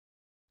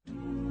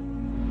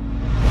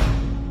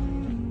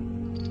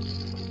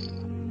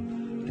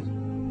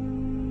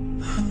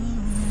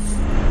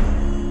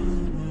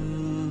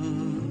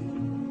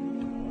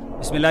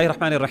بسم اللہ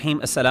الرحمن الرحیم.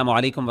 السلام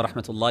علیکم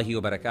ورحمۃ اللہ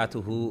وبرکاتہ.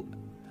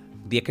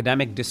 دی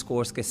ایکڈیمک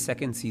ڈسکورس کے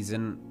سیکنڈ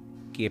سیزن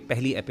کے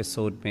پہلی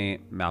ایپیسوڈ میں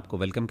آپ کو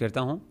ویلکم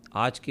کرتا ہوں.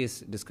 آج کے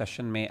اس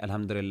ڈسکشن میں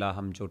الحمدللہ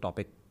ہم جو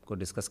ٹاپک کو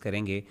ڈسکس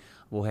کریں گے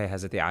وہ ہے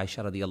حضرت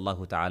عائشہ رضی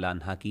اللہ تعالی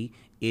عنہ کی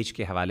ایج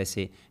کے حوالے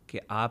سے کہ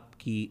آپ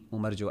کی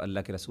عمر جو اللہ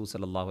کے رسول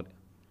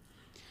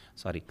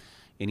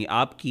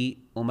آپ کی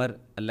عمر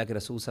اللہ کے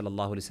رسول صلی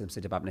اللہ علیہ وسلم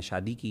سے جب آپ نے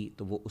شادی کی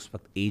تو وہ اس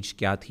وقت ایج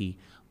کیا تھی,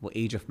 وہ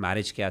ایج آف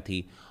میرج کیا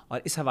تھی, اور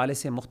اس حوالے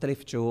سے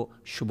مختلف جو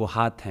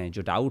شبہات ہیں,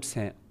 جو ڈاؤٹس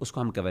ہیں, اس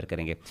کو ہم کور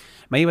کریں گے.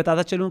 میں یہ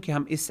بتاتا چلوں کہ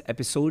ہم اس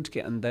ایپیسوڈ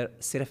کے اندر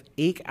صرف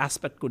ایک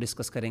اسپیکٹ کو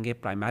ڈسکس کریں گے.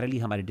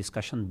 پرائمریلی ہماری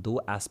ڈسکشن دو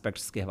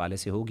اسپیکٹس کے حوالے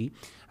سے ہوگی.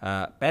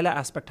 پہلا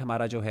اسپیکٹ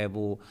ہمارا جو ہے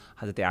وہ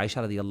حضرت عائشہ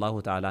رضی اللہ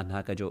تعالیٰ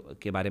عنہ کا جو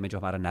کے بارے میں جو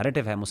ہمارا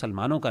نیریٹو ہے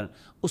مسلمانوں کا,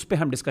 اس پہ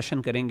ہم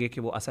ڈسکشن کریں گے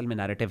کہ وہ اصل میں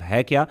نیریٹو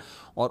ہے کیا,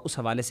 اور اس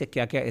حوالے سے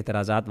کیا کیا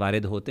اعتراضات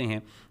وارد ہوتے ہیں,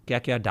 کیا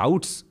کیا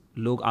ڈاؤٹس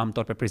لوگ عام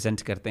طور پہ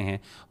پریزنٹ کرتے ہیں,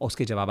 اور اس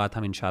کے جوابات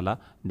ہم انشاءاللہ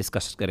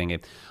ڈسکس کریں گے.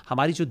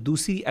 ہماری جو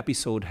دوسری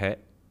ایپیسوڈ ہے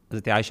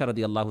حضرت عائشہ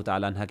رضی اللہ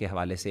تعالیٰ عنہ کے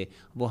حوالے سے,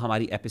 وہ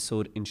ہماری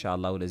ایپیسوڈ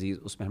انشاءاللہ العزیز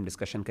اس میں ہم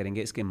ڈسکشن کریں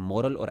گے اس کے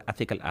مورل اور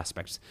ایتھیکل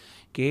اسپیکٹس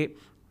کہ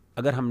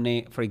اگر ہم نے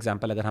فار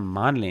ایگزامپل اگر ہم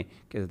مان لیں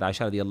کہ حضرت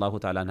عائشہ رضی اللہ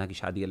تعالیٰ عنہ کی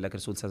شادی اللہ کے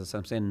رسول صلی اللہ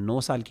علیہ وسلم سے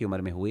 9 سال کی عمر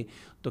میں ہوئی,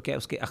 تو کیا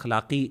اس کے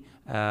اخلاقی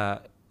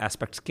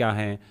اسپیکٹس کیا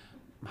ہیں,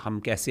 ہم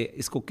کیسے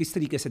اس کو کس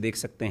طریقے سے دیکھ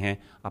سکتے ہیں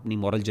اپنی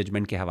مورل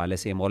ججمنٹ کے حوالے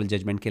سے, مورل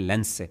ججمنٹ کے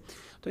لینس سے.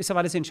 تو اس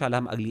حوالے سے انشاءاللہ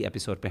ہم اگلی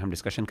ایپیسوڈ پہ ہم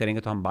ڈسکشن کریں گے.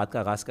 تو ہم بات کا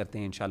آغاز کرتے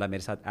ہیں انشاءاللہ.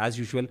 میرے ساتھ ایز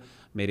یوزول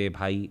میرے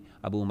بھائی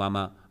ابو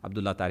امامہ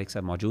عبداللہ طارق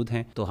صاحب موجود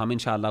ہیں, تو ہم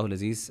انشاءاللہ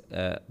العزیز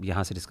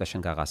یہاں سے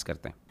ڈسکشن کا آغاز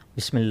کرتے ہیں.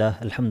 بسم اللہ,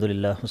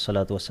 الحمدللہ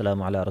والصلاۃ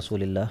والسلام علی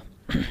رسول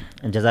اللہ.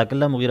 جزاک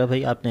اللہ مغیرہ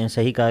بھائی, آپ نے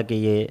صحیح کہا کہ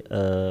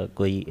یہ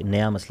کوئی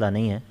نیا مسئلہ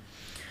نہیں ہے.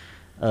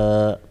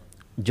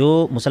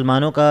 جو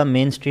مسلمانوں کا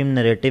مین اسٹریم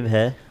نریٹو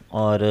ہے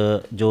اور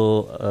جو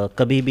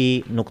کبھی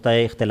بھی نقطہ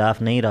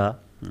اختلاف نہیں رہا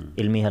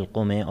علمی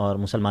حلقوں میں اور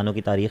مسلمانوں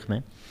کی تاریخ میں,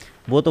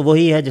 وہ تو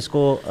وہی ہے جس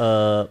کو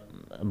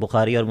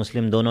بخاری اور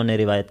مسلم دونوں نے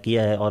روایت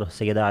کیا ہے, اور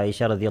سیدہ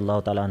عائشہ رضی اللہ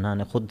تعالیٰ عنہ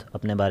نے خود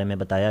اپنے بارے میں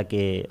بتایا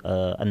کہ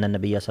ان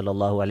النبی صلی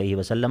اللہ علیہ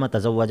وسلم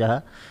تزوجہا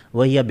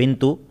وہی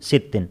بنت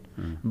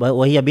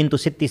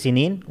 6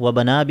 سنین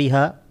وبنا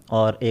بہا,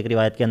 اور ایک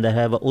روایت کے اندر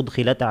ہے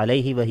وادخلت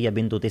علیہ وہی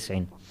بنت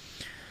 9.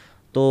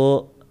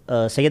 تو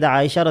سیدہ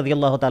عائشہ رضی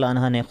اللہ تعالیٰ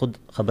عنہ نے خود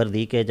خبر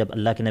دی کہ جب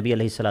اللہ کے نبی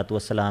علیہ الصلاۃ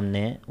والسلام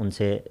نے ان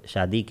سے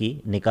شادی کی,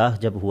 نکاح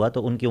جب ہوا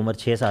تو ان کی عمر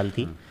 6 سال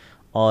تھی,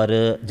 اور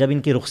جب ان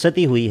کی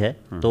رخصتی ہوئی ہے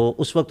تو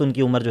اس وقت ان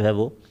کی عمر جو ہے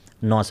وہ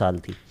 9 سال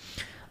تھی.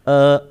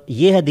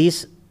 یہ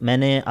حدیث میں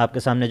نے آپ کے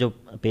سامنے جو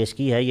پیش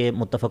کی ہے یہ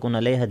متفقن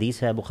علیہ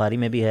حدیث ہے, بخاری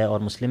میں بھی ہے اور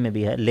مسلم میں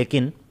بھی ہے.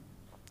 لیکن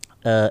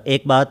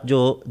ایک بات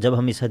جو جب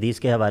ہم اس حدیث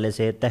کے حوالے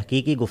سے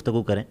تحقیقی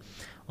گفتگو کریں,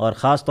 اور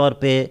خاص طور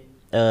پہ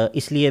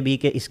اس لیے بھی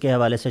کہ اس کے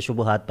حوالے سے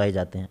شبہات پائے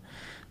جاتے ہیں,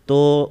 تو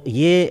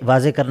یہ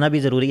واضح کرنا بھی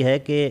ضروری ہے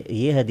کہ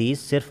یہ حدیث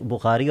صرف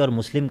بخاری اور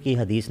مسلم کی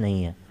حدیث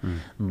نہیں ہے,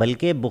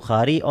 بلکہ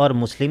بخاری اور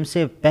مسلم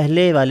سے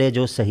پہلے والے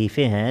جو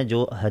صحیفے ہیں,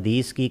 جو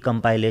حدیث کی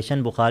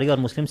کمپائلیشن بخاری اور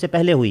مسلم سے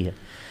پہلے ہوئی ہے,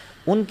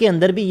 ان کے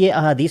اندر بھی یہ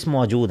احادیث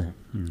موجود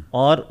ہیں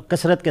اور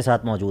کثرت کے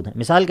ساتھ موجود ہیں.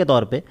 مثال کے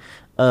طور پہ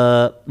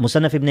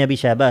مصنف ابن ابی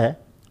شیبہ ہے,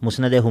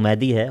 مسند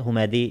حمیدی ہے,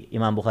 حمیدی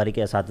امام بخاری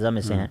کے اساتذہ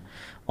میں سے ہیں,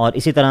 اور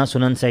اسی طرح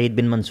سنن سعید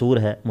بن منصور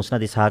ہے,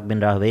 مسند اسحاق بن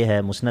راہویہ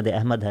ہے, مسند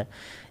احمد ہے.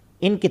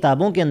 ان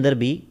کتابوں کے اندر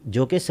بھی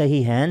جو کہ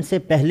صحیحین سے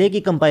پہلے کی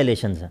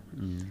کمپائلیشنز ہیں,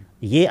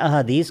 یہ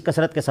احادیث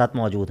کثرت کے ساتھ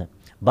موجود ہیں.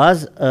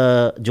 بعض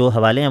جو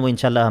حوالے ہیں وہ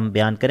انشاءاللہ ہم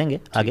بیان کریں گے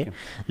آگے,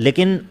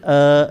 لیکن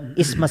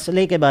اس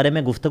مسئلے کے بارے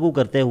میں گفتگو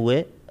کرتے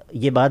ہوئے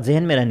یہ بات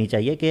ذہن میں رہنی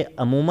چاہیے کہ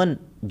عموماً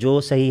جو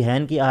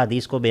صحیحین کی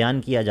احادیث کو بیان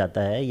کیا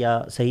جاتا ہے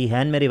یا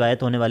صحیحین میں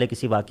روایت ہونے والے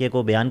کسی واقعے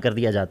کو بیان کر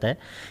دیا جاتا ہے,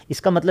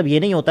 اس کا مطلب یہ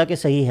نہیں ہوتا کہ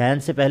صحیحین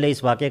سے پہلے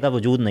اس واقعے کا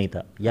وجود نہیں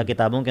تھا یا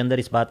کتابوں کے اندر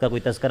اس بات کا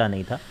کوئی تذکرہ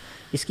نہیں تھا.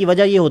 اس کی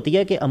وجہ یہ ہوتی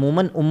ہے کہ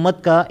عموماً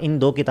امت کا ان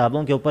 2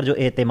 کتابوں کے اوپر جو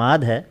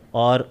اعتماد ہے,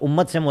 اور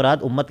امت سے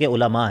مراد امت کے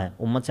علماء ہیں,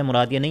 امت سے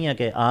مراد یہ نہیں ہے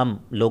کہ عام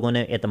لوگوں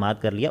نے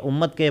اعتماد کر لیا,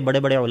 امت کے بڑے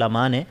بڑے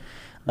علماء نے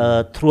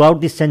تھرو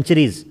آؤٹ دی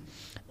سینچریز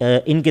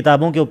ان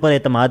کتابوں کے اوپر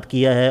اعتماد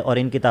کیا ہے, اور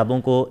ان کتابوں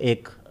کو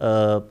ایک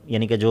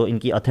یعنی کہ جو ان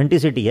کی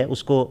اتھینٹسٹی ہے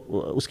اس کو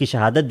اس کی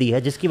شہادت دی ہے,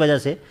 جس کی وجہ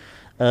سے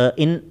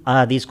ان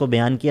احادیث کو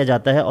بیان کیا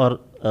جاتا ہے, اور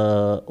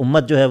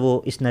امت جو ہے وہ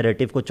اس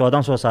نیریٹو کو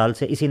 1400 سال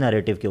سے اسی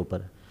نیریٹو کے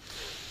اوپر ہے.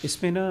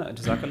 اس میں نا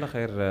جزاک اللہ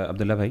خیر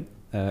عبداللہ بھائی,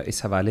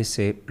 اس حوالے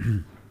سے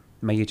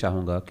میں یہ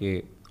چاہوں گا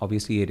کہ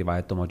اوبیسلی یہ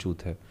روایت تو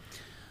موجود ہے,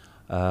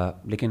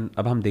 لیکن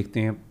اب ہم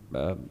دیکھتے ہیں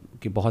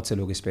کہ بہت سے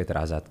لوگ اس پہ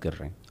اعتراضات کر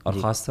رہے ہیں, اور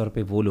خاص طور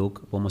پہ وہ لوگ,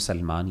 وہ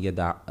مسلمان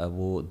یا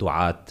وہ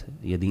دعات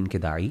یا دین کے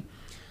داعی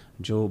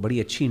جو بڑی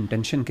اچھی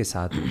انٹینشن کے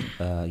ساتھ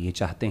یہ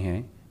چاہتے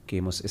ہیں کہ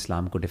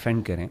اسلام کو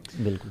ڈیفینڈ کریں.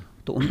 بالکل.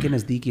 تو ان کے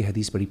نزدیک یہ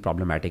حدیث بڑی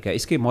پرابلمٹک ہے.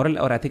 اس کے مورل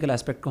اور ایتھیکل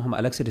اسپیکٹ کو ہم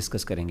الگ سے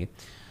ڈسکس کریں گے,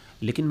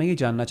 لیکن میں یہ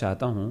جاننا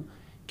چاہتا ہوں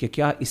کہ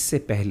کیا اس سے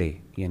پہلے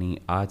یعنی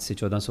آج سے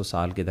 1400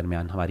 سال کے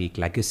درمیان ہماری ایک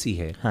لیگیسی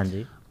ہے, ہاں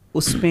جی,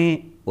 اس میں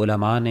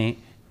علماء نے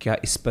کیا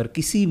اس پر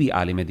کسی بھی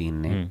عالم دین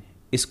نے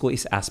اس کو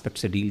اس ایسپیکٹ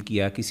سے ڈیل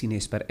کیا, کسی نے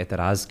اس پر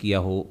اعتراض کیا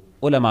ہو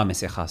علماء میں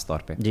سے خاص طور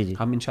پہ. جی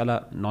ہم انشاءاللہ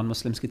نان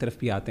مسلمس کی طرف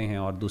بھی آتے ہیں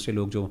اور دوسرے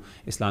لوگ جو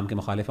اسلام کے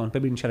مخالف ہیں ان پہ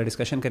بھی انشاءاللہ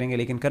ڈسکشن کریں گے,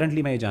 لیکن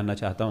کرنٹلی میں یہ جاننا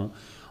چاہتا ہوں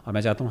اور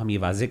میں چاہتا ہوں ہم یہ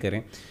واضح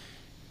کریں,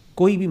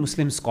 کوئی بھی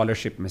مسلم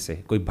اسکالرشپ میں سے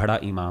کوئی بڑا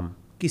امام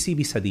کسی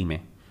بھی صدی میں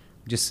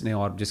جس نے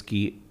اور جس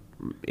کی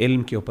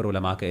علم کے اوپر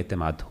علماء کا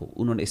اعتماد ہو,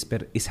 انہوں نے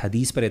اس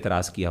حدیث پر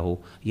اعتراض کیا ہو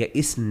یا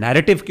اس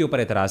نیریٹو کے اوپر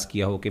اعتراض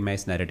کیا ہو کہ میں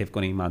اس نیریٹو کو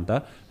نہیں مانتا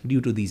due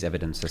to these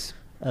evidences.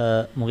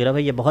 Mughira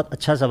بھائی یہ بہت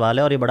اچھا سوال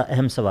ہے اور یہ بڑا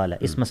اہم سوال ہے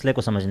اس مسئلے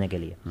کو سمجھنے کے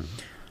لیے.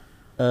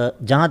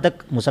 جہاں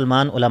تک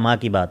مسلمان علماء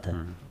کی بات ہے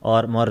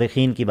اور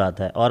مورخین کی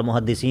بات ہے اور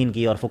محدثین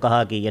کی اور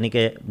فقہا کی, یعنی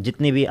کہ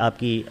جتنے بھی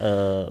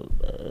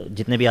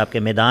آپ کے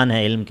میدان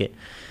ہیں علم کے,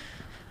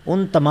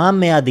 ان تمام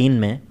میادین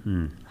میں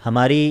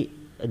ہماری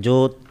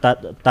جو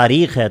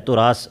تاریخ ہے,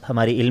 تراث,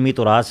 ہماری علمی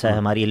تراث ہے,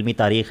 ہماری علمی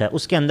تاریخ ہے,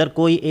 اس کے اندر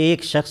کوئی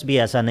ایک شخص بھی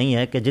ایسا نہیں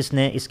ہے کہ جس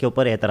نے اس کے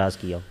اوپر اعتراض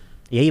کیا ہو.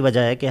 یہی وجہ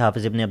ہے کہ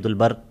حافظ ابن عبد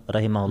البر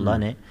رحمہ اللہ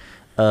نے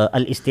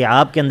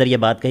الاستیعاب کے اندر یہ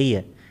بات کہی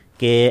ہے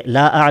کہ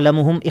لا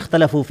اعلمہم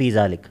اختلفوا فی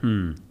ذالک,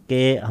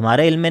 کہ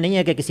ہمارے علم میں نہیں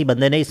ہے کہ کسی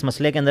بندے نے اس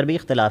مسئلے کے اندر بھی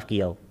اختلاف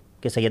کیا ہو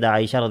کہ سیدہ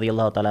عائشہ رضی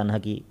اللہ تعالیٰ عنہ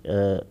کی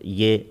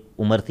یہ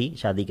عمر تھی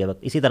شادی کے وقت.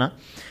 اسی طرح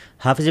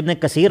حافظ ابن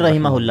کثیر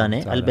رحمہ اللہ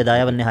نے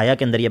البدایہ والنہایہ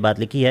کے اندر یہ بات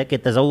لکھی ہے کہ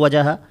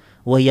تزوجہا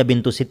وہی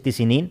بنت 6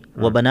 سنین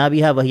وبنا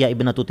بہا وہی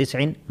ابنۃ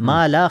 9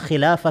 ما لا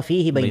خلاف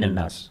فیہ بین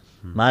الناس,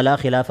 ما لا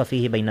خلاف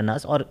فیہ بین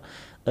الناس. اور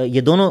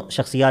یہ دونوں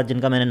شخصیات جن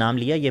کا میں نے نام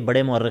لیا یہ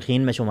بڑے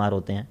مورخین میں شمار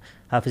ہوتے ہیں,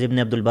 حافظ ابن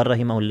عبد البر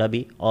رحمہ اللہ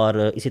بھی اور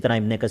اسی طرح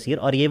ابن کثیر,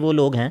 اور یہ وہ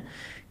لوگ ہیں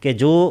کہ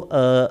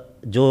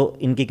جو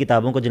ان کی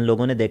کتابوں کو جن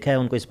لوگوں نے دیکھا ہے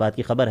ان کو اس بات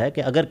کی خبر ہے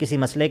کہ اگر کسی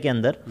مسئلے کے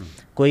اندر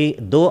کوئی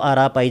 2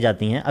 آراء پائی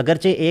جاتی ہیں,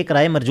 اگرچہ ایک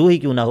رائے مرجوح ہی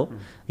کیوں نہ ہو,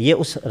 یہ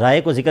اس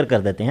رائے کو ذکر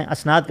کر دیتے ہیں,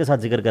 اسناد کے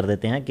ساتھ ذکر کر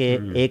دیتے ہیں کہ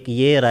ایک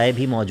یہ رائے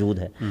بھی موجود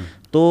ہے.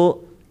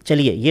 تو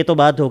چلیے یہ تو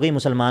بات ہو گئی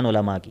مسلمان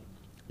علماء کی,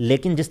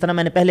 لیکن جس طرح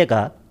میں نے پہلے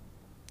کہا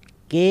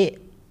کہ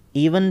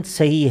ایون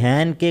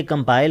صحیحین کے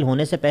کمپائل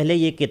ہونے سے پہلے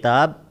یہ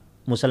کتاب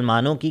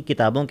مسلمانوں کی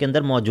کتابوں کے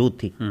اندر موجود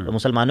تھی.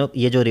 مسلمانوں,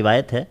 یہ جو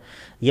روایت ہے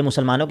یہ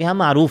مسلمانوں کے ہاں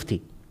معروف تھی,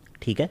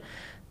 ٹھیک ہے.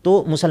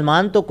 تو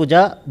مسلمان تو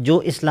کجا جو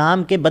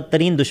اسلام کے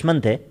بدترین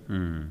دشمن تھے,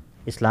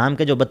 اسلام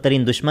کے جو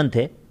بدترین دشمن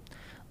تھے,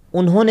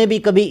 انہوں نے بھی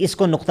کبھی اس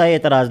کو نقطہ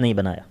اعتراض نہیں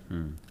بنایا.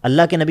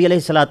 اللہ کے نبی علیہ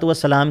الصلاۃ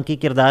والسلام کی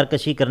کردار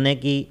کشی کرنے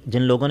کی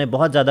جن لوگوں نے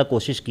بہت زیادہ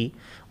کوشش کی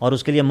اور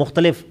اس کے لیے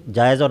مختلف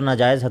جائز اور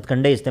ناجائز ہتھ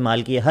کنڈے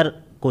استعمال کیے, ہر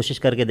کوشش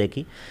کر کے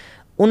دیکھی,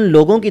 ان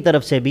لوگوں کی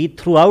طرف سے بھی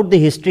تھرو آؤٹ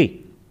دی ہسٹری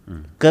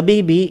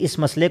کبھی بھی اس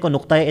مسئلے کو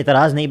نقطہ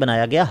اعتراض نہیں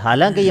بنایا گیا,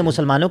 حالانکہ یہ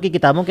مسلمانوں کی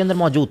کتابوں کے اندر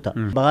موجود تھا.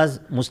 بعض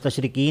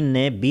مستشرقین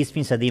نے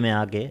 20ویں صدی میں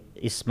آ کے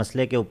اس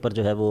مسئلے کے اوپر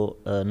جو ہے وہ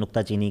نقطہ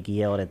چینی کی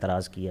ہے اور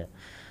اعتراض کیا ہے,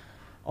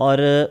 اور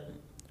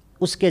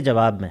اس کے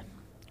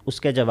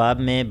جواب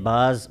میں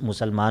بعض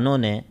مسلمانوں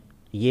نے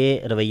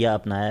یہ رویہ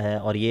اپنایا ہے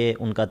اور یہ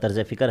ان کا طرز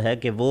فکر ہے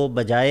کہ وہ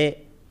بجائے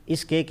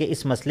اس کے کہ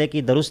اس مسئلے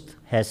کی درست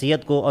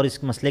حیثیت کو اور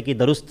اس مسئلے کی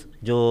درست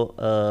جو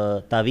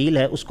تعویل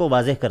ہے اس کو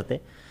واضح کرتے,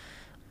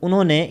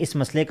 انہوں نے اس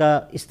مسئلے کا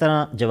اس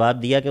طرح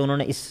جواب دیا کہ انہوں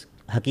نے اس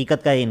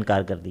حقیقت کا یہ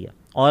انکار کر دیا.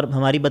 اور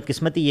ہماری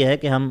بدقسمتی یہ ہے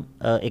کہ ہم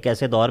ایک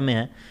ایسے دور میں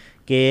ہیں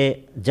کہ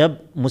جب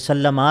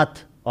مسلمات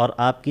اور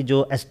آپ کی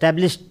جو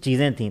اسٹیبلشڈ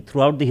چیزیں تھیں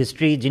تھرو آؤٹ دی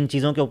ہسٹری, جن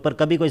چیزوں کے اوپر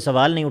کبھی کوئی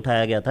سوال نہیں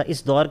اٹھایا گیا تھا,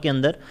 اس دور کے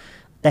اندر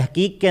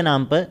تحقیق کے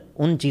نام پر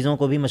ان چیزوں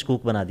کو بھی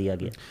مشکوک بنا دیا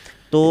گیا.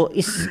 تو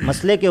اس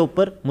مسئلے کے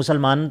اوپر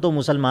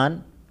مسلمان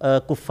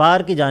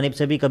کفار کی جانب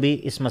سے بھی کبھی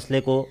اس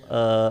مسئلے کو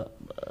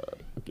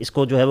اس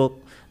کو جو ہے وہ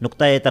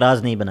نقطہ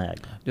اعتراض نہیں بنایا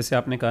گیا. جیسے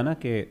آپ نے کہا نا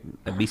کہ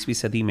 20ویں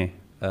صدی میں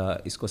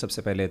اس کو سب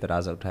سے پہلے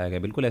اعتراض اٹھایا گیا,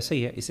 بالکل ایسا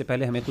ہی ہے. اس سے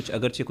پہلے ہمیں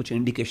اگرچہ کچھ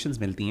انڈیکیشنز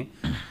ملتی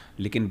ہیں,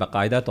 لیکن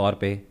باقاعدہ طور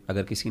پہ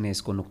اگر کسی نے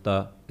اس کو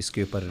نقطہ اس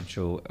کے اوپر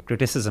جو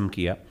کرٹیسزم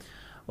کیا,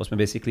 اس میں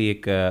بیسکلی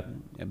ایک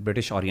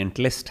برٹش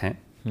اورینٹلسٹ ہیں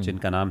جن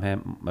کا نام ہے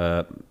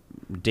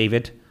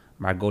ڈیوڈ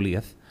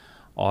مارگولیتھ,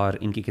 اور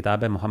ان کی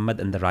کتاب ہے Muhammad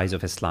and the rise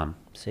of Islam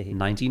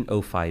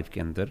 1905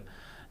 کے اندر.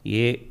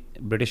 یہ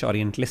برٹش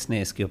اورینٹلسٹ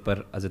نے اس کے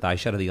اوپر حضرت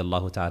عائشہ رضی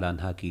اللہ تعالیٰ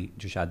عنہ کی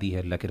جو شادی ہے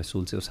اللہ کے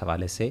رسول سے, اس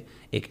حوالے سے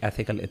ایک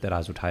ایتھیکل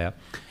اعتراض اٹھایا.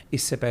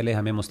 اس سے پہلے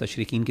ہمیں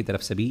مستشرقین کی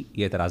طرف سے بھی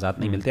یہ اعتراضات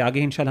نہیں ملتے.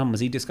 آگے انشاءاللہ ہم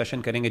مزید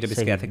ڈسکشن کریں گے جب اس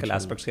کے ایتھیکل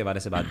ایسپیکٹس کے حوالے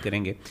سے بات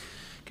کریں گے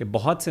کہ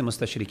بہت سے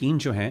مستشرقین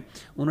جو ہیں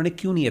انہوں نے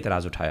کیوں نہیں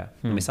اعتراض اٹھایا.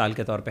 مثال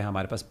کے طور پہ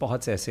ہمارے پاس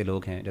بہت سے ایسے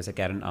لوگ ہیں جیسے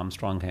کیرن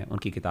آرمسٹرانگ ہیں, ان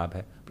کی کتاب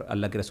ہے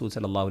اللہ کے رسول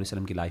صلی اللہ علیہ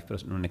وسلم کی لائف پر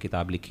انہوں نے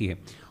کتاب لکھی ہے.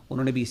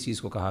 انہوں نے بھی اس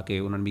چیز کو کہا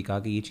کہ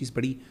یہ چیز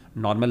بڑی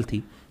نارمل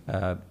تھی,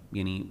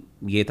 یعنی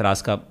یہ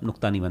اعتراض کا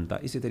نقطہ نہیں بنتا.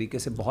 اسی طریقے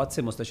سے بہت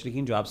سے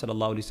مستشرقین جو آپ صلی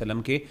اللہ علیہ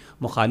وسلم کے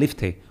مخالف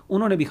تھے,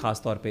 انہوں نے بھی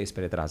خاص طور پہ اس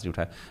پر اعتراض نہیں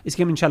اٹھایا. اس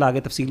کی ہم انشاءاللہ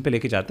آگے تفصیل پہ لے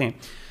کے جاتے ہیں.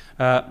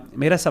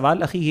 میرا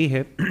سوال اخی یہ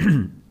ہے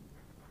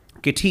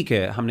کہ ٹھیک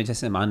ہے, ہم نے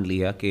جیسے مان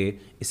لیا کہ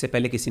اس سے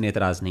پہلے کسی نے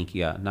اعتراض نہیں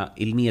کیا, نہ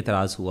علمی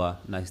اعتراض ہوا,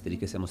 نہ اس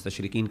طریقے سے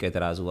مستشرقین کا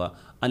اعتراض ہوا,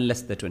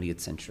 unless the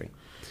 20th century.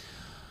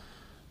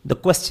 The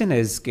question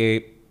is کہ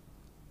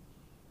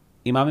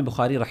امام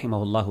بخاری رحمہ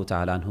اللہ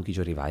تعالیٰ عنہ کی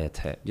جو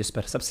روایت ہے جس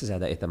پر سب سے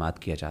زیادہ اعتماد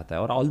کیا جاتا ہے,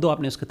 اور آلدو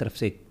آپ نے اس کی طرف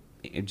سے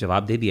ایک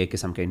جواب دے دیا, ایک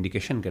قسم کا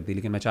انڈیکیشن کر دی,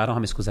 لیکن میں چاہ رہا ہوں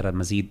ہم اس کو ذرا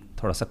مزید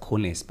تھوڑا سا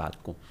کھولیں اس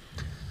بات کو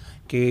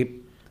کہ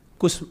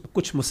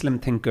کچھ مسلم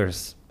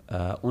تھنکرز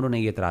انہوں نے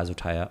یہ اعتراض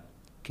اٹھایا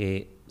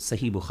کہ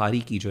صحیح بخاری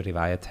کی جو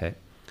روایت ہے،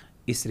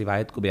 اس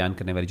روایت کو بیان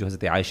کرنے والے جو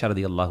حضرت عائشہ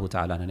رضی اللہ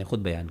تعالیٰ عنہ نے خود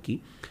بیان کی،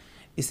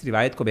 اس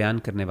روایت کو بیان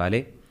کرنے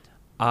والے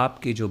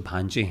آپ کے جو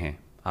بھانجے ہیں،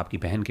 آپ کی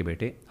بہن کے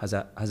بیٹے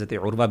حضرت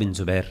عروہ بن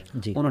زبیر،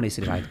 انہوں نے اس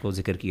روایت کو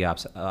ذکر کیا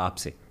آپ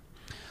سے،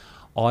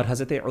 اور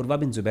حضرت عروہ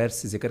بن زبیر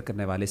سے ذکر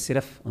کرنے والے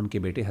صرف ان کے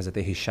بیٹے حضرت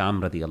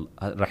ہشام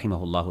رحمہ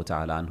اللہ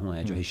تعالیٰ عنہ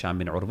ہیں، جو ہشام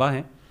بن عروہ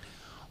ہیں،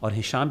 اور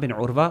ہشام بن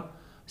عروہ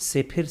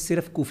سے پھر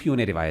صرف کوفیوں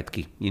نے روایت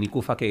کی، یعنی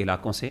کوفہ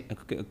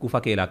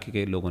کے علاقے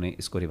کے لوگوں نے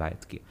اس کو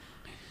روایت کی۔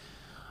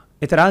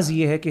 اعتراض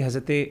یہ ہے کہ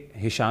حضرت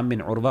ہشام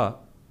بن عروہ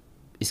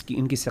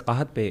ان کی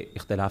ثقاہت پہ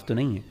اختلاف تو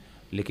نہیں ہے،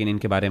 لیکن ان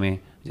کے بارے میں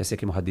جیسے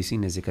کہ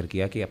محدثین نے ذکر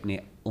کیا کہ اپنے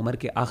عمر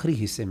کے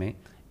آخری حصے میں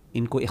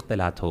ان کو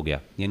اختلاط ہو گیا،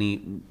 یعنی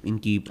ان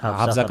کی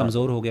حافظہ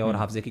کمزور ہو گیا، اور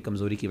حافظے کی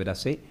کمزوری کی وجہ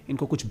سے ان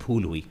کو کچھ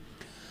بھول ہوئی۔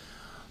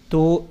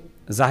 تو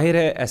ظاہر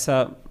ہے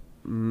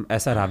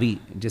ایسا راوی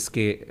جس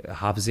کے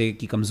حافظے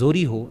کی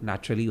کمزوری ہو،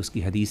 نیچرلی اس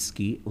کی حدیث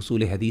کی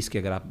اصول حدیث کی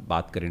اگر آپ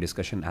بات کریں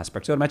ڈسکشن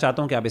ایسپیکٹ سے، اور میں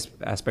چاہتا ہوں کہ آپ اس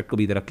ایسپیکٹ کو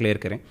بھی ذرا کلیئر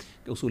کریں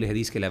کہ اصول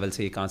حدیث کے لیول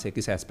سے یہ کہاں سے،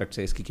 کس ایسپیکٹ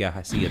سے اس کی کیا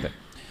حیثیت ہے۔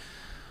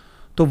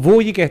 تو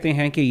وہ یہ کہتے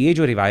ہیں کہ یہ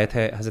جو روایت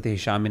ہے حضرت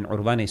ہشام بن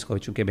عروہ نے اس کو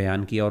چونکہ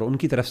بیان کیا اور ان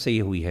کی طرف سے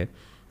یہ ہوئی ہے،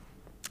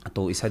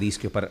 تو اس حدیث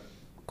کے اوپر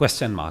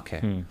کوسچن مارک ہے،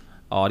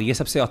 اور یہ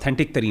سب سے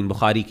اوتھینٹک ترین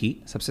بخاری کی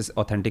سب سے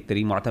اوتھینٹک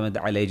ترین معتمد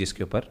علیہ جس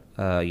کے اوپر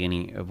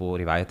یعنی وہ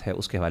روایت ہے،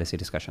 اس کے حوالے سے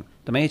ڈسکشن۔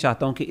 تو میں یہ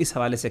چاہتا ہوں کہ اس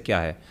حوالے سے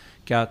کیا ہے،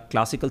 کیا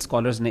کلاسیکل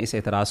اسکالرز نے اس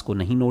اعتراض کو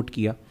نہیں نوٹ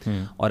کیا،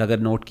 اور اگر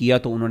نوٹ کیا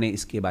تو انہوں نے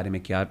اس کے بارے میں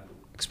کیا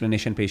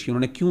ایکسپلینیشن پیش کی،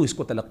 انہوں نے کیوں اس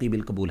کو تلقی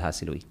بالقبول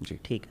حاصل ہوئی؟ جی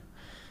ٹھیک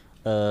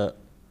ہے،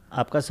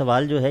 آپ کا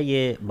سوال جو ہے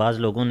یہ بعض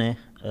لوگوں نے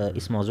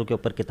اس موضوع کے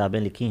اوپر کتابیں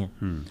لکھی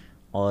ہیں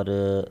اور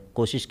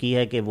کوشش کی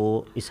ہے کہ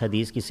وہ اس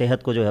حدیث کی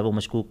صحت کو جو ہے وہ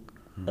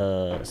مشکوک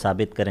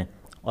ثابت کریں،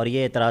 اور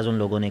یہ اعتراض ان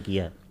لوگوں نے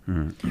کیا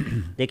ہے۔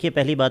 دیکھیے،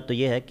 پہلی بات تو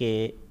یہ ہے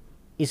کہ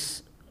اس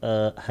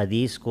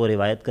حدیث کو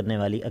روایت کرنے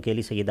والی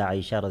اکیلی سیدہ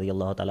عائشہ رضی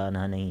اللہ تعالیٰ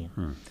عنہ نہیں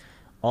ہے،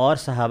 اور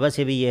صحابہ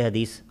سے بھی یہ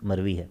حدیث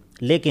مروی ہے،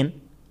 لیکن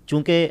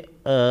چونکہ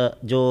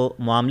جو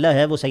معاملہ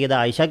ہے وہ سیدہ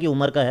عائشہ کی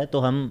عمر کا ہے،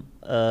 تو ہم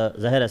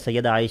ظاہر ہے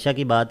سیدہ عائشہ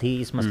کی بات ہی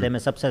اس مسئلے میں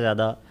سب سے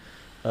زیادہ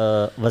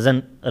وزن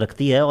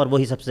رکھتی ہے، اور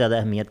وہی سب سے زیادہ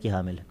اہمیت کی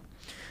حامل ہے۔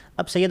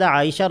 اب سیدہ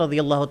عائشہ رضی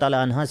اللہ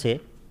تعالیٰ عنہ سے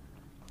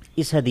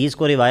اس حدیث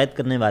کو روایت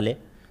کرنے والے،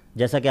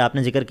 جیسا کہ آپ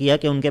نے ذکر کیا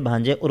کہ ان کے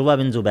بھانجے عروہ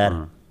بن زبیر،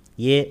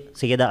 یہ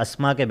سیدہ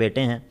اسماء کے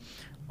بیٹے ہیں،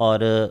 اور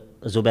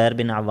زبیر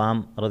بن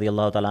عوام رضی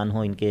اللہ تعالیٰ عنہ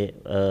ان کے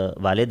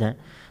والد ہیں۔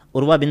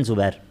 عروہ بن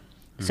زبیر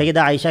سیدہ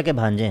عائشہ کے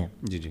بھانجے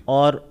ہیں،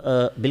 اور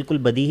بالکل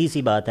بدیہی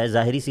سی بات ہے،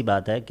 ظاہری سی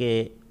بات ہے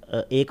کہ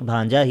ایک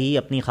بھانجا ہی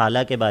اپنی خالہ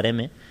کے بارے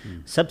میں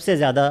سب سے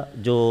زیادہ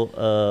جو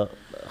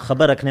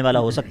خبر رکھنے والا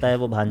ہو سکتا ہے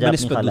وہ بھانجا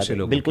اپنی خالہ کے،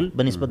 بالکل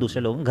بنسبت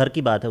دوسرے لوگوں، گھر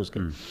کی بات ہے اس کے۔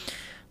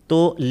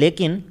 تو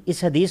لیکن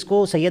اس حدیث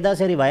کو سیدہ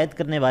سے روایت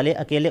کرنے والے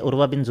اکیلے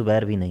عروہ بن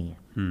زبیر بھی نہیں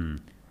ہیں،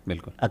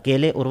 بالکل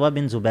اکیلے عروہ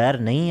بن زبیر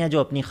نہیں ہیں جو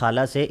اپنی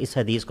خالہ سے اس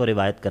حدیث کو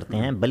روایت کرتے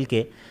ہیں،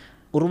 بلکہ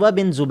عروہ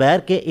بن زبیر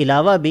کے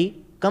علاوہ بھی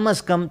کم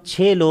از کم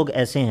 6 لوگ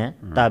ایسے ہیں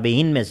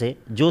تابعین میں سے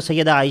جو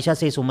سیدہ عائشہ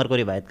سے اس عمر کو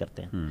روایت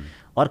کرتے ہیں،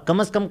 اور کم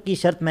از کم کی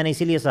شرط میں نے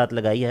اسی لیے ساتھ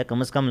لگائی ہے،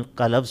 کم از کم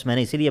کا لفظ میں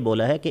نے اسی لیے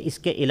بولا ہے کہ اس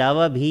کے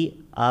علاوہ بھی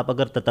آپ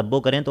اگر تتبع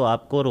کریں تو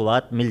آپ کو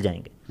روات مل جائیں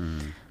گے،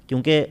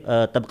 کیونکہ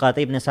طبقات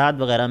ابن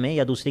سعد وغیرہ میں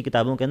یا دوسری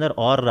کتابوں کے اندر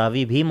اور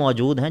راوی بھی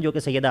موجود ہیں جو کہ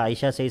سیدہ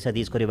عائشہ سے اس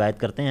حدیث کو روایت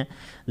کرتے ہیں،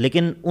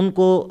 لیکن ان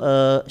کو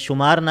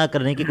شمار نہ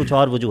کرنے کی کچھ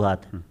اور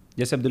وجوہات ہیں،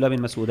 جیسے عبداللہ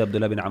بن مسعود،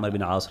 عبداللہ بن عمر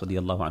بن عاص رضی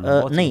اللہ عنہ۔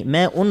 نہیں،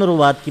 میں ان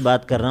روات کی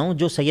بات کر رہا ہوں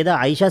جو سیدہ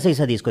عائشہ سے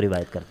اس حدیث کو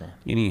روایت کرتے ہیں،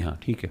 یعنی ہاں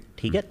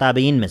ٹھیک ہے،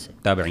 تابعین میں سے،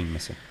 تابعین میں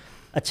سے۔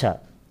 اچھا،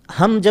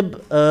 ہم جب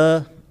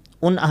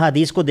ان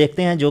احادیث کو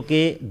دیکھتے ہیں جو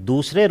کہ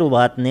دوسرے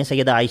روات نے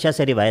سیدہ عائشہ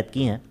سے روایت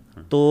کی ہیں،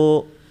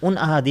 تو ان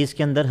احادیث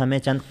کے اندر ہمیں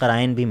چند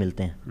قرائن بھی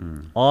ملتے ہیں،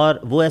 اور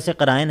وہ ایسے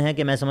قرائن ہیں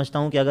کہ میں سمجھتا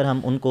ہوں کہ اگر ہم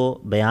ان کو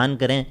بیان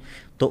کریں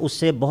تو اس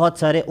سے بہت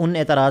سارے ان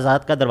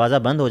اعتراضات کا دروازہ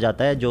بند ہو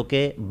جاتا ہے جو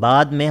کہ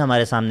بعد میں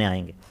ہمارے سامنے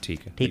آئیں گے۔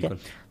 ٹھیک ہے،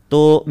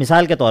 تو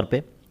مثال کے طور پہ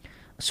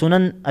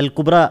سنن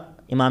الکبریٰ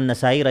امام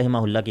نسائی رحمہ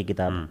اللہ کی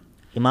کتاب،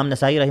 امام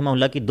نسائی رحمہ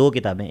اللہ کی 2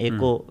 کتابیں،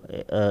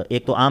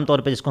 ایک تو عام طور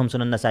پہ جس کو ہم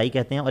سنن نسائی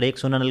کہتے ہیں، اور ایک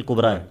سنن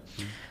الکبریٰ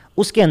ہے،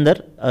 اس کے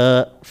اندر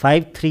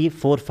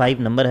 5345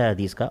 نمبر ہے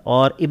حدیث کا،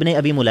 اور ابن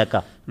ابی ملیکہ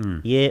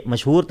یہ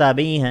مشہور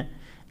تابعی ہیں،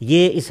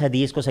 یہ اس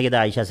حدیث کو سیدہ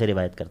عائشہ سے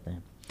روایت کرتے ہیں۔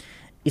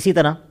 اسی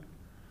طرح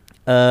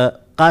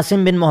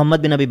قاسم بن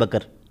محمد بن ابی بکر،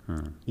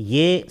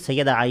 یہ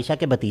سیدہ عائشہ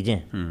کے بھتیجے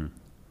ہیں،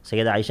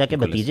 سیدہ عائشہ کے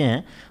بھتیجے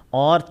ہیں،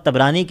 اور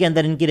طبرانی کے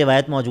اندر ان کی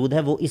روایت موجود ہے،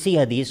 وہ اسی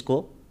حدیث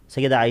کو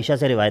سیدہ عائشہ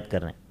سے روایت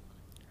کر رہے ہیں،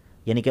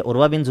 یعنی کہ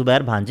عروہ بن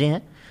زبیر بھانجے ہیں،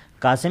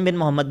 قاسم بن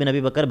محمد بن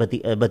ابی بکر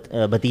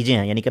بھتیجے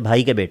ہیں، یعنی کہ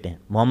بھائی کے بیٹے ہیں،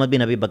 محمد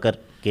بن ابی بکر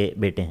کے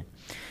بیٹے ہیں۔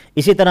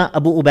 اسی طرح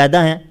ابو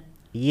عبیدہ ہیں،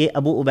 یہ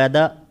ابو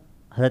عبیدہ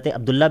حضرت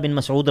عبداللہ بن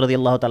مسعود رضی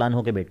اللہ تعالیٰ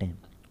عنہ کے بیٹے ہیں،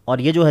 اور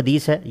یہ جو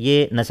حدیث ہے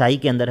یہ نسائی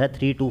کے اندر ہے،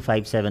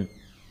 3257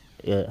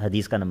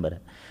 حدیث کا نمبر ہے۔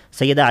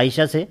 سیدہ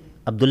عائشہ سے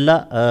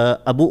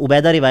ابو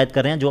عبیدہ روایت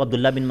کر رہے ہیں جو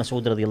عبداللہ بن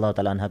مسعود رضی اللہ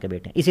تعالیٰ عنہ کے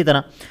بیٹے ہیں۔ اسی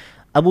طرح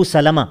ابو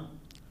سلمہ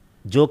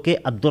جو کہ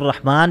عبد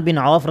الرحمن بن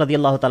عوف رضی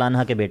اللہ تعالیٰ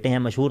عنہ کے بیٹے ہیں،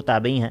 مشہور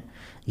تابعی ہیں،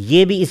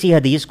 یہ بھی اسی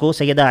حدیث کو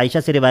سیدہ عائشہ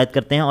سے روایت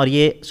کرتے ہیں، اور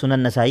یہ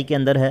سنن نسائی کے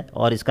اندر ہے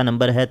اور اس کا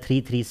نمبر ہے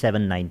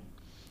 3379.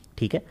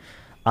 ٹھیک ہے،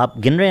 آپ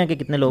گن رہے ہیں کہ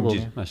کتنے لوگ ہو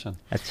گئے؟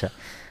 اچھا،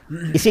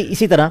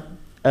 اسی طرح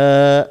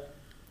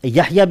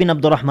یحییٰ بن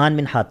عبد الرحمن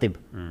بن حاطب،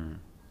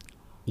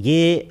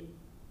 یہ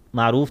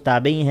معروف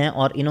تابعی ہیں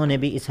اور انہوں نے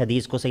بھی اس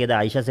حدیث کو سیدہ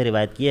عائشہ سے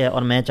روایت کی ہے،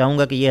 اور میں چاہوں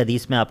گا کہ یہ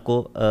حدیث میں آپ کو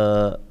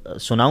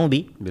سناؤں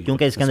بھی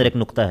کیونکہ اس کے اندر ایک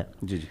نقطہ ہے.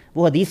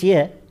 وہ حدیث یہ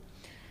ہے،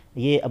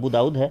 یہ ابو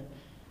داؤد ہے،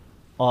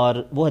 اور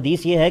وہ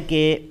حدیث یہ ہے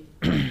کہ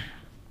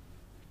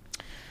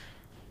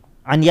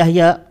عن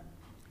یحییٰ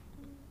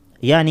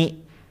یعنی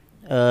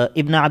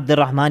ابن عبد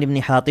الرحمن بن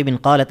حاطب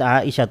قالت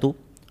عائشۃ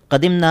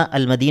قدمنا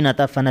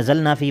المدینۃ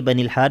فنزلنا فی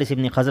بنی الحارث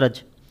بن خزرج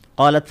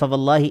قالت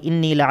فواللہ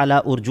انی لعلی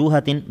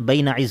ارجوحۃ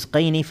بین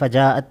عزقین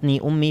فجاءتنی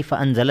امی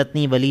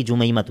فانزلتنی ولی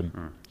جمیمۃ.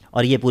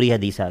 اور یہ پوری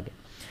حدیث آگے.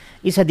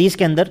 اس حدیث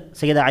کے اندر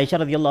سیدہ عائشہ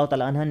رضی اللہ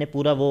تعالیٰ عنہ نے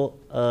پورا وہ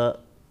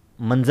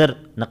منظر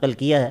نقل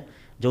کیا ہے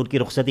جو ان کی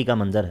رخصتی کا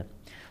منظر ہے،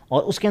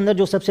 اور اس کے اندر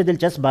جو سب سے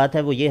دلچسپ بات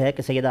ہے وہ یہ ہے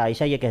کہ سیدہ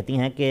عائشہ یہ کہتی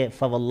ہیں کہ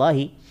فواللہ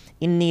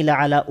انی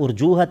لعلی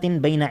ارجوحۃ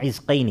بین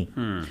عزقین.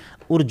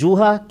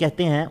 ارجوحہ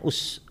کہتے ہیں اس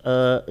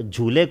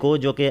جھولے کو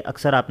جو کہ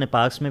اکثر آپ نے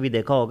پارکس میں بھی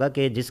دیکھا ہوگا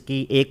کہ جس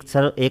کی ایک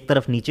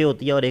طرف نیچے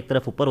ہوتی ہے اور ایک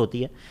طرف اوپر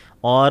ہوتی ہے،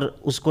 اور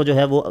اس کو جو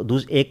ہے وہ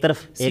ایک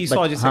طرف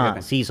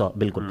سی سو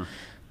بالکل.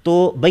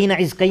 تو بین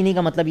عزقین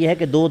کا مطلب یہ ہے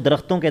کہ دو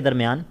درختوں کے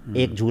درمیان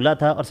ایک جھولا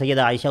تھا، اور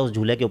سیدہ عائشہ اس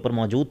جھولے کے اوپر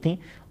موجود تھیں،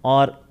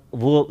 اور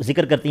وہ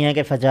ذکر کرتی ہیں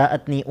کہ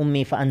فجاءتنی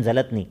امی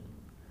فانزلتنی،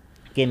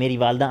 کہ میری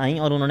والدہ آئیں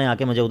اور انہوں نے آ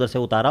کے مجھے ادھر سے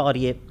اتارا. اور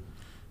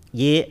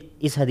یہ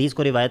اس حدیث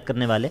کو روایت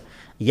کرنے والے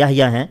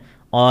یحییٰ ہیں،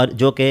 اور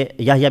جو کہ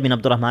یحییٰ بن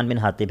عبد الرحمن بن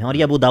حاطب ہیں، اور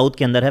یہ ابو داؤد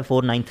کے اندر ہے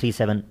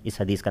 4937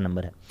 اس حدیث کا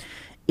نمبر ہے.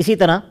 اسی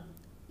طرح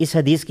اس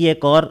حدیث کی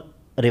ایک اور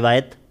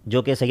روایت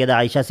جو کہ سیدہ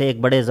عائشہ سے ایک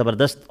بڑے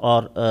زبردست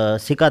اور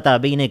ثقہ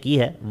تابعی نے کی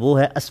ہے، وہ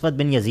ہے اسود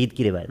بن یزید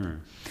کی روایت.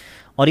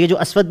 اور یہ جو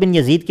اسود بن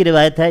یزید کی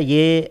روایت ہے،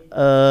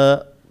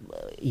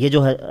 یہ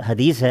جو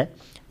حدیث ہے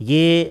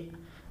یہ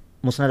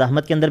مسند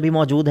احمد کے اندر بھی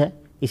موجود ہے.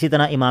 اسی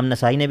طرح امام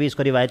نسائی نے بھی اس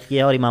کو روایت کیا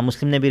ہے، اور امام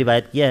مسلم نے بھی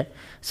روایت کیا ہے.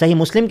 صحیح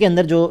مسلم کے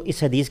اندر جو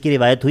اس حدیث کی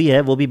روایت ہوئی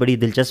ہے وہ بھی بڑی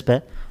دلچسپ ہے،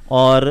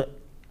 اور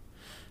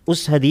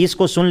اس حدیث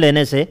کو سن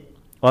لینے سے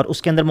اور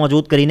اس کے اندر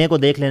موجود قرینے کو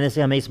دیکھ لینے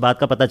سے ہمیں اس بات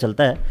کا پتہ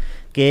چلتا ہے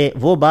کہ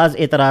وہ بعض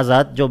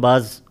اعتراضات جو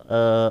بعض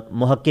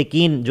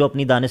محققین جو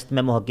اپنی دانست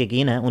میں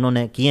محققین ہیں انہوں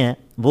نے کیے ہیں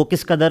وہ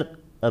کس قدر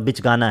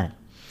بچگانہ ہیں.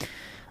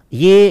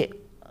 یہ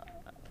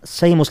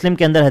صحیح مسلم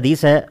کے اندر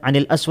حدیث ہے. عن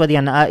الاسود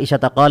عن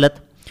عائشہ قالت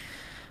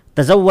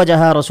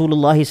تزوجها رسول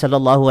اللہ صلی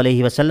اللہ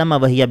علیہ وسلم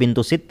وہی بنت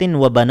 6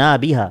 وبنا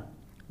بها،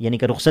 یعنی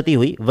کہ رخصتی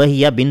ہوئی،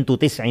 وہی بنت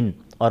 9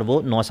 اور وہ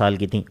 9 سال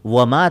کی تھیں.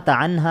 ومات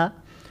عنها،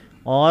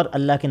 اور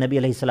اللہ کے نبی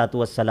علیہ الصلاۃ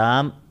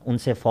والسلام ان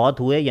سے فوت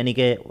ہوئے، یعنی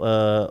کہ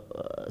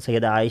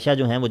سیدہ عائشہ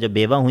جو ہیں وہ جب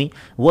بیوہ ہوئیں،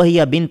 وہی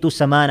بنت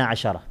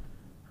 18،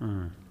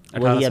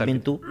 وہی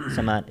بنت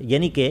 18،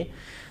 یعنی کہ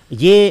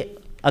یہ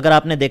اگر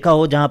آپ نے دیکھا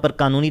ہو جہاں پر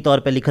قانونی طور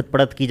پہ لکھت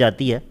پڑھت کی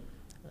جاتی ہے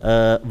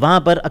وہاں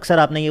پر اکثر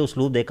آپ نے یہ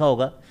اسلوب دیکھا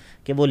ہوگا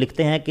کہ وہ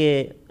لکھتے ہیں کہ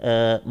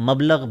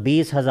مبلغ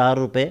 20,000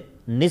 روپے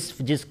نصف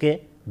جس کے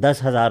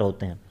 10,000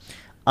 ہوتے ہیں.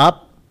 آپ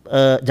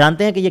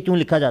جانتے ہیں کہ یہ کیوں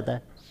لکھا جاتا ہے؟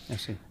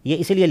 یہ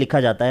اسی لیے لکھا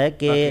جاتا ہے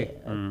کہ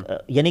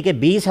یعنی کہ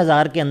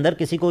 20,000 کے اندر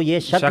کسی کو یہ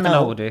شک نہ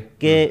ہو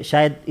کہ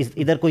شاید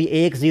ادھر کوئی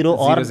ایک زیرو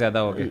اور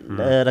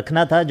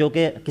رکھنا تھا جو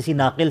کہ کسی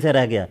ناقل سے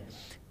رہ گیا.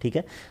 ٹھیک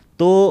ہے،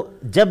 تو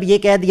جب یہ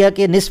کہہ دیا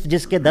کہ نصف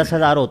جس کے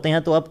 10,000 ہوتے ہیں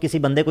تو اب کسی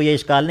بندے کو یہ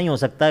اشکال نہیں ہو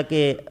سکتا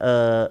کہ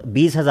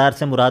 20,000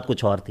 سے مراد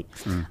کچھ اور تھی.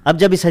 اب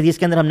جب اس حدیث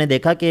کے اندر ہم نے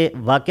دیکھا کہ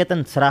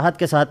واقعتاً صراحت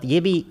کے ساتھ یہ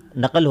بھی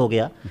نقل ہو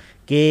گیا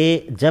کہ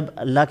جب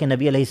اللہ کے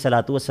نبی علیہ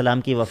الصلاۃ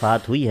والسلام کی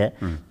وفات ہوئی ہے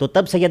تو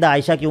تب سیدہ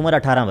عائشہ کی عمر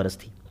 18 برس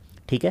تھی.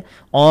 ٹھیک ہے،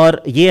 اور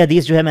یہ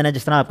حدیث جو ہے میں نے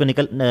جس طرح آپ کو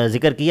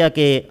ذکر کیا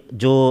کہ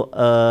جو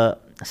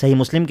صحیح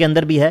مسلم کے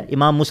اندر بھی ہے،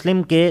 امام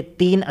مسلم کے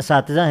 3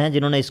 اساتذہ ہیں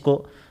جنہوں نے اس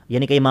کو،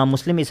 یعنی کہ امام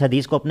مسلم اس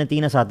حدیث کو اپنے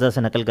 3 اساتذہ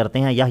سے نقل کرتے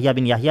ہیں. یحییٰ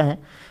بن یحییٰ ہیں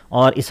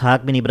اور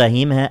اسحاق بن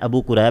ابراہیم ہیں،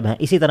 ابو قریب ہیں.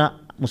 اسی طرح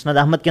مسند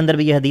احمد کے اندر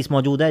بھی یہ حدیث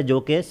موجود ہے جو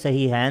کہ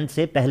صحیحین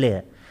سے پہلے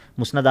ہے.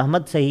 مسند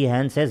احمد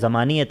صحیحین سے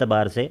زمانی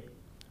اعتبار سے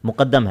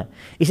مقدم ہے.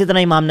 اسی طرح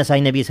امام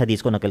نسائی نے بھی اس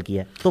حدیث کو نقل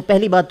کیا ہے. تو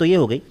پہلی بات تو یہ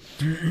ہو گئی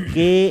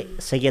کہ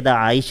سیدہ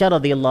عائشہ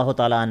رضی اللہ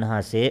تعالی عنہا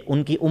سے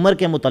ان کی عمر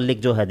کے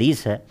متعلق جو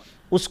حدیث ہے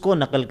اس کو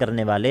نقل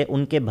کرنے والے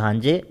ان کے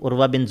بھانجے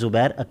عروہ بن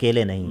زبیر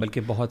اکیلے نہیں،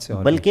 بلکہ بہت سے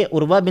اور، بلکہ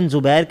عروہ بن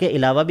زبیر کے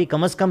علاوہ بھی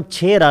کم از کم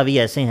 6 راوی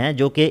ایسے ہیں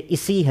جو کہ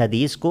اسی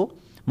حدیث کو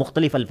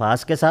مختلف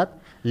الفاظ کے ساتھ،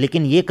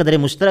 لیکن یہ قدر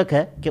مشترک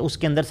ہے کہ اس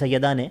کے اندر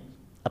سیدہ نے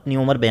اپنی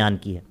عمر بیان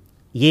کی ہے،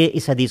 یہ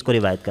اس حدیث کو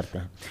روایت کرتے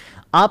ہیں.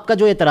 آپ کا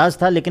جو اعتراض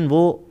تھا لیکن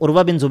وہ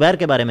عروہ بن زبیر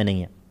کے بارے میں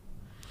نہیں ہے،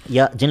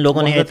 یا جن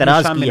لوگوں نے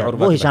اعتراض کیا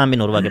وہ ہشام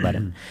بن عروہ کے بارے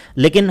میں.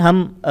 لیکن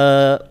ہم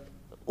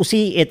اسی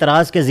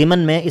اعتراض کے ضمن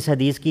میں اس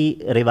حدیث کی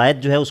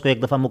روایت جو ہے اس کو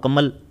ایک دفعہ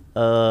مکمل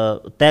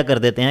طے کر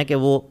دیتے ہیں کہ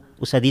وہ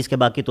اس حدیث کے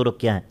باقی طرق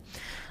کیا ہیں.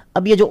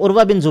 اب یہ جو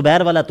عروہ بن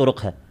زبیر والا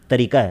طرق ہے،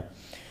 طریقہ ہے،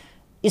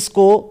 اس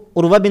کو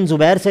عروہ بن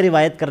زبیر سے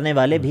روایت کرنے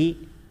والے بھی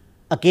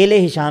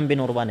اکیلے ہشام بن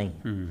عروہ نہیں،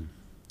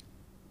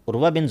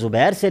 عروہ بن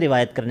زبیر سے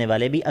روایت کرنے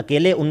والے بھی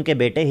اکیلے ان کے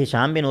بیٹے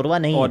ہشام بن عروہ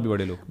نہیں اور ہیں، بھی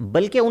بڑے لوگ،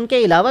 بلکہ ان کے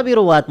علاوہ بھی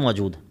روات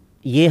موجود ہیں۔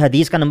 یہ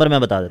حدیث کا نمبر میں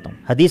بتا دیتا ہوں،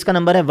 حدیث کا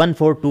نمبر ہے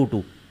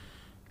 1422،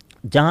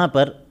 جہاں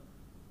پر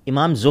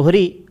امام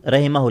زہری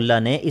رحمہ اللہ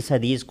نے اس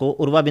حدیث کو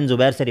عروہ بن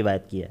زبیر سے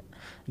روایت کیا ہے،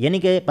 یعنی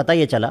کہ پتہ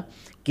یہ چلا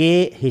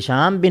کہ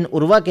ہشام بن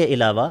عروہ کے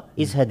علاوہ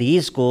اس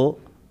حدیث کو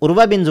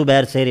عروہ بن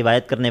زبیر سے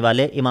روایت کرنے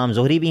والے امام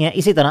زہری بھی ہیں۔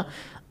 اسی طرح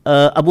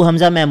ابو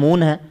حمزہ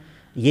میمون ہیں،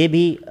 یہ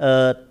بھی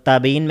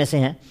تابعین میں سے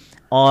ہیں،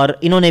 اور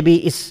انہوں نے بھی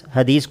اس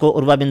حدیث کو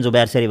عروہ بن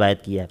زبیر سے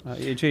روایت کیا ہے۔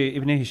 یہ جو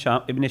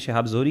ابن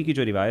شہاب زہری کی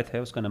جو روایت ہے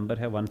اس کا نمبر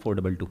ہے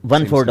 1422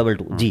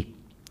 1422 جی۔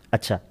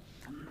 اچھا،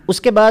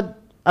 اس کے بعد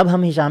اب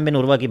ہم ہشام بن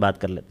عروہ کی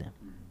بات کر لیتے ہیں۔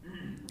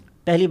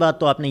 پہلی بات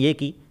تو آپ نے یہ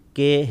کی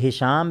کہ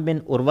ہشام بن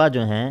عروہ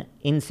جو ہیں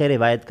ان سے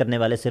روایت کرنے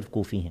والے صرف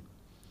کوفی ہیں،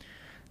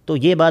 تو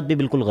یہ بات بھی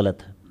بالکل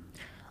غلط ہے،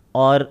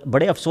 اور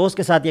بڑے افسوس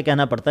کے ساتھ یہ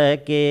کہنا پڑتا ہے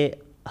کہ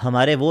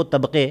ہمارے وہ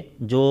طبقے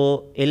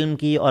جو علم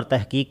کی اور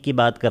تحقیق کی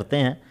بات کرتے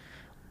ہیں،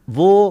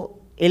 وہ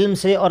علم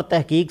سے اور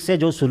تحقیق سے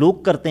جو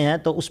سلوک کرتے ہیں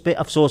تو اس پہ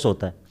افسوس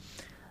ہوتا ہے۔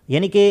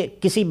 یعنی کہ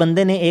کسی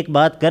بندے نے ایک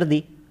بات کر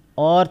دی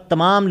اور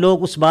تمام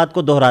لوگ اس بات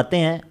کو دہراتے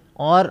ہیں،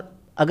 اور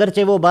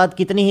اگرچہ وہ بات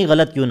کتنی ہی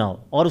غلط کیوں نہ ہو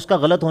اور اس کا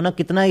غلط ہونا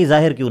کتنا ہی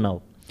ظاہر کیوں نہ ہو۔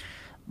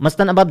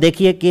 مثلاً اب آپ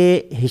دیکھیے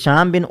کہ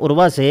ہشام بن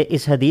عروہ سے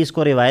اس حدیث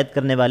کو روایت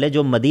کرنے والے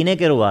جو مدینے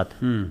کے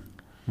روات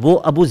وہ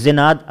ابو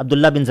الزناد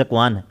عبداللہ بن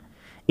ذکوان ہیں۔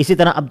 اسی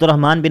طرح عبد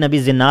الرحمن بن ابی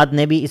الزناد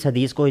نے بھی اس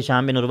حدیث کو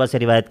ہشام بن عروہ سے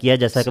روایت کیا،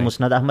 جیسا کہ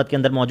مسند احمد کے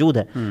اندر موجود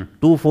ہے،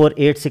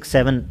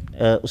 24867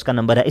 اس کا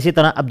نمبر ہے۔ اسی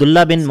طرح عبداللہ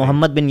بن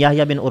محمد بن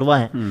یحییٰ بن عروہ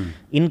ہیں،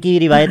 ان کی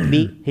روایت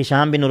بھی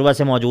ہشام بن عروہ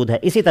سے موجود ہے۔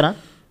 اسی طرح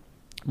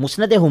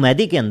مسند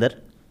حمیدی کے اندر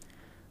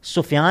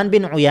سفیان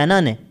بن عیینہ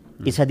نے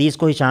اس حدیث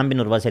کو ہشام بن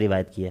عروہ سے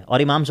روایت کیا ہے، اور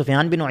امام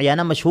سفیان بن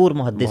عیینہ مشہور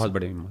محدث، بہت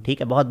بڑے،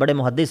 ٹھیک ہے، بہت بڑے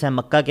محدث ہیں،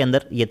 مکہ کے اندر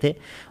یہ تھے۔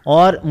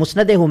 اور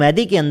مسند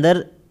حمیدی کے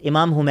اندر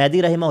امام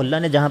حمیدی رحمہ اللہ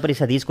نے جہاں پر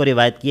اس حدیث کو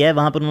روایت کیا ہے،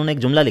 وہاں پر انہوں نے ایک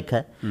جملہ لکھا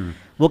ہے،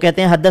 وہ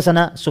کہتے ہیں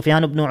حدثنا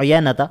سفیان بن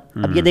عیینہ تھا۔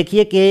 اب یہ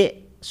دیکھیے کہ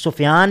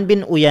سفیان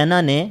بن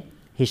عیینہ نے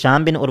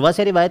ہشام بن عروہ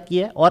سے روایت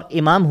کیا ہے، اور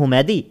امام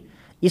حمیدی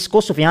اس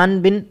کو سفیان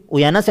بن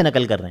عیینہ سے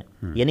نقل کر رہے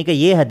ہیں، یعنی کہ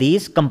یہ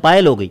حدیث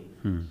کمپائل ہو گئی۔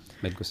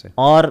 بالکل صحیح۔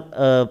 اور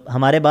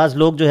ہمارے بعض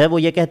لوگ جو ہے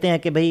وہ یہ کہتے ہیں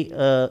کہ بھئی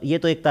یہ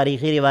تو ایک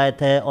تاریخی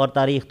روایت ہے، اور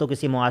تاریخ تو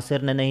کسی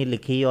معاصر نے نہیں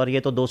لکھی، اور یہ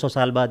تو 200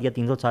 سال بعد یا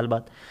 300 سال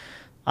بعد۔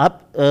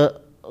 آپ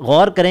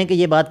غور کریں کہ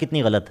یہ بات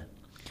کتنی غلط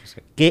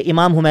ہے کہ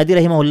امام حمیدی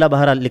رحمہ اللہ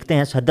بہرحال لکھتے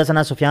ہیں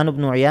حدثنا سفیان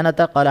بن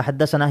عیینہ قال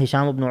حدثنا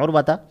ہشام بن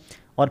عروہ،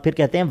 اور پھر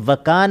کہتے ہیں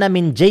وکان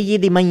من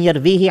جید من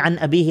یرویہ عن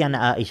ابیہ عن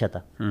عائشہ۔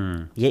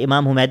 یہ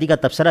امام حمیدی کا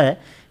تبصرہ ہے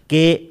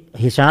کہ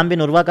ہشام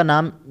بن عروہ کا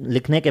نام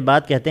لکھنے کے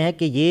بعد کہتے ہیں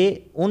کہ یہ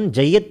ان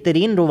جید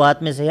ترین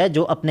روات میں سے ہے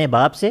جو اپنے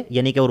باپ سے،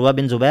 یعنی کہ عروہ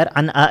بن زبیر،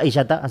 عن عائشہ،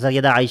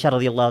 سیدہ عائشہ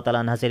رضی اللہ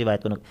تعالیٰ عنہ سے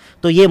روایت کرنے۔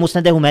 تو یہ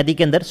مسند حمیدی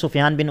کے اندر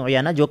سفیان بن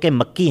عیینہ جو کہ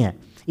مکی ہیں۔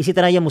 اسی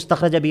طرح یہ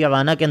مستخرج ابی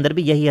عوانہ کے اندر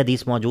بھی یہی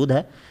حدیث موجود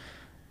ہے،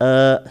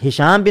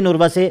 ہشام بن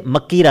عروہ سے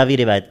مکی راوی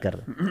روایت کر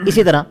رہے ہیں۔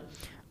 اسی طرح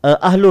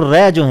اہل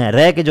الرے جو ہیں،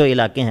 رے کے جو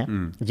علاقے ہیں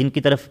جن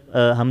کی طرف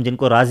ہم جن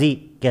کو راضی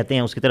کہتے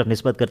ہیں اس کی طرف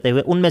نسبت کرتے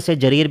ہوئے، ان میں سے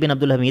جریر بن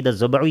عبد الحمید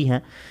الزبعی ہیں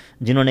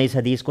جنہوں نے اس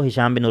حدیث کو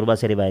ہشام بن عروہ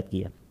سے روایت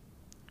کیا۔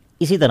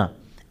 اسی طرح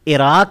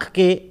عراق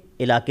کے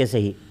علاقے سے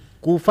ہی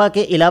کوفہ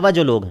کے علاوہ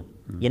جو لوگ ہیں،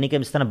 یعنی کہ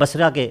اس طرح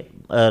بصرہ کے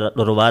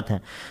روات ہیں،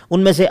 ان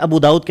میں سے ابو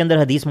داؤد کے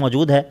اندر حدیث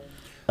موجود ہے،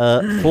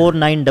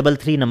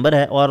 4933 نمبر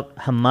ہے، اور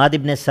حماد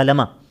ابن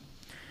سلمہ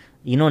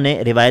انہوں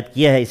نے روایت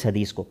کیا ہے اس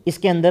حدیث کو۔ اس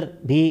کے اندر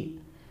بھی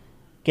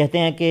کہتے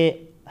ہیں کہ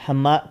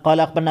قال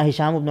اخبرنا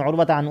ہشام بن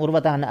عروہ عن عروہ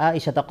عن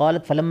عائشہ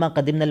قالت فلما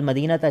قدمنا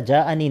المدینہ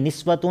جاءنی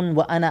نسوۃ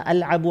وانا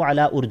العب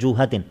على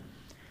ارجوحۃ۔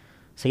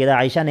 سیدہ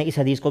عائشہ نے اس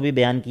حدیث کو بھی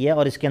بیان کیا،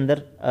 اور اس کے اندر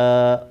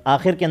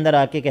آخر کے اندر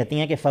آ کے کہتی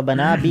ہیں کہ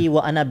فبنا بی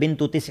وانا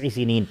بنت 9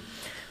 سنین۔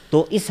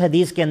 تو اس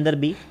حدیث کے اندر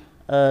بھی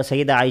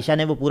سیدہ عائشہ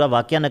نے وہ پورا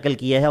واقعہ نقل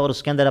کیا ہے، اور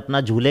اس کے اندر اپنا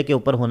جھولے کے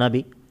اوپر ہونا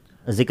بھی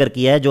ذکر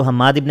کیا ہے، جو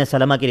حماد ابن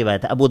سلمہ کی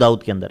روایت ہے ابو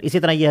داؤد کے اندر۔ اسی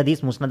طرح یہ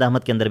حدیث مسند احمد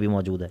کے اندر بھی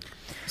موجود ہے۔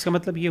 اس کا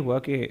مطلب یہ ہوا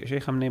کہ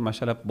شیخ ہم نے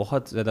ماشاءاللہ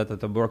بہت زیادہ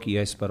تتبع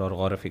کیا اس پر، اور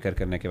غور و فکر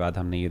کرنے کے بعد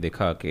ہم نے یہ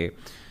دیکھا کہ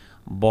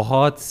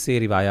بہت سے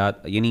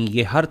روایات، یعنی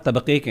یہ ہر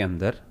طبقے کے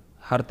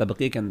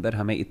اندر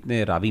ہمیں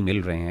اتنے راوی مل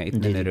رہے ہیں،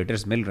 اتنے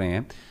نیریٹرز مل رہے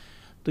ہیں،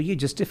 تو یہ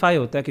جسٹیفائی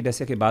ہوتا ہے کہ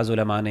جیسے کہ بعض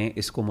علماء نے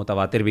اس کو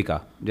متواتر بھی کہا،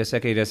 جیسے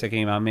کہ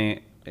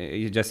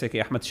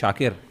احمد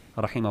شاکر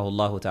رحمہ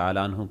اللہ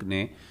تعالیٰ عنہ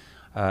نے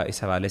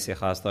اس حوالے سے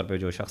خاص طور پہ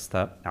جو شخص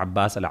تھا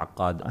عباس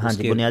العقاد، ہاں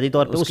جی، بنیادی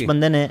طور پہ اس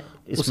بندے نے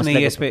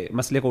اس پہ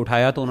مسئلے کو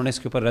اٹھایا، تو انہوں نے اس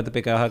کے اوپر رد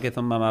پہ کہا کہ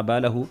ثم ما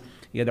باله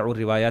يدعو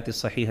الروايات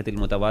الصحيحة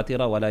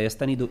المتواترة ولا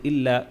يستند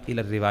الا الى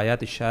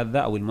الروايات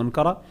الشاذة او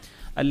المنكرة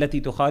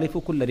التي تخالف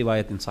كل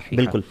رواية صحيحة۔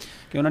 بالکل،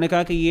 کہ انہوں نے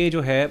کہا کہ یہ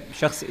جو ہے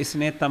شخص اس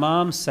نے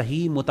تمام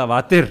صحیح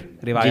متواتر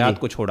روایات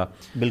کو چھوڑا،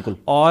 بالکل،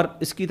 اور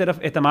اس کی طرف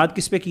اعتماد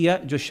کس پہ کیا؟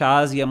 جو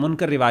شاذ یا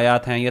منکر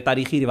روایات ہیں یا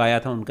تاریخی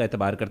روایات ہیں ان کا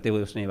اعتبار کرتے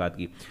ہوئے اس نے یہ بات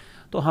کی۔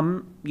 تو ہم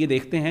یہ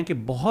دیکھتے ہیں کہ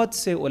بہت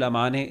سے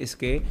علماء نے اس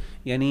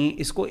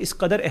کو اس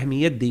قدر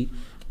اہمیت دی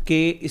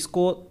کہ اس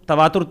کو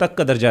تواتر تک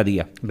کا درجہ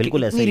دیا.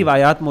 بالکل ایسے اتنی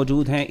روایات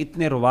موجود ہیں,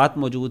 اتنے روات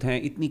موجود ہیں,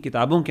 اتنی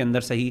کتابوں کے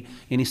اندر صحیح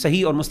یعنی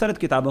صحیح اور مستند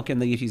کتابوں کے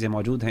اندر یہ چیزیں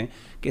موجود ہیں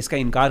کہ اس کا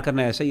انکار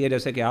کرنا ایسا ہی ہے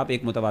جیسے کہ آپ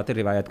ایک متواتر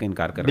روایت کا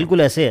انکار کر رہے ہیں.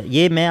 بالکل ایسے ہے.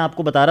 یہ میں آپ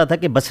کو بتا رہا تھا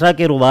کہ بصرہ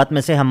کے روات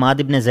میں سے حماد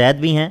ابن زید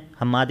بھی ہیں,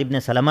 حماد ابن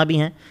سلمہ بھی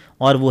ہیں,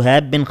 اور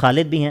وہیب بن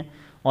خالد بھی ہیں.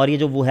 اور یہ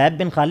جو وہیب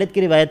بن خالد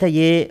کی روایت ہے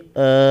یہ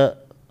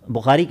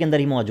بخاری کے اندر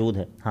ہی موجود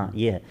ہے. ہاں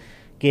یہ ہے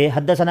کہ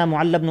حدثنا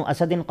معل بن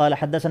اسد قال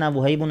حدثنا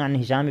وہیب عن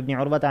ہشام بن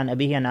عروہ عن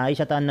ابیہ عن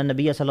عائشہ ان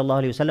النبی صلی اللہ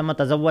علیہ وسلم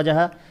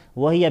تزوجها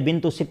وهي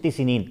بنت 6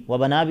 سنین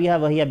وبنا بها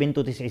وهي بنت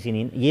 9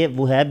 سنین. یہ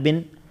وہیب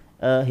بن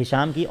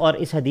ہشام کی, اور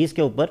اس حدیث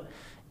کے اوپر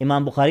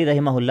امام بخاری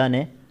رحمہ اللہ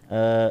نے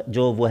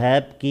جو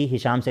وہیب کی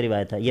ہشام سے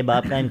روایت ہے یہ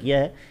باب قائم کیا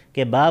ہے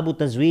کہ باب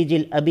تزویج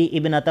الابی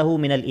ابنتہ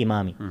من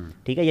الامام.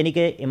 ٹھیک ہے, یعنی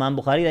کہ امام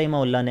بخاری رحمہ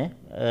اللہ نے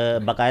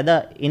باقاعدہ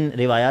ان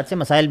روایات سے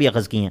مسائل بھی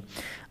اخذ کی ہیں.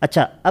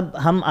 اچھا, اب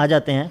ہم آ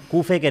جاتے ہیں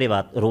کوفے کے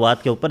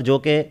روات کے اوپر, جو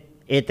کہ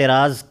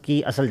اعتراض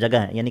کی اصل جگہ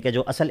ہے. یعنی کہ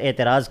جو اصل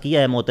اعتراض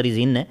کیا ہے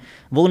معترضین نے,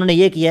 وہ انہوں نے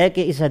یہ کیا ہے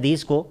کہ اس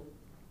حدیث کو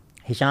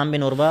ہشام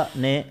بن عروہ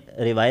نے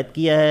روایت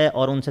کیا ہے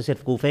اور ان سے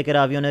صرف کوفے کے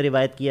راویوں نے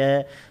روایت کیا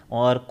ہے,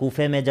 اور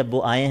کوفے میں جب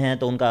وہ آئے ہیں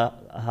تو ان کا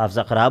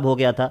حافظہ خراب ہو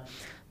گیا تھا.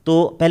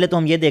 تو پہلے تو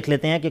ہم یہ دیکھ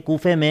لیتے ہیں کہ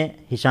کوفے میں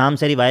ہشام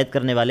سے روایت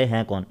کرنے والے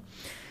ہیں کون.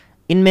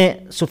 ان میں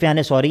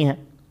سفیان ثوری ہیں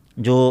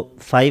جو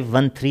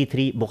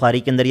 5133 بخاری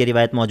کے اندر یہ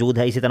روایت موجود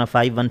ہے, اسی طرح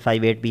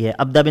 5158 بھی ہے.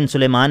 عبدہ بن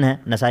سلیمان ہیں,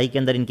 نسائی کے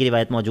اندر ان کی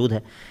روایت موجود ہے.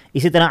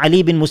 اسی طرح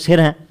علی بن مسہر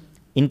ہیں,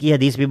 ان کی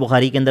حدیث بھی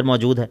بخاری کے اندر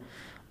موجود ہے,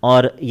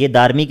 اور یہ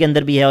دارمی کے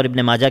اندر بھی ہے اور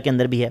ابن ماجہ کے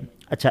اندر بھی ہے.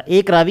 اچھا,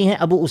 ایک راوی ہیں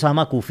ابو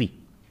اسامہ کوفی,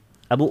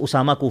 ابو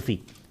اسامہ کوفی,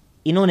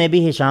 انہوں نے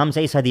بھی ہشام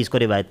سے اس حدیث کو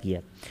روایت کیا.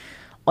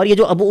 اور یہ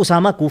جو ابو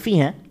اسامہ کوفی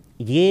ہیں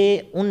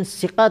یہ ان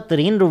ثقہ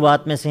ترین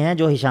روات میں سے ہیں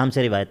جو ہشام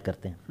سے روایت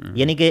کرتے ہیں.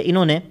 یعنی کہ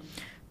انہوں نے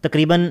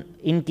تقریباً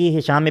ان کی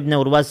ہشام ابن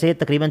عروہ سے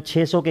تقریباً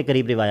 600 کے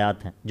قریب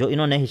روایات ہیں جو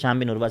انہوں نے ہشام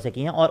بن عروہ سے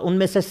کی ہیں, اور ان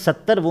میں سے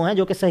 70 وہ ہیں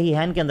جو کہ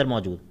صحیحین کے اندر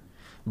موجود,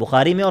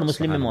 بخاری میں اور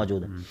مسلم میں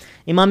موجود ہیں.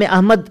 امام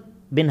احمد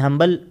بن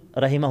حنبل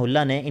رحمہ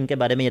اللہ نے ان کے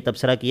بارے میں یہ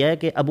تبصرہ کیا ہے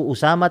کہ ابو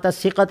اسامہ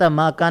ثقۃ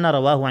ما کان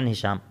رواہ عن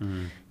ہشام,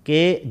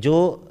 کہ جو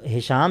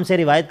ہشام سے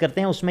روایت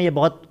کرتے ہیں اس میں یہ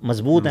بہت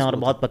مضبوط ہیں اور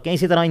بہت پکے ہیں.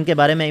 اسی طرح ان کے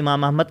بارے میں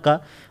امام احمد کا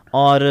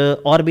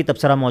اور بھی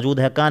تبصرہ موجود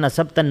ہے, کان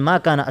ثبتا ما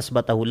کان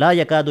اثبتہ لا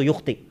یکاد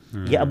یخطئ.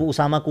 یہ ابو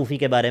اسامہ کوفی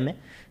کے بارے میں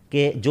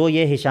کہ جو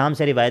یہ ہشام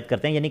سے روایت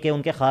کرتے ہیں, یعنی کہ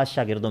ان کے خاص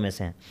شاگردوں میں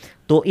سے ہیں.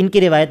 تو ان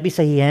کی روایت بھی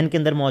صحیحین کے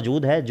اندر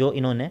موجود ہے جو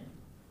انہوں نے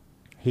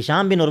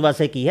ہشام بن عروہ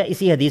سے کی ہے,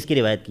 اسی حدیث کی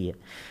روایت کی ہے.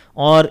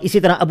 اور اسی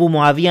طرح ابو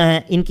معاویہ ہیں,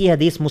 ان کی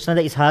حدیث مسند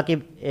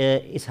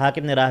اسحاق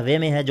ابن راہوے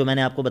میں ہے, جو میں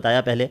نے آپ کو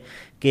بتایا پہلے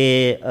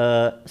کہ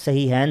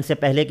صحیحین سے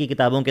پہلے کی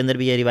کتابوں کے اندر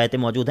بھی یہ روایتیں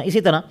موجود ہیں.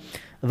 اسی طرح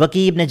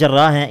وکیع ابن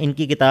جراح ہیں, ان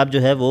کی کتاب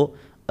جو ہے وہ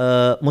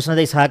مسند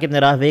اسحاق ابن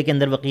راہوے کے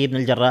اندر وکیع ابن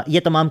الجراح, یہ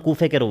تمام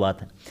کوفے کے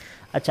روات ہیں.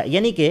 اچھا,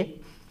 یعنی کہ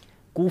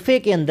کوفے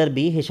کے اندر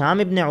بھی ہشام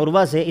ابن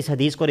عروہ سے اس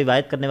حدیث کو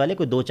روایت کرنے والے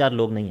کوئی 2-4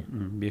 لوگ نہیں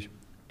ہیں.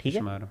 ٹھیک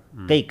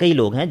ہے, کئی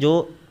لوگ ہیں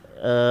جو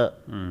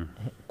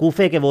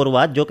کوفے کے وہ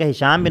روات جو کہ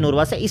ہشام بن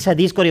عروہ سے اس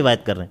حدیث کو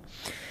روایت کر رہے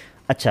ہیں.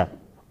 اچھا,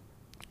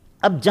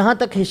 اب جہاں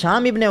تک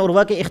ہشام ابن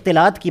عروہ کے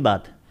اختلاط کی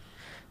بات ہے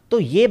تو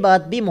یہ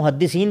بات بھی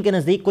محدثین کے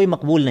نزدیک کوئی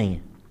مقبول نہیں ہے.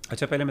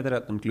 اچھا, پہلے میں ذرا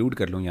کنکلوڈ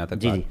کر لوں یہاں تک.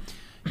 جی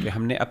کہ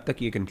ہم نے اب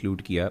تک یہ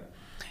کنکلوڈ کیا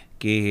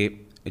کہ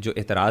جو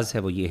اعتراض ہے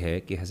وہ یہ ہے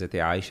کہ حضرت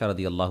عائشہ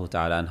رضی اللہ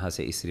تعالیٰ عنہ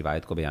سے اس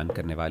روایت کو بیان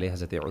کرنے والے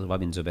حضرت عروہ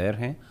بن زبیر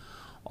ہیں,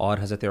 اور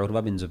حضرت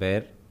عروہ بن زبیر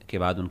کے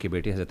بعد ان کے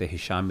بیٹے حضرت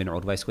ہشام بن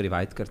عروہ اس کو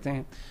روایت کرتے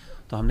ہیں.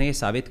 تو ہم نے یہ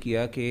ثابت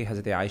کیا کہ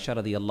حضرت عائشہ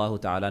رضی اللہ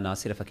تعالیٰ نہ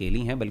صرف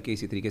اکیلی ہیں بلکہ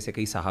اسی طریقے سے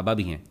کئی صحابہ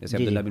بھی ہیں, جیسے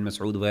عبداللہ بن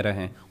مسعود وغیرہ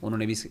ہیں, انہوں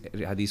نے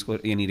بھی حدیث کو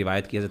یعنی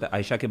روایت کی, حضرت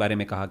عائشہ کے بارے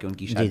میں کہا کہ ان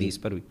کی شادی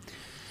اس پر ہوئی.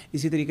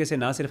 اسی طریقے سے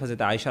نہ صرف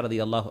حضرت عائشہ رضی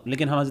اللہ,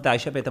 لیکن ہم حضرت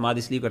عائشہ پہ اعتماد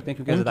اس لیے کرتے ہیں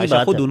کیونکہ حضرت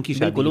عائشہ خود ان کی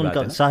شادی کی بات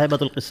ہے,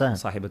 صاحبۃ القصہ ہیں,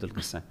 صاحبۃ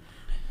القصہ ہیں.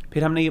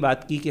 پھر ہم نے یہ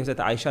بات کی کہ حضرت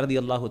عائشہ رضی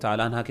اللہ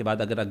تعالیٰ عنہ کے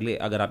بعد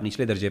اگر آپ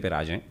نچلے درجے پر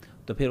آ جائیں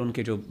تو پھر ان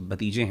کے جو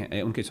بھتیجے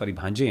ہیں, ان کے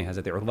بھانجے ہیں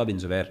حضرت عروہ بن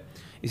زبیر.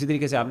 اسی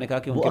طریقے سے آپ نے کہا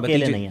کہ ان کے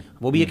بھتیجے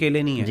وہ بھی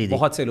اکیلے نہیں ہیں,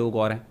 بہت سے لوگ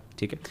اور ہیں.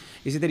 ٹھیک ہے,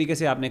 اسی طریقے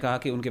سے آپ نے کہا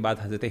کہ ان کے بعد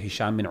حضرت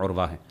ہشام بن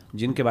عروہ ہیں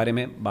جن کے بارے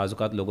میں بعض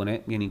اوقات لوگوں نے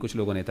یعنی کچھ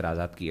لوگوں نے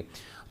اعتراضات کیے.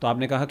 تو آپ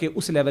نے کہا کہ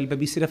اس لیول پہ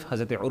بھی صرف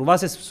حضرت عروہ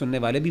سے سننے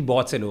والے بھی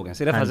بہت سے لوگ ہیں,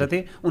 صرف حضرت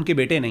ان کے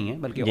بیٹے نہیں ہیں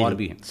بلکہ اور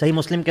بھی ہیں. صحیح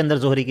مسلم کے اندر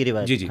زہری کی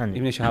روایت, جی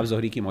ابن شہاب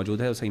زہری کی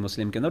موجود ہے, اور صحیح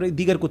مسلم کے اندر اور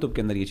دیگر کتب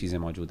کے اندر یہ چیزیں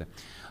موجود ہیں.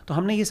 تو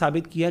ہم نے یہ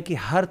ثابت کیا کہ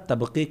ہر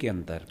طبقے کے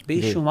اندر بے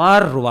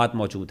شمار روات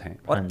موجود ہیں,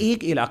 اور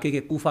ایک علاقے کے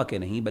کوفہ کے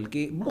نہیں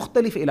بلکہ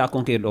مختلف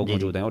علاقوں کے لوگ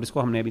موجود ہیں, اور اس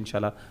کو ہم نے اب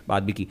انشاءاللہ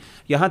بات بھی کی.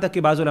 یہاں تک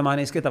کہ بعض علماء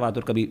نے اس کے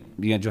تواتر کبھی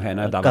جو ہے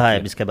نا کہا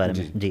ہے اس کے بارے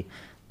میں. جی,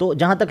 تو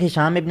جہاں تک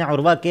ہشام ابن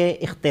عروہ کے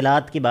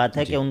اختلاط کی بات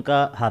ہے کہ ان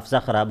کا حافظہ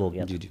خراب ہو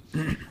گیا,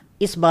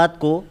 اس بات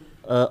کو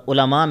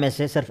علماء میں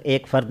سے صرف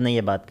ایک فرد نے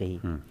یہ بات کہی,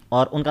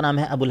 اور ان کا نام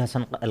ہے ابو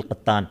الحسن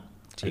القطان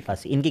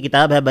الفاسی. ان کی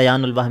کتاب ہے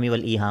بیان الوہم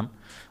والایہام.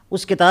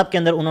 اس کتاب کے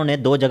اندر انہوں نے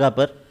 2 جگہ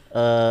پر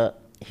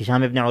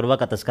ہشام ابن عروہ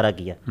کا تذکرہ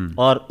کیا,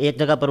 اور ایک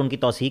جگہ پر ان کی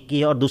توثیق کی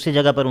ہے, اور دوسری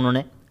جگہ پر انہوں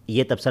نے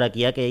یہ تبصرہ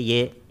کیا کہ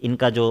یہ ان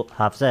کا جو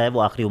حافظہ ہے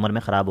وہ آخری عمر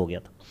میں خراب ہو گیا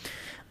تھا.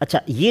 اچھا,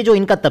 یہ جو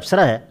ان کا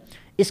تبصرہ ہے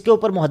اس کے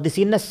اوپر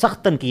محدثین نے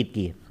سخت تنقید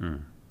کی ہے.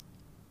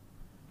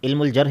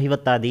 علم الجرح و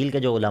تعدیل کے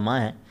جو علماء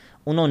ہیں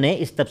انہوں نے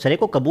اس تبصرے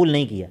کو قبول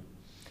نہیں کیا.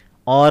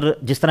 اور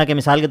جس طرح کہ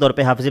مثال کے طور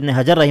پہ حافظ ابن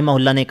حجر رحمہ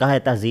اللہ نے کہا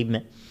ہے تہذیب میں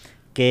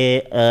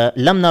کہ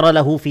لم نر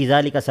لہ فی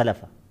ذلک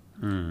سلفا،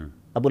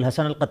 ابو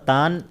الحسن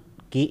القطان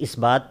کی اس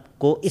بات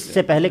کو اس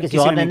سے پہلے کسی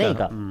اور نے نہیں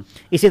کہا.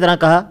 اسی طرح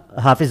کہا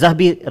حافظ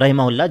ذہبی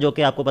رحمہ اللہ، جو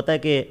کہ آپ کو پتہ ہے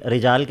کہ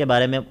رجال کے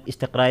بارے میں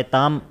استقراء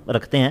تام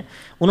رکھتے ہیں،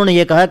 انہوں نے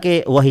یہ کہا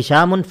کہ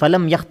وہشام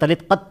فلم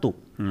یختلط قط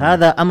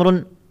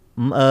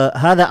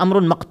هذا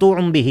امر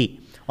مقطوع به.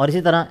 اور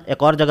اسی طرح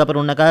ایک اور جگہ پر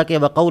انہوں نے کہا کہ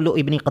وقول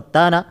ابن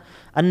قطان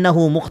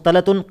انه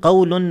مختلط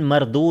قول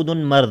مردود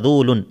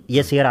مرذول،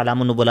 یہ سیر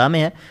اعلام النبلاء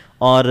میں ہے.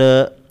 اور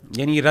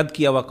یعنی رد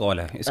کیا ہوا قول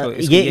ہے اس کو،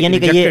 یہ یعنی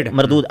کہ یہ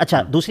مردود.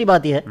 اچھا دوسری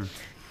بات یہ ہے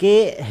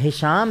کہ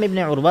ہشام ابن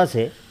عروہ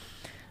سے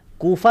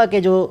کوفہ کے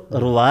جو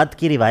روات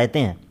کی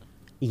روایتیں ہیں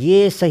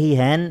یہ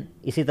صحیحین،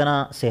 اسی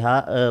طرح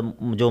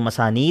جو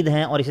مسانید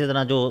ہیں اور اسی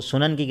طرح جو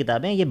سنن کی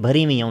کتابیں ہیں یہ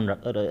بھری ہوئی ہیں ان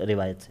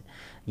روایت سے.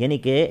 یعنی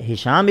کہ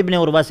ہشام ابن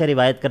عروہ سے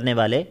روایت کرنے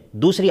والے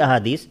دوسری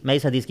احادیث، میں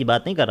اس حدیث کی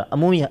بات نہیں کر رہا،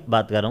 عمومی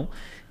بات کر رہا ہوں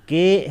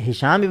کہ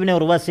ہشام ابن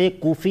عروہ سے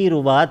کوفی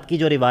روات کی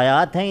جو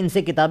روایات ہیں ان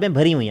سے کتابیں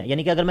بھری ہوئی ہیں.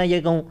 یعنی کہ اگر میں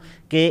یہ کہوں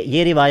کہ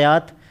یہ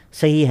روایات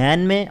صحیحین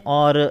میں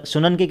اور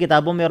سنن کی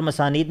کتابوں میں اور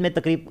مسانید میں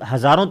تقریب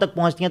ہزاروں تک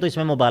پہنچتی ہیں تو اس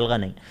میں مبالغہ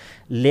نہیں.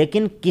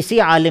 لیکن کسی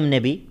عالم نے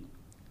بھی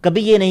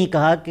کبھی یہ نہیں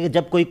کہا کہ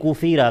جب کوئی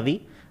کوفی راوی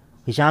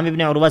ہشام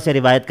ابن عروہ سے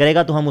روایت کرے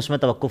گا تو ہم اس میں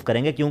توقف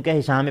کریں گے، کیونکہ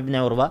ہشام ابن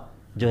عروہ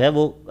جو ہے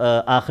وہ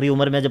آخری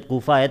عمر میں جب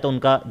کوفہ آئے تو ان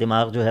کا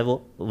دماغ جو ہے وہ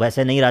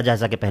ویسے نہیں رہا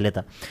جیسا کہ پہلے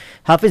تھا.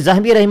 حافظ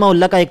ذہبی رحمہ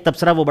اللہ کا ایک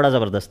تبصرہ وہ بڑا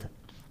زبردست ہے.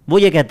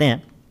 وہ یہ کہتے ہیں،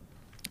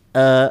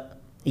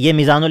 یہ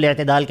میزان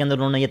الاعتدال کے اندر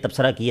انہوں نے یہ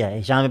تبصرہ کیا ہے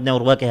ہشام ابن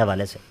عروہ کے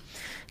حوالے سے.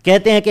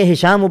 کہتے ہیں کہ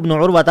ہشام ابن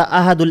عروہ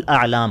احد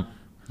الاعلام،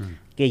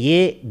 کہ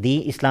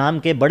یہ اسلام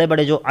کے بڑے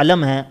بڑے جو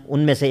علم ہیں ان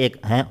میں سے ایک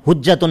ہیں،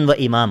 حجت و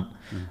امام،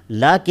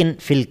 لیکن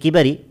فی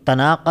الکبر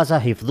تناقص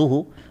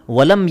حفظہ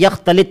ولم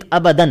یختلط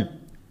ابدا.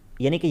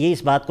 یعنی کہ یہ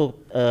اس بات کو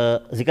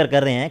ذکر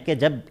کر رہے ہیں کہ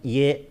جب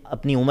یہ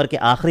اپنی عمر کے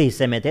آخری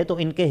حصے میں تھے تو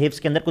ان کے حفظ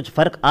کے اندر کچھ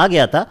فرق آ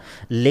گیا تھا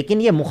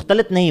لیکن یہ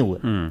مختلط نہیں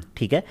ہوئے.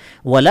 ٹھیک ہے.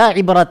 ولا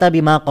عبرۃ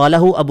بما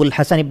قالہ ابو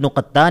الحسن ابن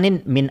قطان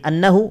من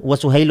انہ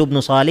وسہیل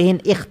ابن صالح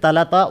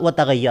اختلطا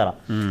وتغیرا.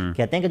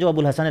 کہتے ہیں کہ جو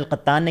ابو الحسن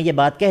القطان نے یہ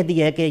بات کہہ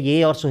دی ہے کہ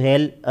یہ اور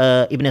سہیل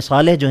ابن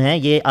صالح جو ہیں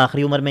یہ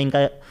آخری عمر میں ان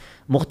کا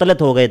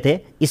مختلط ہو گئے تھے،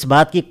 اس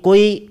بات کی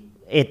کوئی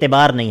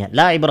اعتبار نہیں ہے،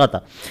 لا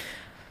عبرۃ.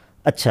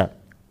 اچھا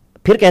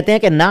پھر کہتے ہیں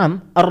کہ نعم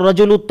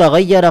الرجل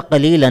تغیر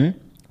قلیلا،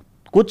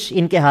 کچھ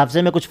ان کے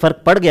حافظے میں کچھ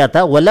فرق پڑ گیا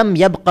تھا، ولم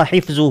یبق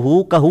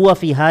حفظہ کہوا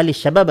فی حال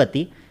الشبابۃ،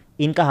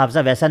 ان کا حافظہ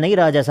ویسا نہیں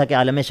رہا جیسا کہ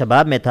عالم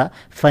شباب میں تھا.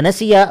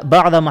 فنسی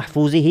بعض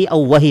محفوظہ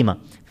او وہم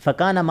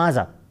فکان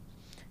ماذا.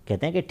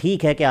 کہتے ہیں کہ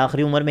ٹھیک ہے کہ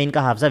آخری عمر میں ان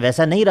کا حافظہ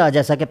ویسا نہیں رہا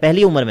جیسا کہ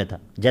پہلی عمر میں تھا،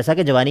 جیسا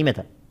کہ جوانی میں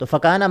تھا، تو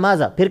فکان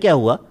ماذا، پھر کیا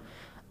ہوا.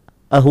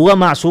 ہوا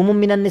معصوم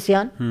من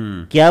النسیان،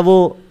 کیا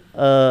وہ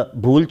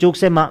بھول چوک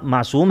سے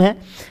معصوم ہے.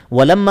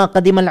 ولما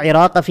قدم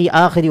العراق فی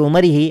آخر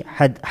عمرہ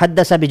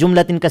حدث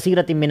بجملۃ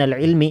کثیرۃ من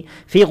العلم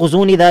فی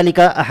غضون ذلک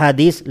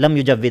احادیث لم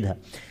یجودھا.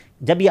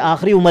 جب یہ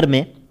آخری عمر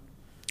میں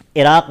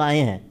عراق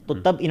آئے ہیں تو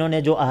تب انہوں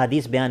نے جو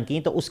احادیث بیان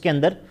کی تو اس کے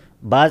اندر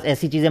بعض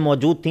ایسی چیزیں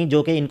موجود تھیں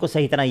جو کہ ان کو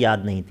صحیح طرح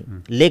یاد نہیں تھیں.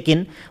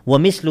 لیکن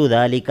ومثل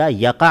ذلک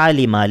یقع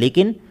لمالک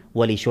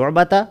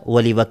ولشعبۃ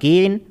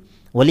ولوکیع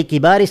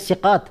ولکبار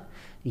الثقات،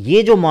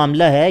 یہ جو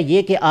معاملہ ہے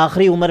یہ کہ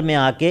آخری عمر میں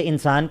آ کے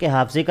انسان کے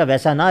حافظے کا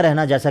ویسا نہ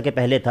رہنا جیسا کہ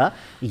پہلے تھا،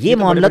 یہ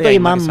معاملہ تو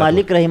امام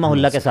مالک رحمہ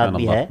اللہ کے ساتھ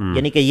بھی ہے.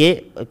 یعنی کہ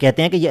یہ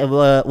کہتے ہیں کہ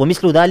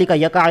ومثل ذلک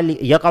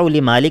یقع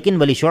لمالک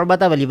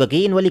ولشعبۃ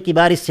ولوکیع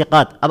ولکبار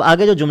الثقات. اب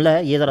آگے جو جملہ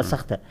ہے یہ ذرا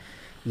سخت ہے،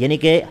 یعنی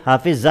کہ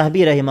حافظ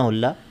ذہبی رحمہ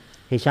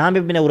اللہ ہشام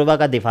ابن عروہ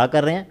کا دفاع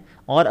کر رہے ہیں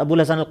اور ابو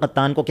الحسن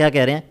القطان کو کیا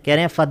کہہ رہے ہیں، کہہ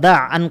رہے ہیں فدع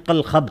عنق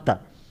الخبط،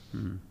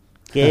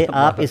 کہ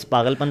آپ اس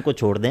پاگل پن کو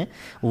چھوڑ دیں.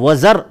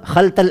 وزر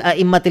خلط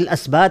الائمۃ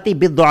الاسبات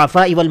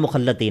بالضعفاء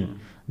والمخلطین،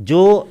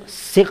 جو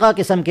ثقہ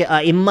قسم کے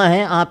ائمہ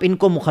ہیں آپ ان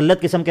کو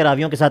مخلط قسم کے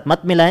راویوں کے ساتھ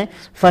مت ملائیں.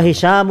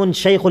 فہشام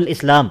شیخ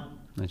الاسلام،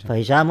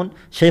 فہشام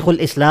شیخ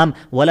الاسلام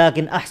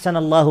ولکن احسن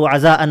اللہ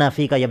عزاءنا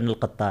فیک یا ابن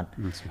القطان.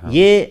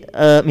 یہ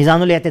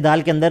میزان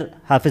الاعتدال کے اندر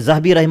حافظ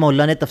ذہبی رحمہ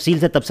اللہ نے تفصیل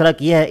سے تبصرہ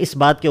کیا ہے اس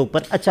بات کے اوپر.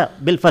 اچھا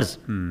بالفرض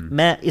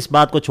میں اس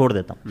بات کو چھوڑ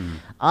دیتا ہوں،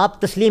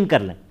 آپ تسلیم کر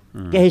لیں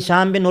کہ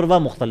ہشام بن عروہ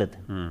مختلط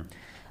ہے،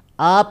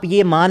 آپ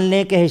یہ مان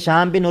لیں کہ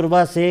ہشام بن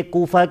عروہ سے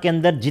کوفہ کے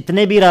اندر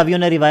جتنے بھی راویوں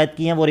نے روایت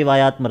کی ہیں وہ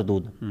روایات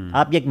مردود ہیں،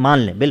 آپ یہ مان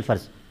لیں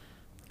بالفرض.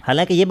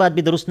 حالانکہ یہ بات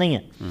بھی درست نہیں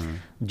ہے.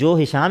 جو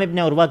ہشام ابن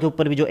عروہ کے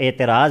اوپر بھی جو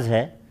اعتراض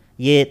ہے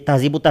یہ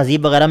تہذیب و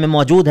تہذیب وغیرہ میں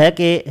موجود ہے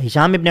کہ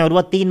ہشام ابن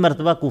عروہ 3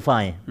 مرتبہ کوفہ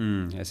آئے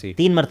ہیں،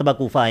 3 مرتبہ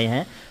کوفہ آئے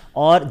ہیں.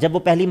 اور جب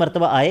وہ پہلی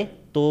مرتبہ آئے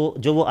تو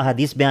جو وہ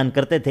احادیث بیان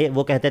کرتے تھے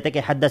وہ کہتے تھے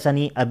کہ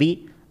حدثنی ابی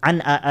عن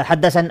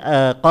حدثن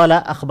قال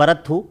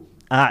اخبرتہ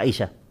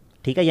عائشہ.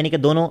 ٹھیک ہے، یعنی کہ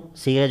دونوں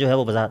صیغے جو ہے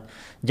وہ وضاحت.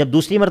 جب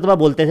دوسری مرتبہ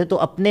بولتے تھے تو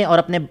اپنے اور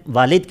اپنے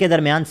والد کے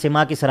درمیان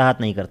سما کی صراحت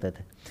نہیں کرتے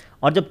تھے،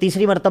 اور جب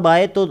تیسری مرتبہ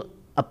آئے تو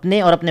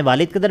اپنے اور اپنے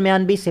والد کے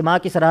درمیان بھی سما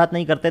کی صراحت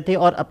نہیں کرتے تھے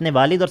اور اپنے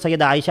والد اور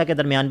سیدہ عائشہ کے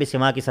درمیان بھی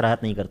سما کی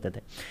صراحت نہیں کرتے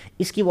تھے.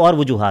 اس کی وہ اور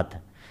وجوہات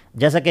ہیں.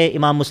 جیسا کہ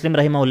امام مسلم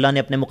رحمہ اللہ نے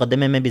اپنے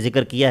مقدمے میں بھی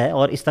ذکر کیا ہے،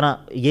 اور اس طرح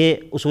یہ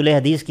اصول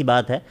حدیث کی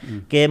بات ہے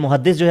کہ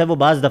محدث جو ہے وہ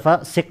بعض دفعہ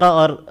ثقہ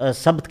اور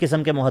ثبت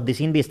قسم کے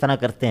محدثین بھی اس طرح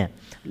کرتے ہیں،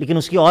 لیکن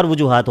اس کی اور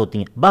وجوہات ہوتی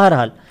ہیں۔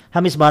 بہرحال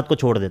ہم اس بات کو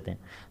چھوڑ دیتے ہیں،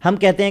 ہم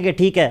کہتے ہیں کہ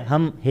ٹھیک ہے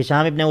ہم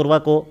ہشام ابن عروہ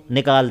کو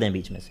نکال دیں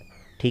بیچ میں سے،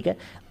 ٹھیک ہے،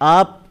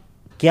 آپ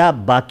کیا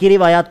باقی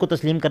روایات کو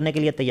تسلیم کرنے کے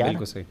لیے تیار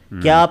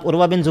ہیں؟ کیا آپ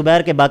عروہ بن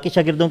زبیر کے باقی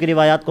شاگردوں کی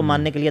روایات کو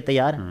ماننے کے لیے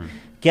تیار ہیں؟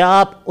 کیا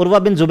آپ عروہ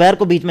بن زبیر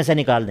کو بیچ میں سے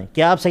نکال دیں؟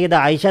 کیا آپ سیدہ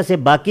عائشہ سے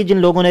باقی جن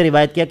لوگوں نے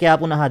روایت کیا کہ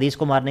آپ ان احادیث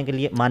کو ماننے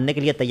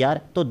کے لیے تیار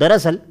ہیں؟ تو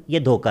دراصل یہ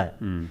دھوکہ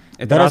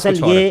ہے۔ دراصل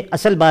یہ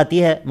اصل بات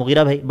یہ ہے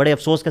مغیرہ بھائی، بڑے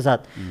افسوس کے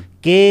ساتھ،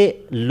 کہ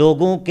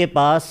لوگوں کے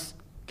پاس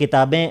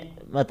کتابیں،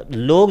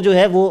 لوگ جو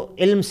ہے وہ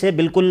علم سے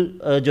بالکل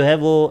جو ہے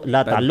وہ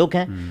لا تعلق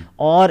ہیں،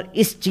 اور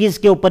اس چیز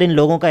کے اوپر ان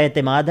لوگوں کا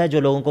اعتماد ہے جو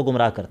لوگوں کو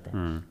گمراہ کرتے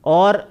ہیں۔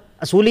 اور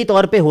اصولی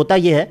طور پہ ہوتا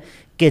یہ ہے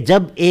کہ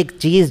جب ایک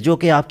چیز جو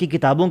کہ آپ کی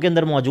کتابوں کے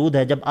اندر موجود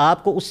ہے، جب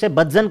آپ کو اس سے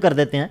بدظن کر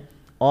دیتے ہیں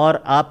اور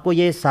آپ کو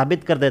یہ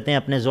ثابت کر دیتے ہیں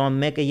اپنے ذوم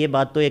میں کہ یہ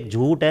بات تو ایک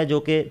جھوٹ ہے جو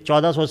کہ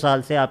 1400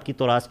 سال سے آپ کی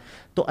تراث،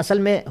 تو اصل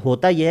میں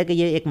ہوتا یہ ہے کہ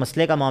یہ ایک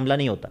مسئلے کا معاملہ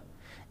نہیں ہوتا،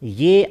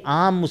 یہ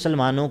عام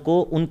مسلمانوں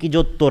کو ان کی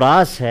جو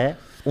تراث ہے،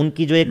 ان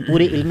کی جو ایک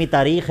پوری علمی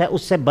تاریخ ہے،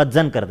 اس سے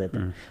بدظن کر دیتے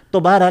ہیں۔ تو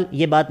بہرحال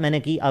یہ بات میں نے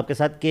کی آپ کے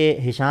ساتھ کہ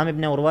ہشام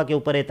ابن عروہ کے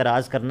اوپر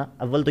اعتراض کرنا،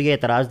 اول تو یہ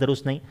اعتراض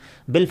درست نہیں،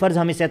 بالفرض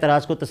ہم اس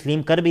اعتراض کو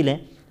تسلیم کر بھی لیں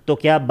تو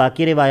کیا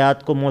باقی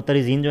روایات کو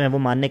معترضین جو ہیں وہ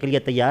ماننے کے لیے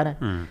تیار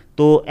ہیں؟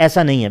 تو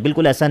ایسا نہیں ہے،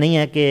 بالکل ایسا نہیں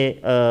ہے کہ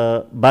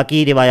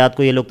باقی روایات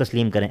کو یہ لوگ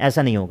تسلیم کریں،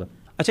 ایسا نہیں ہوگا۔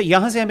 اچھا،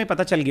 یہاں سے ہمیں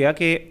پتہ چل گیا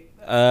کہ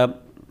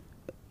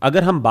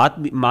اگر ہم بات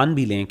مان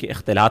بھی لیں کہ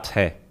اختلاط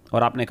ہے،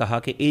 اور آپ نے کہا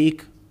کہ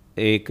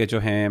ایک جو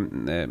ہیں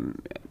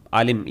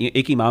عالم،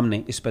 ایک امام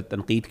نے اس پر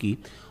تنقید کی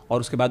اور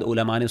اس کے بعد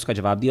علماء نے اس کا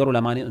جواب دیا، اور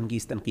علماء نے ان کی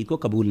اس تنقید کو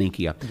قبول نہیں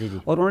کیا،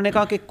 اور انہوں نے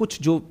کہا کہ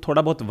کچھ جو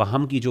تھوڑا بہت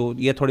وہم کی، جو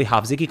یہ تھوڑی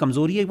حافظے کی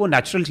کمزوری ہے، وہ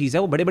نیچرل چیز ہے،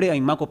 وہ بڑے بڑے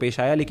ائمہ کو پیش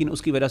آیا، لیکن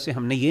اس کی وجہ سے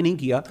ہم نے یہ نہیں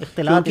کیا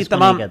کہ ان کی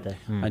تمام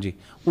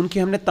ان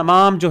کی ہم نے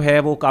تمام جو ہے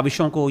وہ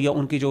کاوشوں کو یا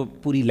ان کی جو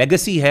پوری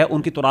لیگسی ہے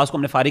ان کی تراث کو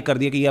ہم نے فارغ کر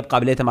دیا کہ یہ اب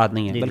قابل اعتماد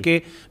نہیں ہے، بلکہ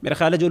میرا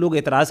خیال ہے جو لوگ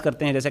اعتراض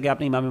کرتے ہیں، جیسے کہ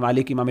آپ نے امام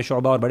مالک، امام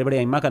شعبہ اور بڑے بڑے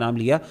ائمہ کا نام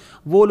لیا،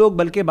 وہ لوگ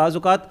بلکہ بعض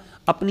اوقات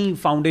اپنی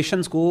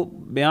فاؤنڈیشنز کو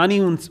بیان ہی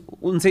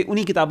ان سے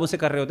انہی کتابوں سے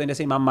کر رہے ہوتے ہیں،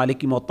 جیسے امام مالک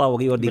کی موطا ہو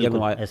گئی اور دیگر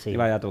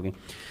روایات ہو گئی۔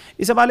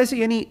 اس حوالے سے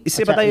یعنی اس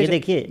سے پتہ یہ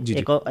دیکھیے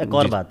ایک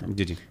اور بات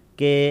ہے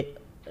کہ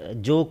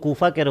جو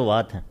کوفہ کے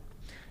روات ہیں،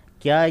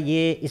 کیا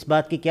یہ اس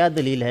بات کی کیا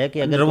دلیل ہے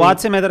کہ اگر روات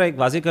سے میں ذرا ایک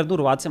واضح کر دوں،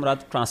 روات سے مراد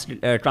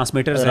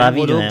ٹرانسمیٹرز ہیں،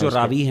 وہ لوگ جو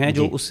راوی ہیں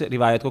جو اس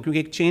روایت کو، کیونکہ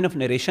ایک چین آف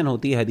نریشن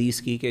ہوتی ہے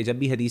حدیث کی، کہ جب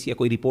بھی حدیث یا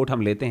کوئی رپورٹ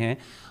ہم لیتے ہیں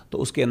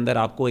تو اس کے اندر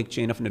آپ کو ایک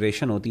چین آف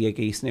نریشن ہوتی ہے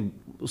کہ اس نے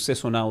اس سے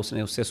سنا، اس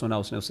نے اس سے سنا،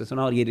 اس نے اس سے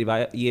سنا، اور یہ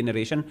روایت، یہ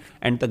نریشن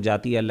اینڈ تک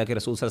جاتی ہے، اللہ کے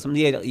رسول صلی اللہ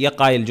علیہ وسلم، یہ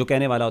قائل جو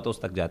کہنے والا ہوتا ہے اس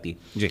تک جاتی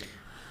ہے۔ جی،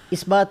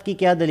 اس بات کی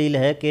کیا دلیل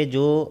ہے کہ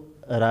جو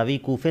راوی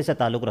کوفے سے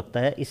تعلق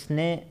رکھتا ہے اس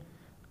نے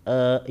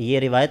یہ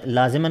روایت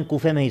لازماً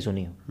کوفے میں ہی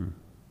سنی ہو؟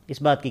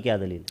 اس بات کی کیا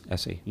دلیل؟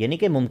 ایسے ہی، یعنی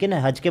کہ ممکن ہے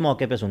حج کے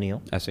موقع پہ سنی ہو،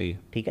 ایسے ہی،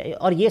 ٹھیک ہے،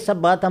 اور یہ سب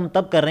بات ہم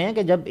تب کر رہے ہیں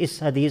کہ جب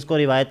اس حدیث کو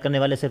روایت کرنے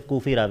والے صرف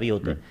کوفی راوی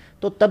ہوتے،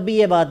 تو تب بھی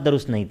یہ بات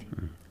درست نہیں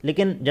تھی،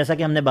 لیکن جیسا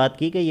کہ ہم نے بات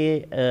کی کہ یہ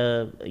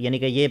یعنی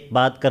کہ یہ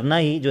بات کرنا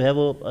ہی جو ہے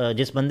وہ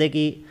جس بندے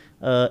کی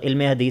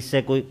علم حدیث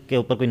سے کے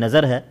اوپر کوئی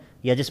نظر ہے،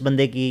 یا جس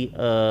بندے کی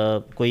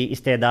کوئی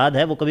استعداد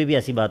ہے، وہ کبھی بھی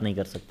ایسی بات نہیں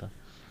کر سکتا۔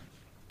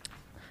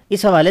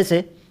 اس حوالے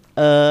سے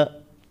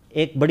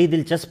ایک بڑی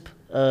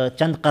دلچسپ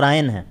چند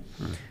قرائن ہیں،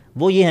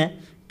 وہ یہ ہیں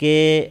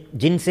کہ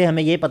جن سے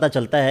ہمیں یہ پتہ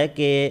چلتا ہے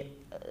کہ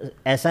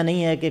ایسا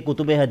نہیں ہے کہ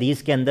کتب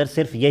حدیث کے اندر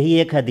صرف یہی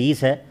ایک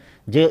حدیث ہے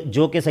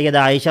جو کہ سیدہ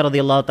عائشہ رضی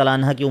اللہ تعالیٰ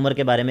عنہ کی عمر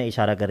کے بارے میں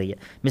اشارہ کر رہی ہے۔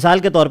 مثال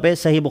کے طور پہ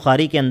صحیح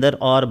بخاری کے اندر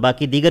اور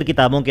باقی دیگر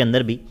کتابوں کے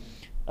اندر بھی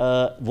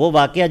وہ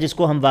واقعہ جس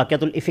کو ہم واقعہ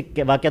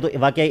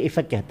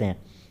افک کہتے ہیں،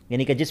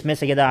 یعنی کہ جس میں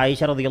سیدہ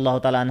عائشہ رضی اللہ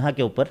تعالیٰ عنہ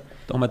کے اوپر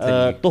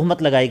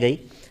تہمت لگائی گئی،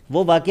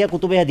 وہ واقعہ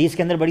کتب حدیث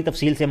کے اندر بڑی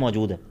تفصیل سے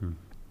موجود ہے،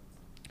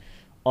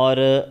 اور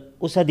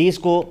اس حدیث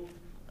کو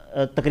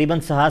تقریباً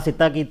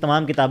 6 کی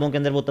تمام کتابوں کے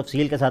اندر وہ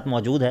تفصیل کے ساتھ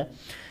موجود ہے۔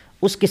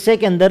 اس قصے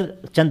کے اندر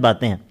چند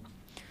باتیں ہیں۔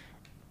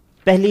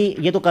 پہلی،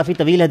 یہ تو کافی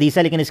طویل حدیث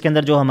ہے، لیکن اس کے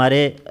اندر جو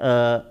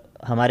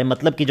ہمارے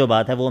مطلب کی جو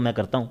بات ہے وہ میں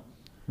کرتا ہوں،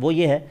 وہ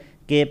یہ ہے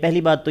کہ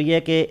پہلی بات تو یہ ہے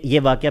کہ یہ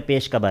واقعہ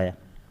پیش کب آیا۔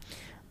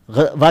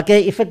 واقعہ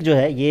افک جو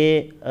ہے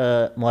یہ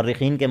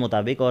مورخین کے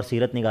مطابق اور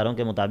سیرت نگاروں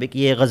کے مطابق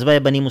یہ غزوہ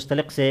بنی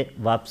مستلق سے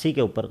واپسی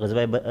کے اوپر،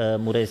 غزوہ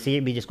مریسی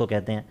بھی جس کو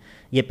کہتے ہیں،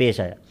 یہ پیش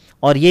آیا،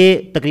 اور یہ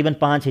تقریباً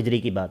 5 ہجری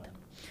کی بات ہے۔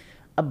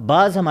 اب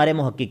بعض ہمارے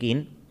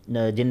محققین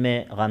جن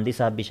میں غامدی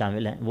صاحب بھی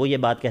شامل ہیں، وہ یہ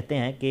بات کہتے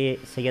ہیں کہ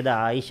سیدہ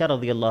عائشہ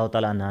رضی اللہ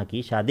تعالیٰ عنہ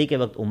کی شادی کے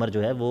وقت عمر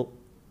جو ہے وہ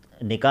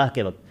نکاح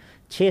کے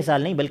وقت 6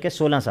 سال نہیں بلکہ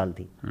 16 سال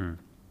تھی،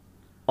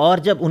 اور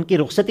جب ان کی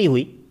رخصتی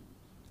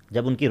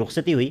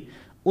ہوئی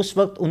اس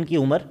وقت ان کی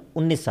عمر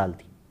 19 سال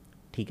تھی،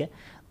 ٹھیک ہے۔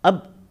 اب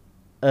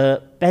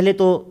پہلے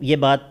تو یہ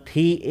بات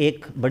ہی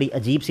ایک بڑی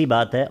عجیب سی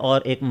بات ہے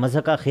اور ایک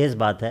مضحکہ خیز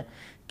بات ہے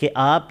کہ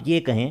آپ یہ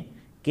کہیں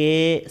کہ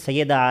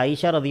سیدہ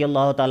عائشہ رضی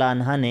اللہ تعالیٰ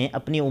عنہ نے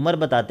اپنی عمر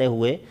بتاتے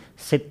ہوئے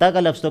 6 کا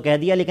لفظ تو کہہ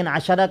دیا، لیکن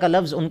 10 کا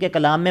لفظ ان کے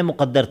کلام میں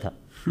مقدر تھا،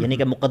 یعنی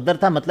کہ مقدر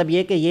تھا مطلب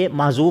یہ کہ یہ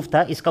محذوف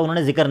تھا، اس کا انہوں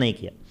نے ذکر نہیں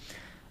کیا۔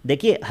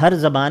 دیکھیے، ہر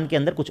زبان کے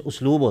اندر کچھ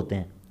اسلوب ہوتے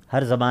ہیں،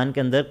 ہر زبان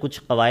کے اندر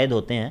کچھ قواعد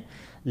ہوتے ہیں،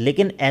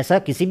 لیکن ایسا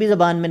کسی بھی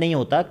زبان میں نہیں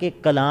ہوتا کہ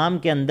کلام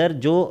کے اندر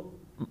جو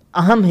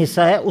اہم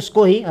حصہ ہے اس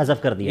کو ہی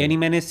حذف کر دیا، یعنی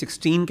میں نے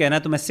 16 کہنا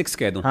ہے تو میں 6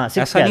 کہہ دوں، ہاں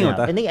ایسا نہیں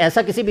ہوتا. نہیں،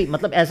 ایسا کسی بھی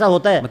مطلب ایسا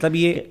ہوتا ہے. مطلب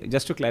یہ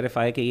جسٹ ٹو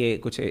کلیریفائی کہ یہ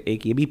کچھ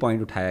ایک یہ بھی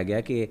پوائنٹ اٹھایا گیا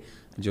کہ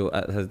جو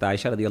حضرت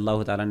عائشہ رضی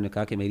اللہ تعالیٰ نے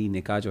کہا کہ میری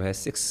نکاح جو ہے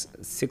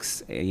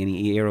 6 یعنی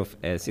ایئر آف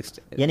 6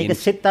 یعنی کہ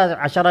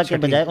 16 کے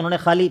بجائے انہوں نے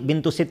خالی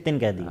بنت 6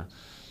 کہہ دی.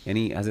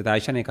 یعنی حضرت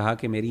عائشہ نے کہا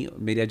کہ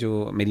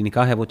میری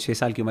نکاح ہے وہ 6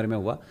 سال کی عمر میں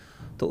ہوا،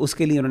 تو اس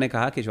کے لیے انہوں نے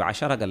کہا کہ جو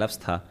عشرہ کا لفظ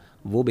تھا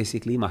وہ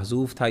بیسکلی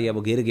محذوف تھا، یا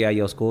وہ گر گیا،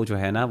 یا اس کو جو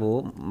ہے نا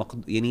وہ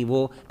یعنی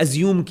وہ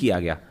ازیوم کیا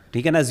گیا،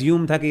 ٹھیک ہے نا،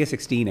 ازیوم تھا کہ یہ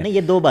 16 ہے. نہیں،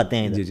 یہ دو باتیں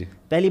ہیں. جی جی.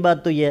 پہلی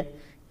بات تو یہ ہے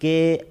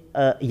کہ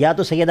یا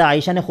تو سیدہ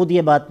عائشہ نے خود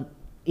یہ بات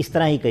اس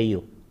طرح ہی کہی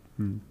ہو.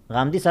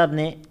 غامدی صاحب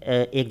نے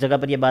ایک جگہ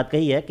پر یہ بات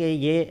کہی ہے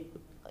کہ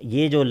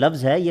یہ جو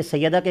لفظ ہے یہ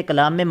سیدہ کے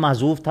کلام میں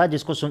محذوف تھا،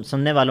 جس کو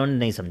سننے والوں نے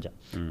نہیں سمجھا.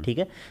 ٹھیک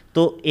ہے،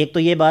 تو ایک تو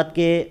یہ بات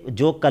کہ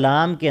جو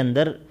کلام کے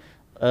اندر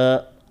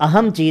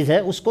اہم چیز ہے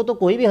اس کو تو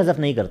کوئی بھی حذف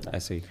نہیں کرتا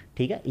ایسے ہی.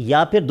 ٹھیک ہے.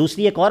 یا پھر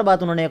دوسری ایک اور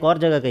بات انہوں نے ایک اور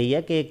جگہ کہی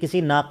ہے کہ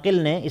کسی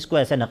ناقل نے اس کو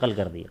ایسے نقل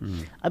کر دیا.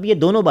 اب یہ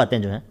دونوں باتیں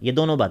جو ہیں، یہ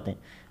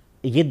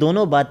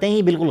دونوں باتیں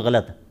ہی بالکل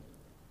غلط ہیں.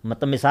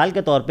 مطلب مثال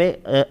کے طور پہ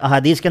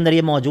احادیث کے اندر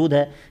یہ موجود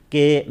ہے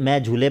کہ میں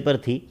جھولے پر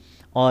تھی،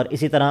 اور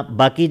اسی طرح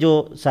باقی جو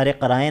سارے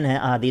قرائن ہیں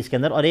احادیث کے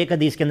اندر. اور ایک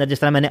حدیث کے اندر جس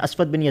طرح میں نے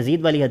اسود بن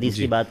یزید والی حدیث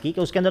کی بات کی کہ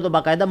اس کے اندر تو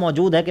باقاعدہ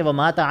موجود ہے کہ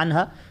ومات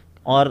عنہا،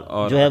 اور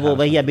جو ہے وہ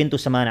وہی بنت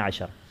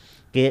 18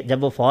 کہ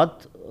جب وہ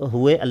فوت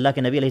ہوئے اللہ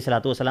کے نبی علیہ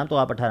الصلوۃ والسلام تو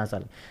آپ 18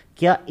 سال.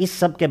 کیا اس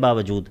سب کے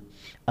باوجود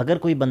اگر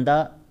کوئی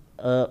بندہ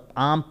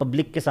عام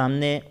پبلک کے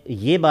سامنے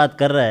یہ بات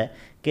کر رہا ہے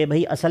کہ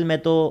بھائی اصل میں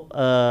تو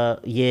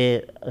یہ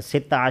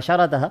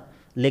 16 تھا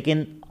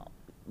لیکن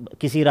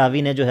کسی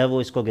راوی نے جو ہے وہ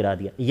اس کو گرا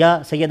دیا، یا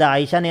سیدہ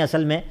عائشہ نے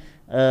اصل میں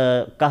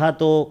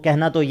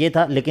کہنا تو یہ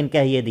تھا لیکن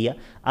کہہ یہ دیا،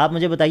 آپ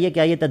مجھے بتائیے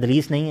کیا یہ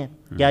تدلیس نہیں ہے؟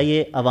 کیا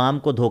یہ عوام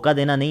کو دھوکہ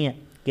دینا نہیں ہے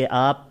کہ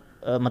آپ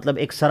مطلب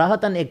ایک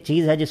صراحتاً ایک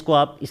چیز ہے جس کو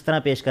آپ اس طرح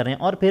پیش کر رہے ہیں؟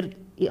 اور پھر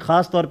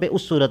خاص طور پہ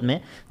اس صورت میں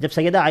جب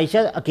سیدہ عائشہ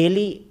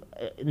اکیلی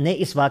نے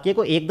اس واقعے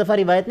کو ایک دفعہ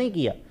روایت نہیں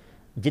کیا،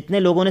 جتنے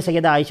لوگوں نے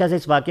سیدہ عائشہ سے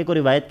اس واقعے کو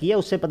روایت کیا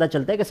اس سے پتہ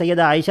چلتا ہے کہ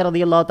سیدہ عائشہ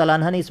رضی اللہ تعالیٰ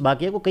عنہ نے اس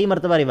واقعے کو کئی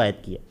مرتبہ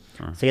روایت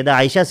کیا. سیدہ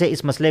عائشہ سے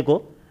اس مسئلے کو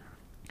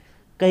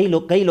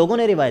کئی لوگوں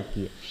نے روایت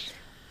کی ہے.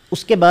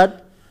 اس کے بعد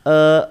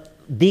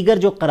دیگر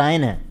جو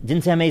قرائن ہیں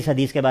جن سے ہمیں اس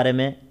حدیث کے بارے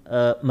میں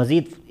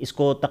مزید اس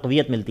کو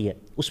تقویت ملتی ہے،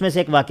 اس میں سے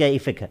ایک واقعہ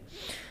افک ہے.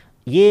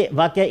 یہ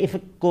واقعہ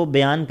افک کو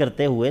بیان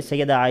کرتے ہوئے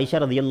سیدہ عائشہ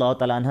رضی اللہ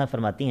تعالیٰ عنہ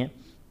فرماتی ہیں،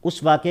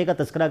 اس واقعے کا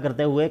تذکرہ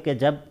کرتے ہوئے کہ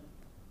جب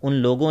ان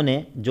لوگوں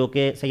نے جو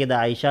کہ سیدہ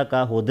عائشہ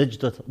کا ہودج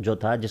جو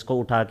تھا جس کو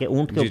اٹھا کے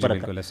اونٹ کے اوپر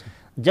رکھا،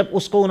 جب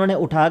اس کو انہوں نے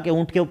اٹھا کے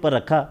اونٹ کے اوپر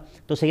رکھا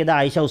تو سیدہ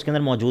عائشہ اس کے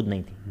اندر موجود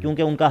نہیں تھی،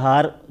 کیونکہ ان کا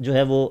ہار جو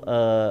ہے وہ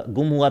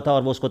گم ہوا تھا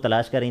اور وہ اس کو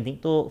تلاش کر رہی تھیں.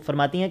 تو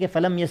فرماتی ہیں کہ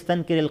فلم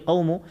یستنکر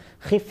القوم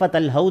خفۃ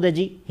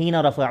الہودج حین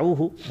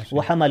رفعوہ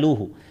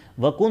وحملوہ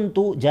وکنت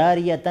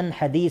جاریۃ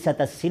حدیثۃ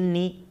السن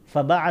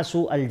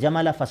فبعثوا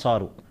الجمل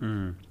فصاروا.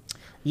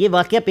 یہ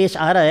واقعہ پیش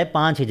آ رہا ہے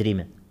 5 ہجری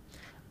میں.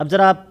 اب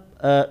ذرا آپ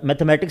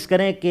میتھمیٹکس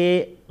کریں کہ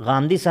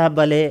غامدی صاحب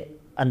والے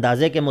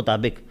اندازے کے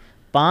مطابق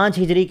 5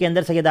 ہجری کے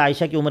اندر سیدہ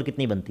عائشہ کی عمر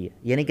کتنی بنتی ہے؟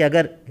 یعنی کہ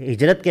اگر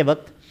ہجرت کے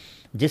وقت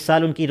جس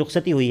سال ان کی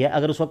رخصتی ہوئی ہے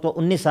اگر اس وقت وہ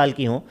 19 سال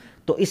کی ہوں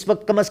تو اس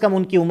وقت کم از کم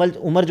ان کی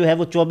عمر جو ہے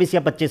وہ 24 یا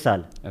 25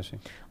 سال.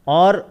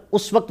 اور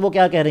اس وقت وہ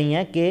کیا کہہ رہی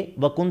ہیں کہ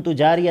وَكُنْتُ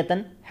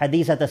جَارِيَةً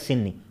حَدِيثَةَ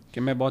السِّنِّ،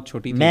 کہ میں بہت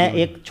چھوٹی تھی، میں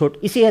ایک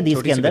اسی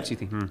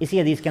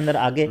حدیث کے اندر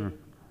آگے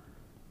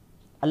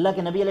اللہ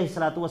کے نبی علیہ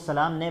الصلوۃ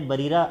والسلام نے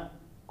بریرہ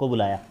کو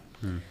بلایا.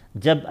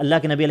 جب اللہ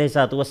کے نبی علیہ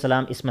الصلوۃ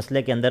والسلام اس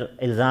مسئلے کے اندر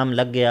الزام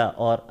لگ گیا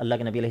اور اللہ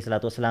کے نبی علیہ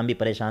الصلوۃ والسلام بھی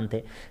پریشان تھے،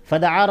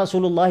 فدعا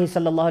رسول اللہ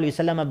صلی اللہ علیہ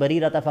وسلم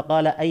بریرہ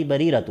فقال ای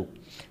بریرہ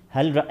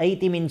هل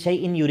رأیت من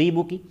شیء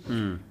یریبک.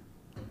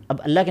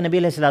 اب اللہ کے نبی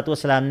علیہ الصلوۃ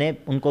والسلام نے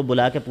ان کو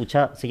بلا کے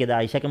پوچھا سیدہ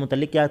عائشہ کے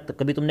متعلق، کیا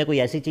کبھی تم نے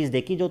کوئی ایسی چیز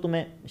دیکھی جو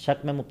تمہیں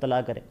شک میں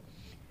مبتلا کرے؟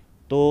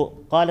 تو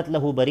قالت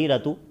له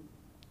بریرہ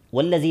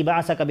والذی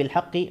بعثک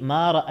بالحق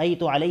ما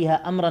رأیت علیہ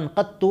امرا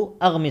قط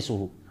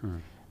اغمسہ.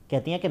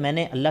 کہتی ہیں کہ میں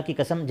نے اللہ کی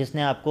قسم جس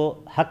نے آپ کو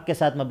حق کے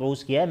ساتھ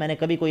مبعوث کیا ہے، میں نے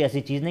کبھی کوئی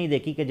ایسی چیز نہیں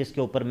دیکھی کہ جس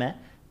کے اوپر میں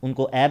ان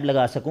کو عیب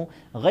لگا سکوں.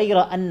 غیر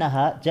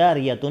انہا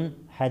جاریۃ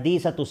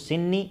حدیثۃ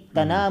السن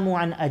تنام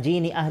عن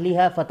اجین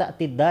اہلہا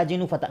فتأتی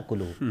الداجن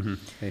فتأکلہ.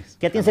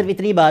 کہتی ہیں صرف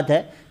اتنی بات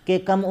ہے کہ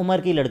کم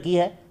عمر کی لڑکی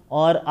ہے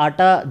اور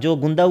آٹا جو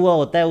گندا ہوا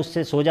ہوتا ہے اس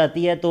سے سو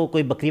جاتی ہے تو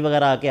کوئی بکری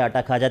وغیرہ آ کے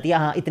آٹا کھا جاتی ہے.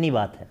 ہاں اتنی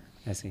بات ہے.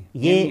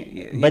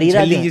 یہ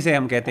بریرہ جسے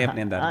ہم کہتے ہیں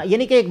اپنے اندر،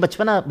 یعنی کہ ایک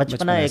بچپنا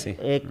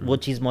ایک وہ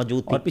چیز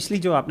موجود تھی. اور پچھلی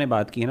جو آپ نے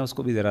بات کی ہے نا اس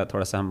کو بھی ذرا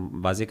تھوڑا سا ہم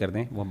واضح کر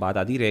دیں، وہ بات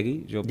آدھی رہے گی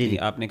جو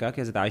آپ نے کہا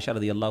کہ حضرت عائشہ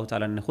رضی اللہ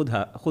تعالیٰ نے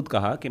خود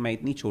کہا کہ میں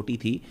اتنی چھوٹی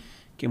تھی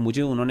کہ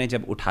مجھے انہوں نے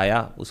جب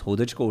اٹھایا، اس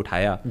ہودج کو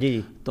اٹھایا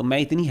تو میں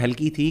اتنی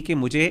ہلکی تھی کہ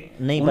مجھے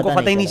ان کو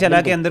پتہ ہی نہیں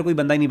چلا کہ اندر کوئی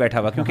بندہ ہی نہیں بیٹھا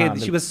ہوا،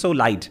 کیونکہ شی واز سو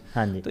لائٹ.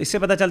 تو اس سے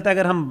پتہ چلتا ہے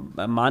اگر ہم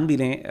مان بھی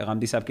لیں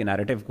غامدی صاحب کے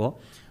نیریٹو کو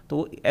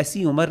تو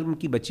ایسی عمر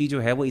کی بچی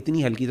جو ہے وہ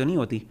اتنی ہلکی تو نہیں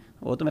ہوتی.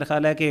 وہ تو میرا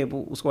خیال ہے کہ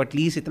اس کو ایٹ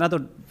لیسٹ اتنا تو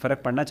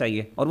فرق پڑنا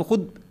چاہیے. اور وہ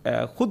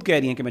خود کہہ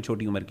رہی ہیں کہ میں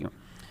چھوٹی عمر کی ہوں.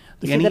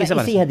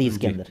 اسی حدیث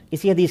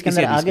کے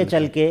اندر آگے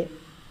چل کے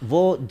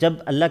وہ جب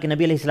اللہ کے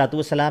نبی علیہ الصلوۃ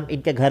والسلام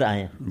ان کے گھر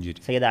آئے ہیں جی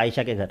سیدہ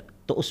عائشہ کے گھر،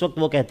 تو اس وقت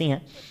وہ کہتی ہیں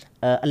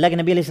اللہ کے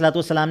نبی علیہ الصلوۃ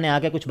والسلام نے آ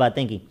کے کچھ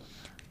باتیں کی،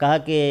 کہا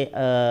کہ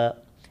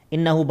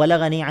انہ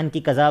بلغنی عنکی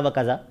کذا و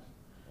کذا،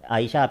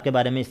 عائشہ آپ کے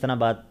بارے میں اس طرح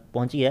بات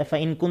پہنچی ہے،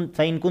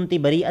 فَإِن كُنْتِ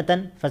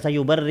بَرِيئَةً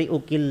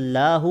فَسَيُبَرِّئُكِ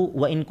اللَّهُ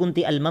وَإِن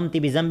كُنْتِ أَلْمَمْتِ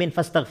بِذَنْبٍ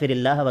فَاسْتَغْفِرِ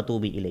اللَّهَ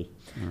وَتُوبِي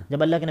إِلَيْهِ۔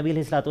 جب اللہ کے نبی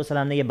علیہ الصلوۃ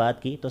والسلام نے یہ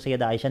بات کی تو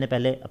سیدہ عائشہ نے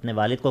پہلے اپنے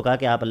والد کو کہا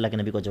کہ آپ اللہ کے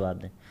نبی کو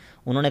جواب دیں،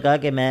 انہوں نے کہا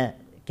کہ میں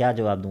کیا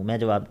جواب دوں، میں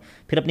جواب،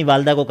 پھر اپنی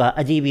والدہ کو کہا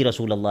اجیبی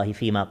رسول اللہ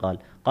فیما قال،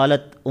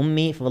 قالت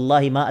امی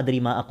واللہ ما ادری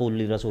ما اقول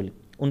للرسول،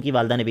 ان کی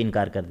والدہ نے بھی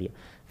انکار کر دیا،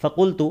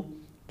 فقلت،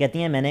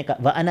 کہتی ہیں میں نے کہا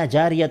وانا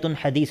جاریۃ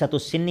حدیثۃ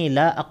السن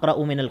لا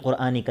اقرأ من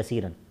القرآن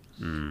کثیرا،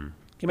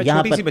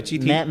 یہاں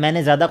پر میں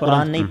نے زیادہ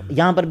قرآن نہیں،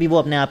 یہاں پر بھی وہ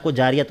اپنے آپ کو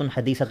جاریۃ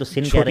حدیثۃ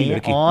السن کہہ رہی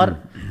ہیں، اور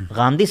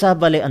غامدی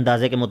صاحب والے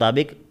اندازے کے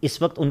مطابق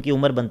اس وقت ان کی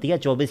عمر بنتی ہے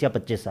 24 یا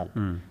 25 سال،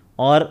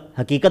 اور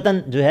حقیقتاً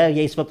جو ہے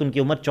یہ اس وقت ان کی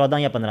عمر 14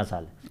 یا 15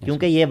 سال ہے،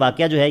 کیونکہ یہ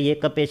واقعہ جو ہے یہ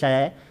کب پیش آیا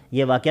ہے،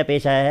 یہ واقعہ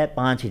پیش آیا ہے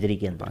 5 ہجری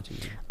کے اندر۔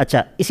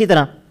 اچھا، اسی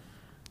طرح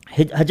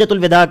حجۃ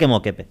الوداع کے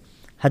موقع پہ،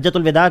 حجۃ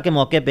الوداع کے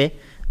موقع پہ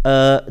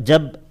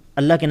جب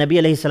اللہ کے نبی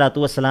علیہ الصلوۃ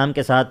والسلام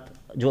کے ساتھ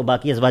جو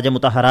باقی ازواج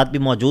مطہرات بھی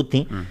موجود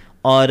تھیں،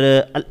 اور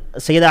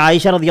سیدہ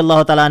عائشہ رضی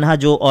اللہ تعالیٰ عنہ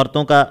جو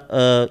عورتوں کا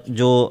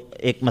جو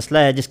ایک مسئلہ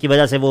ہے جس کی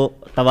وجہ سے وہ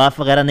طواف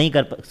وغیرہ نہیں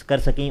کر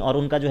سکیں، اور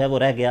ان کا جو ہے وہ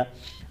رہ گیا،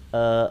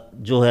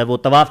 جو ہے وہ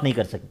طواف نہیں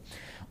کر سکیں،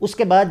 اس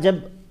کے بعد جب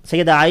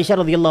سیدہ عائشہ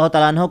رضی اللہ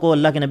تعالیٰ عنہ کو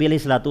اللہ کے نبی علیہ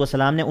الصلوۃ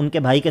والسلام نے ان کے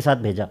بھائی کے ساتھ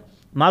بھیجا،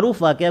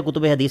 معروف واقعہ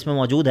کتب حدیث میں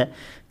موجود ہے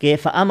کہ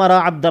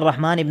فَأَمَرَ عبد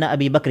الرحمن ابن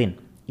ابی بکر،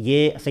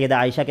 یہ سیدہ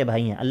عائشہ کے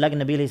بھائی ہیں، اللہ کے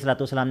نبی علیہ الصلوۃ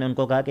والسلام نے ان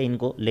کو کہا کہ ان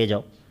کو لے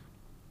جاؤ،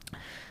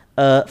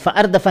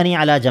 فَأَرْدَفَنِي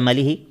عَلَى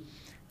جَمَلِهِ،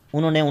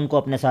 انہوں نے ان کو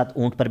اپنے ساتھ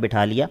اونٹ پر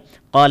بٹھا لیا،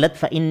 قالت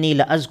فَإِنِّي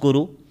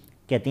لَأَذْكُرُ،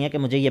 کہتی ہیں کہ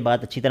مجھے یہ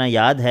بات اچھی طرح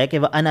یاد ہے کہ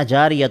وَأَنَا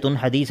جَارِيَةٌ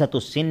حَدِيثَةُ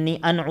السِّنِّ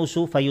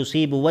أَنْعُسُ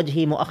فَيُصِيبُ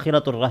وَجْهِي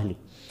مُؤَخِّرَةُ الرَّحْلِ،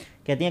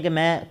 کہتی ہیں کہ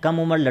میں کم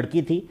عمر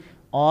لڑکی تھی،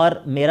 اور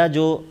میرا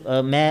جو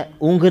میں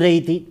اونگھ رہی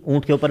تھی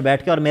اونٹ کے اوپر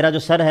بیٹھ کے، اور میرا جو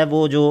سر ہے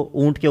وہ جو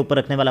اونٹ کے اوپر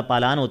رکھنے والا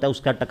پالان ہوتا ہے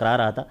اس کا ٹکرا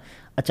رہا تھا۔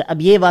 اچھا،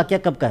 اب یہ واقعہ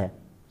کب کا ہے؟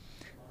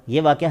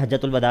 یہ واقعہ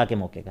حجۃ الوداع کے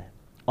موقع کا ہے،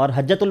 اور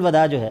حجۃ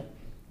الوداع جو ہے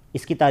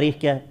اس کی تاریخ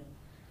کیا ہے؟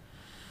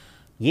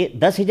 یہ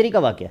 10 ہجری کا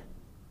واقعہ ہے،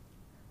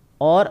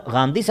 اور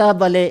غامدی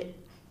صاحب والے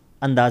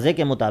اندازے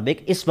کے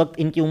مطابق اس وقت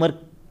ان کی عمر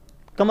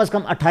کم از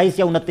کم 28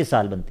 یا 29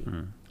 سال بنتی،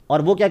 اور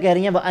وہ کیا کہہ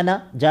رہی ہیں وَأَنَا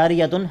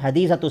جَارِيَةٌ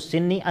حَدِيثَةُ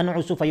السِّنِّ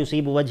أَنْعُسُ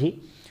فَيُصِيبُ وَجْهِي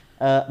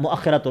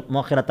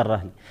مؤخرۃ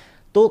الرحل۔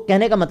 تو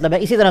کہنے کا مطلب ہے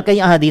اسی طرح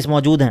کئی احادیث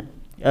موجود ہیں،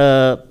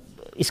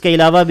 اس کے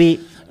علاوہ بھی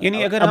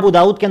یعنی اگر ابو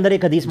داؤد کے اندر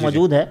ایک حدیث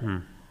موجود ہے،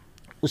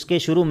 اس کے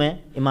شروع میں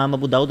امام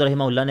ابو داؤد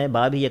رحمہ اللہ نے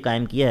باب ہی یہ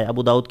قائم کیا ہے،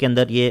 ابو داؤد کے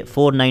اندر یہ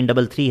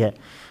 4933 ہے،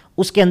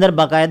 اس کے اندر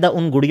باقاعدہ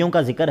ان گڑیوں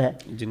کا ذکر ہے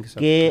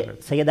کہ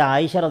سیدہ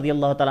عائشہ رضی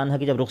اللہ تعالیٰ عنہ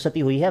کی جب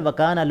رخصتی ہوئی ہے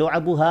وَكَانَ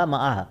لُعَبُهَا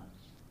مَعَهَا،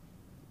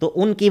 تو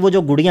ان کی وہ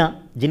جو گڑیاں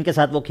جن کے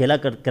ساتھ وہ کھیلا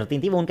کرتی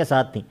تھیں وہ ان کے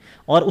ساتھ تھیں،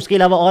 اور اس کے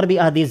علاوہ اور بھی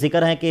احادیث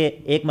ذکر ہیں کہ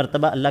ایک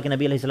مرتبہ اللہ کے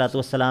نبی علیہ الصلوۃ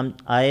والسلام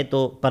آئے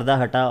تو پردہ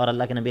ہٹا، اور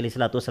اللہ کے نبی علیہ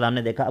الصلوۃ والسلام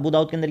نے دیکھا، ابو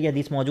داؤد کے اندر یہ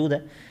حدیث موجود ہے،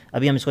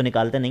 ابھی ہم اس کو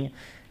نکالتے نہیں ہیں،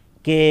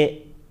 کہ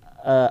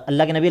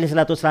اللہ کے نبی علیہ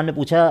الصلوۃ والسلام نے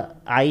پوچھا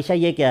عائشہ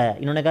یہ کیا ہے؟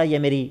 انہوں نے کہا یہ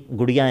میری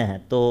گڑیاں ہیں،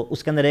 تو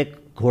اس کے اندر ایک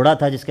گھوڑا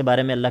تھا جس کے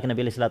بارے میں اللہ کے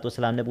نبی علیہ الصلوۃ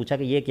والسلام نے پوچھا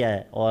کہ یہ کیا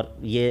ہے، اور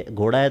یہ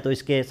گھوڑا ہے تو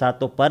اس کے ساتھ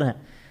تو پر ہیں،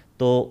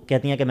 تو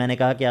کہتی ہیں کہ میں نے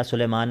کہا کہ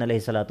سلیمان علیہ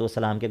الصلوۃ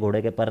والسلام کے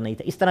گھوڑے کے پر نہیں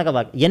تھے، اس طرح کا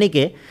واقعہ۔ یعنی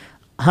کہ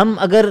ہم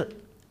اگر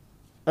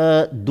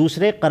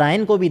دوسرے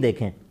قرائن کو بھی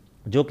دیکھیں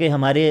جو کہ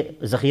ہمارے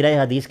ذخیرہ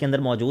حدیث کے اندر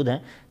موجود ہیں،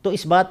 تو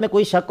اس بات میں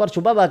کوئی شک اور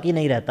شبہ باقی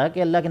نہیں رہتا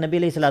کہ اللہ کے نبی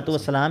علیہ الصلوۃ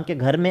والسلام کے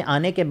گھر میں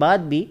آنے کے بعد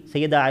بھی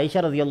سیدہ عائشہ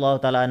رضی اللہ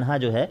تعالیٰ عنہ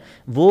جو ہے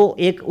وہ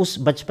ایک اس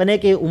بچپنے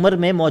کے عمر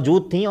میں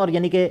موجود تھیں، اور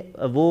یعنی کہ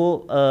وہ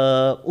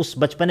اس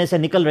بچپنے سے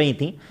نکل رہی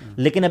تھیں،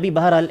 لیکن ابھی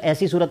بہرحال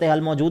ایسی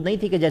صورتحال موجود نہیں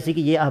تھی کہ جیسی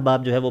کہ یہ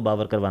احباب جو ہے وہ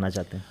باور کروانا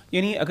چاہتے ہیں۔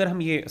 یعنی اگر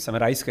ہم یہ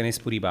سمرائز کریں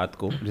اس پوری بات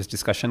کو، اس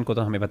ڈسکشن کو،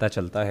 تو ہمیں پتہ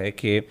چلتا ہے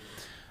کہ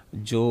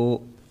جو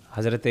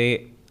حضرت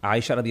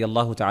عائشہ رضی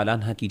اللہ تعالیٰ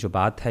عنہ کی جو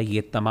بات ہے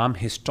یہ تمام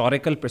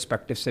ہسٹوریکل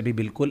پرسپیکٹو سے بھی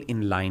بالکل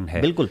ان لائن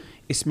ہے، بالکل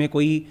اس میں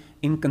کوئی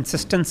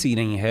انکنسسٹنسی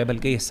نہیں ہے،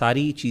 بلکہ یہ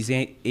ساری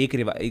چیزیں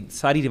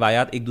ساری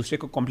روایات ایک دوسرے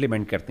کو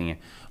کمپلیمنٹ کرتی ہیں،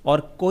 اور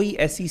کوئی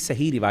ایسی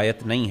صحیح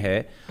روایت نہیں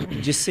ہے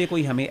جس سے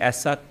کوئی ہمیں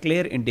ایسا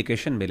کلیئر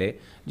انڈیکیشن ملے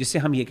جس سے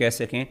ہم یہ کہہ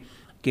سکیں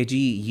کہ جی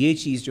یہ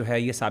چیز جو ہے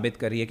یہ ثابت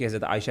کر رہی ہے کہ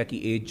حضرت عائشہ کی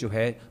ایج جو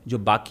ہے جو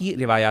باقی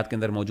روایات کے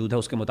اندر موجود ہے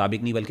اس کے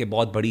مطابق نہیں بلکہ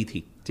بہت بڑی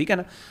تھی، ٹھیک ہے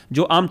نا،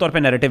 جو عام طور پہ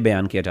نیریٹو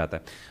بیان کیا جاتا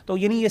ہے۔ تو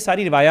یعنی یہ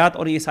ساری روایات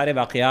اور یہ سارے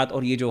واقعات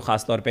اور یہ جو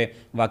خاص طور پہ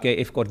واقعہ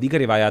افک اور دیگر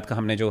روایات کا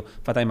ہم نے جو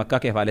فتح مکہ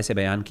کے حوالے سے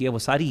بیان کیا، وہ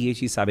ساری یہ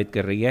چیز ثابت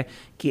کر رہی ہے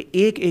کہ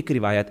ایک ایک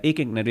روایت، ایک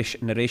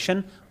ایک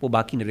نریشن وہ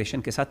باقی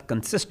نریشن کے ساتھ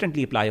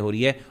کنسسٹنٹلی اپلائی ہو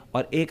رہی ہے،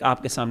 اور ایک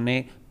آپ کے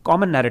سامنے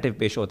کامن نیریٹو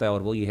پیش ہوتا ہے،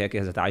 اور وہ یہ ہے کہ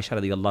حضرت عائشہ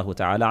رضی اللہ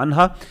تعالی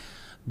عنہا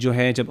جو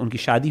ہے جب ان کی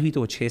شادی ہوئی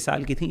تو وہ 6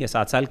 سال کی تھیں یا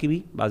 7 سال کی بھی،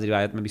 بعض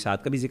روایت میں بھی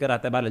 7 کا بھی ذکر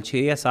آتا ہے، بہرحال 6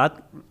 یا 7،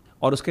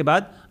 اور اس کے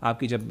بعد آپ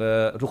کی جب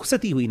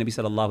رخصتی ہوئی نبی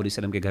صلی اللہ علیہ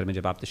وسلم کے گھر میں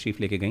جب آپ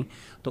تشریف لے کے گئیں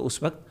تو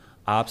اس وقت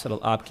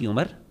آپ کی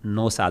عمر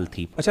 9 سال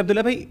تھی. اچھا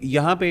عبداللہ بھائی،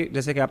 یہاں پہ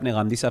جیسے کہ آپ نے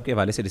غامدی صاحب کے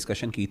حوالے سے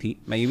ڈسکشن کی تھی،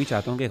 میں یہ بھی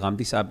چاہتا ہوں کہ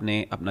غامدی صاحب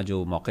نے اپنا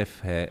جو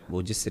موقف ہے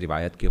وہ جس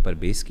روایت کے اوپر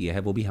بیس کیا ہے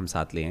وہ بھی ہم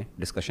ساتھ لیں،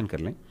 ڈسکشن کر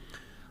لیں.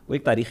 وہ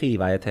ایک تاریخی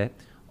روایت ہے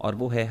اور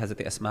وہ ہے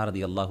حضرت اسماء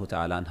رضی اللہ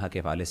تعالیٰ عنہ کے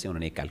حوالے سے انہوں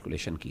نے ایک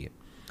کیلکولیشن کی ہے.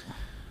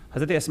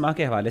 حضرت اسماء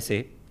کے حوالے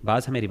سے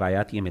بعض ہمیں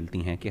روایات یہ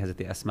ملتی ہیں کہ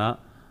حضرت اسماء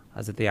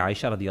حضرت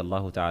عائشہ رضی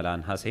اللہ تعالیٰ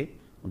عنہ سے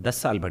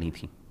 10 سال بڑی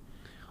تھیں،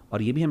 اور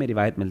یہ بھی ہمیں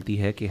روایت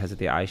ملتی ہے کہ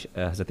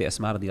حضرت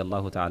اسماء رضی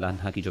اللہ تعالیٰ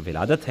عنہ کی جو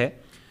ولادت ہے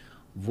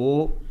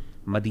وہ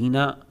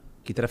مدینہ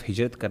کی طرف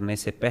ہجرت کرنے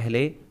سے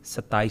پہلے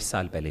 27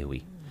 سال پہلے ہوئی.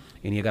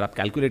 یعنی اگر آپ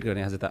کیلکولیٹ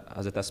کریں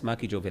حضرت اسماء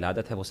کی جو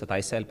ولادت ہے وہ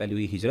 27 سال پہلے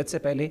ہوئی ہجرت سے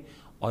پہلے،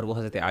 اور وہ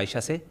حضرت عائشہ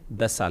سے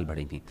 10 سال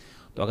بڑی تھیں.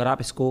 تو اگر آپ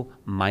اس کو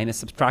مائنس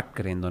سبٹریکٹ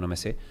کریں ان دونوں میں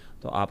سے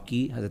تو آپ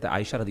کی حضرت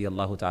عائشہ رضی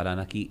اللہ تعالیٰ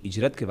عنہ کی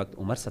ہجرت کے وقت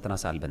عمر 17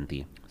 سال بنتی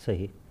ہے.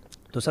 صحیح.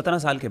 تو 17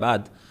 سال کے بعد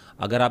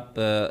اگر آپ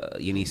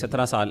یعنی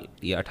 17 سال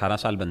یا 18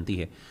 سال بنتی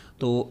ہے،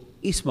 تو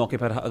اس موقع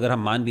پر اگر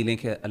ہم مان بھی لیں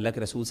کہ اللہ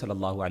کے رسول صلی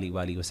اللہ علیہ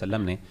وآلہ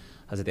وسلم نے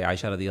حضرت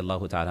عائشہ رضی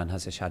اللہ تعالیٰ عنہ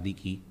سے شادی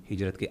کی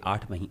ہجرت کے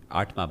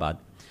 8 ماہ بعد،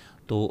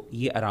 تو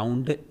یہ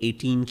اراؤنڈ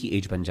 18 کی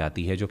ایج بن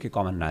جاتی ہے، جو کہ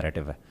کامن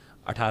نیریٹو ہے،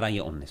 18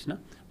 یا 19 نا.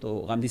 تو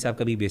غامدی صاحب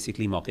کا بھی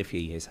بیسکلی موقف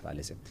یہی ہے اس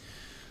حوالے سے.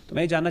 تو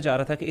میں یہ جاننا چاہ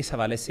رہا تھا کہ اس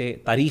حوالے سے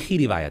تاریخی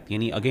روایت،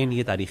 یعنی اگین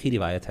یہ تاریخی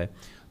روایت ہے،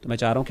 تو میں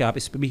چاہ رہا ہوں کہ آپ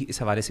اس پہ بھی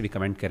اس حوالے سے بھی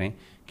کمنٹ کریں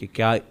کہ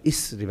کیا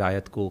اس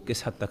روایت کو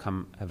کس حد تک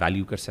ہم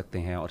ویلیو کر سکتے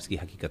ہیں اور اس کی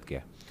حقیقت کیا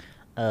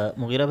ہے.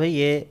 مغیرہ بھائی،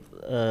 یہ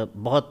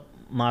بہت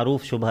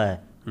معروف شبہ ہے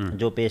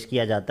جو پیش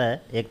کیا جاتا ہے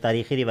ایک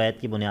تاریخی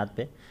روایت کی بنیاد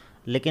پہ،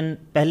 لیکن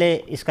پہلے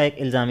اس کا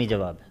ایک الزامی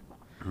جواب ہے.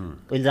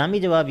 تو الزامی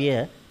جواب یہ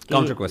ہے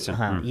کہ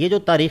ہاں، یہ جو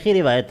تاریخی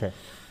روایت ہے،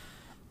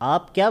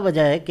 آپ کیا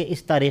وجہ ہے کہ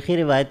اس تاریخی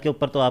روایت کے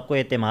اوپر تو آپ کو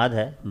اعتماد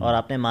ہے اور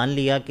آپ نے مان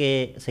لیا کہ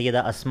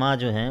سیدہ اسماء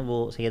جو ہیں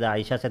وہ سیدہ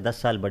عائشہ سے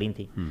 10 سال بڑی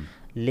تھیں،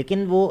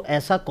 لیکن وہ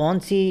ایسا کون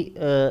سی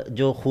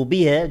جو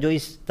خوبی ہے جو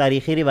اس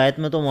تاریخی روایت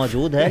میں تو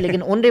موجود ہے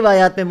لیکن ان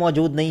روایات میں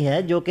موجود نہیں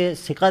ہے جو کہ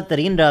ثقہ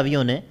ترین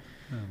راویوں نے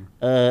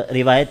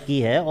روایت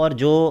کی ہے، اور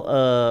جو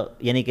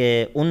یعنی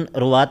کہ ان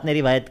روات نے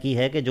روایت کی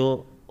ہے کہ جو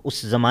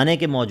اس زمانے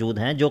کے موجود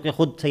ہیں، جو کہ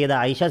خود سیدہ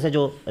عائشہ سے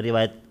جو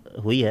روایت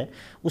ہوئی ہے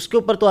اس کے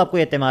اوپر تو آپ کو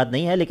اعتماد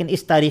نہیں ہے، لیکن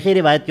اس تاریخی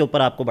روایت کے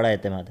اوپر آپ کو بڑا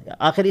اعتماد ہے.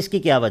 آخر اس کی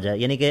کیا وجہ ہے؟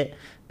 یعنی کہ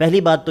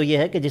پہلی بات تو یہ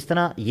ہے کہ جس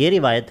طرح یہ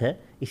روایت ہے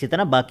اسی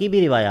طرح باقی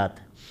بھی روایات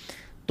ہیں.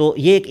 تو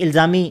یہ ایک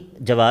الزامی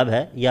جواب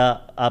ہے، یا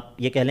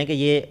آپ یہ کہہ لیں کہ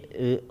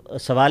یہ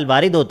سوال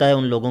وارد ہوتا ہے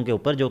ان لوگوں کے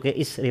اوپر جو کہ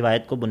اس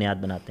روایت کو بنیاد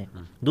بناتے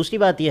ہیں. دوسری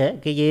بات یہ ہے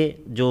کہ یہ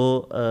جو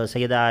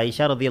سیدہ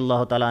عائشہ رضی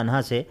اللہ تعالیٰ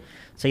عنہ سے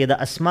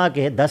سیدہ اسماء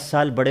کے 10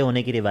 سال بڑے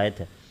ہونے کی روایت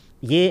ہے،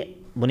 یہ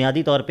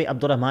بنیادی طور پہ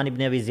عبد الرحمن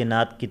ابن ابی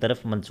الزناد کی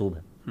طرف منسوب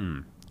ہے،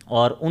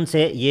 اور ان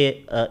سے یہ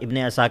ابن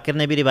عساکر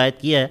نے بھی روایت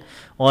کیا ہے،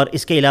 اور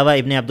اس کے علاوہ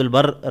ابن عبد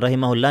البر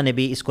رحمہ اللہ نے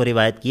بھی اس کو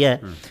روایت کیا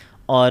ہے.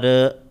 اور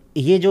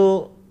یہ جو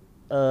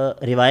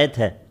روایت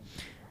ہے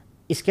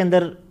اس کے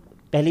اندر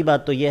پہلی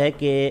بات تو یہ ہے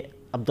کہ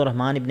عبد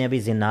الرحمن ابن ابی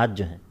الزناد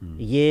جو ہیں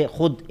یہ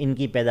خود ان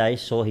کی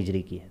پیدائش 100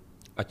 ہجری کی ہے،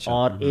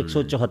 اور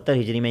 174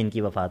 ہجری میں ان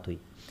کی وفات ہوئی.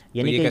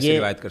 یعنی کہ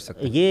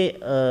یہ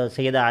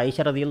سیدہ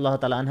عائشہ رضی اللہ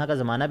تعالیٰ عنہ کا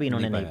زمانہ بھی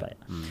انہوں نے نہیں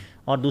پایا.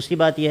 اور دوسری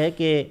بات یہ ہے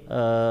کہ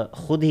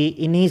خود ہی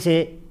انہی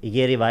سے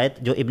یہ روایت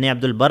جو ابن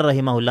عبد البر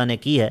رحمہ اللہ نے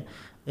کی ہے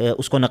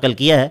اس کو نقل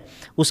کیا ہے.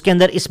 اس کے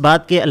اندر اس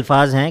بات کے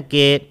الفاظ ہیں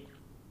کہ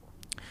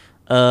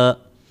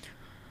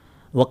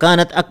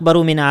وکانت اکبر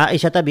من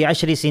عائشہ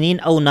ب10 سنین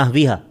او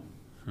نحوها،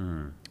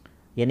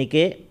 یعنی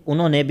کہ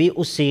انہوں نے بھی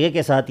اس صیغے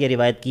کے ساتھ یہ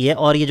روایت کی ہے.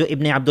 اور یہ جو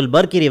ابن عبد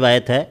البر کی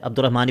روایت ہے عبد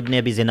الرحمن ابن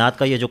ابی زناد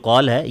کا، یہ جو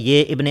قول ہے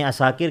یہ ابن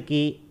عساکر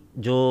کی،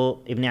 جو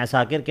ابن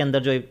عساکر کے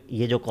اندر جو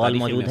یہ جو قول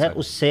موجود ہے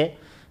اس سے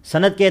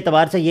سند کے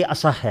اعتبار سے یہ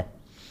اصح ہے.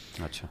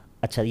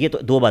 اچھا، یہ تو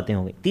 2 باتیں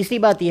ہو گئی. تیسری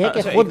بات یہ ہے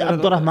کہ خود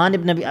عبد الرحمن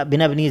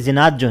بن ابی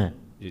زناد جو ہیں،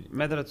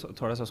 میں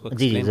تھوڑا سا اس کو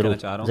ایکسپلین کرنا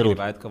چاہ رہا ہوں کہ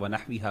روایت کا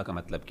ونحویھا کا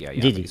مطلب کیا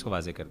ہے، اس کو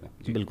واضح کر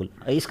دیں. بالکل،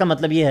 اس کا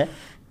مطلب یہ ہے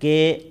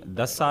کہ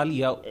 10 سال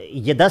یا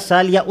یہ 10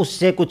 سال یا اس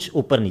سے کچھ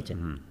اوپر نیچے،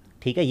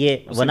 ٹھیک ہے. یہ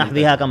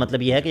ونحویھا کا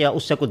مطلب یہ ہے کہ یا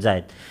اس سے کچھ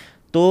زائد.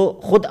 تو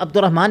خود عبد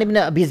الرحمن ابن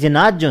ابی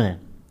زناد جو ہیں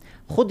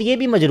خود یہ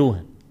بھی مجروح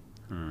ہیں،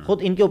 خود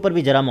ان کے اوپر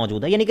بھی جرح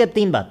موجود ہے. یعنی کہ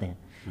 3 باتیں ہیں.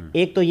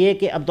 ایک تو یہ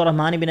کہ عبد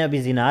الرحمن ابن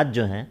ابی زناد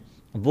جو ہیں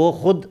وہ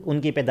خود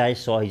ان کی پیدائش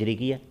 100 ہجری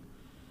کی ہے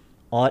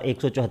اور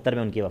 174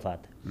 میں ان کی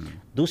وفات ہے.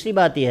 دوسری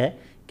بات یہ ہے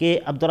کہ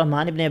عبد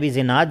الرحمن ابن ابی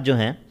زناد جو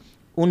ہیں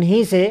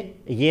انہی سے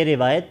یہ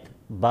روایت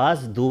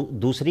بعض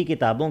دوسری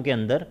کتابوں کے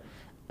اندر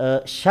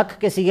شک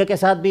کے صیغے کے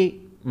ساتھ بھی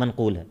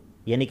منقول ہے،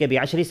 یعنی کہ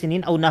ب10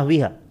 سنین او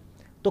نحویھا.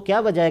 تو کیا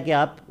وجہ ہے کہ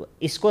آپ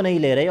اس کو نہیں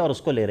لے رہے اور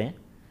اس کو لے رہے ہیں؟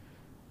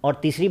 اور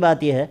تیسری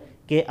بات یہ ہے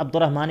کہ عبد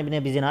الرحمن ابن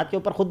ابی زناد کے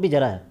اوپر خود بھی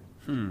جرح ہے.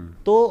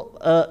 تو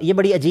یہ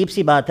بڑی عجیب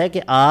سی بات ہے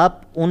کہ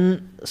آپ ان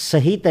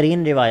صحیح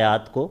ترین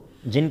روایات کو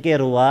جن کے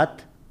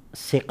روات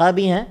ثقہ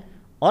بھی ہیں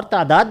اور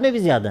تعداد میں بھی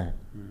زیادہ ہیں،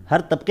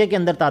 ہر طبقے کے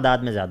اندر تعداد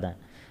میں زیادہ ہیں،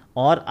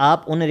 اور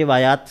آپ ان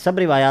روایات سب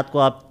روایات کو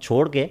آپ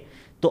چھوڑ کے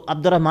تو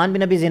عبد الرحمن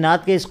بن ابی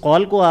زناد کے اس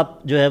قول کو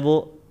آپ جو ہے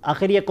وہ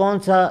آخر یہ کون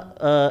سا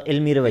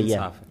علمی رویہ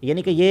ہے؟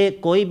 یعنی کہ یہ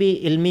کوئی بھی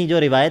علمی جو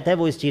روایت ہے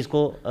وہ اس چیز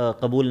کو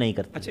قبول نہیں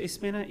کرتا. اچھا،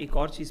 اس میں نا ایک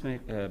اور چیز میں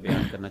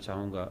بیان کرنا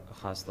چاہوں گا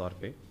خاص طور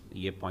پہ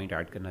یہ پوائنٹ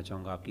ایڈ کرنا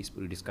چاہوں گا آپ کی اس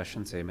پوری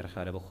ڈسکشن سے، میرا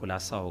خیال ہے وہ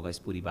خلاصہ ہوگا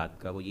اس پوری بات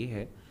کا، وہ یہ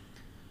ہے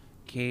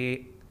کہ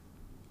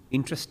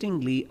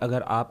انٹرسٹنگلی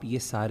اگر آپ یہ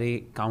سارے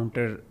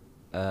کاؤنٹر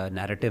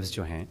نیریٹیوز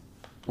جو ہیں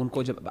ان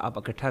کو جب آپ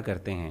اکٹھا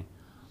کرتے ہیں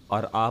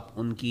اور آپ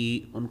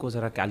ان کو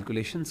ذرا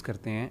کیلکولیشنز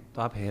کرتے ہیں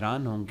تو آپ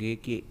حیران ہوں گے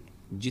کہ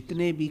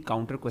جتنے بھی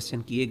کاؤنٹر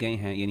کوسچن کیے گئے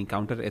ہیں، یعنی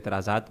کاؤنٹر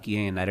اعتراضات کیے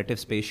ہیں،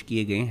 نیریٹیوز پیش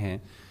کیے گئے ہیں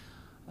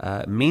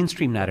مین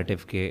اسٹریم نیریٹیو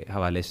کے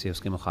حوالے سے،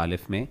 اس کے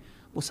مخالف میں،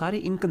 وہ سارے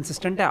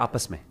انکنسسٹنٹ ہیں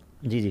آپس میں.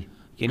 جی جی.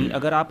 یعنی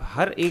اگر آپ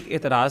ہر ایک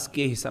اعتراض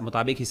کے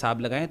مطابق حساب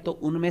لگائیں تو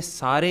ان میں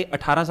سارے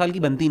 18 سال کی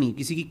بنتی نہیں،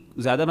 کسی کی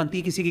زیادہ بنتی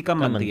ہے، کسی کی کم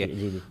بنتی ہے.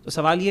 تو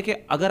سوال یہ کہ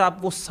اگر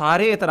آپ وہ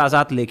سارے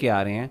اعتراضات لے کے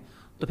آ رہے ہیں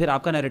تو پھر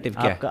آپ کا نیریٹیو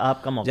کیا ہے؟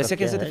 آپ کا موقف جیسے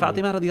کہ حضرت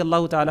فاطمہ رضی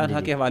اللہ تعالیٰ عنہ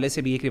کے حوالے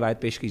سے بھی ایک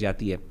روایت پیش کی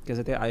جاتی ہے کہ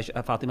حضرت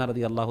فاطمہ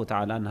رضی اللہ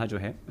تعالیٰ عنہ جو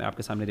ہے، میں آپ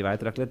کے سامنے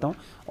روایت رکھ لیتا ہوں،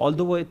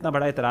 آلدو وہ اتنا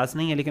بڑا اعتراض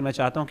نہیں ہے لیکن میں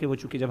چاہتا ہوں کہ وہ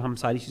چونکہ جب ہم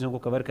ساری چیزوں کو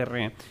کور کر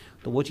رہے ہیں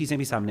تو وہ چیزیں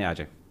بھی سامنے آ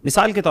جائیں.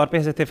 مثال کے طور پہ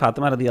حضرت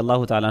فاطمہ رضی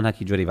اللہ تعالیٰ عنہ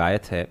کی جو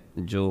روایت ہے،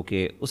 جو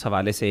کہ اس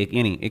حوالے سے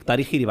ایک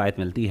تاریخی روایت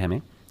ملتی ہے ہمیں،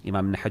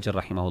 امام ابن حجر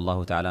رحمہ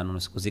اللہ تعالیٰ نے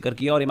اس کو ذکر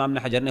کیا اور امام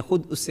ابن حجر نے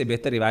خود اس سے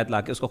بہتر روایت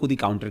لا کے اس کو خود ہی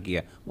کاؤنٹر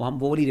کیا.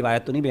 ہم وہ والی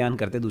روایت تو نہیں بیان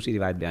کرتے، دوسری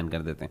روایت بیان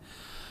کر دیتے ہیں.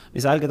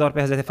 مثال کے طور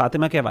پہ حضرت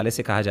فاطمہ کے حوالے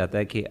سے کہا جاتا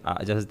ہے کہ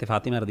جب حضرت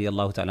فاطمہ رضی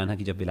اللہ تعالیٰ عنہ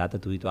کی جب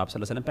ولادت ہوئی تو آپ صلی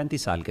اللہ علیہ وسلم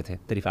 35 سال کے تھے،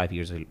 35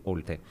 ایئرز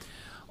اولڈ تھے،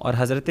 اور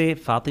حضرت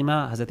فاطمہ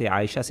حضرت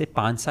عائشہ سے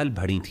 5 سال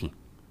بڑی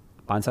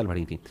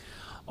تھیں.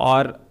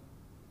 اور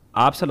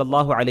آپ صلی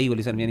اللہ علیہ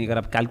وسلم، یعنی اگر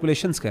آپ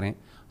کیلکولیشنز کریں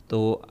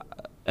تو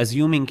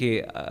ایزیومنگ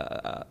کہ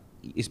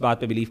اس بات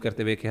پہ بلیو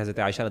کرتے ہوئے کہ حضرت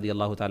عائشہ رضی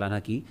اللہ تعالیٰ عنہ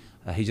کی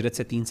ہجرت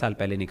سے 3 سال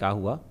پہلے نکاح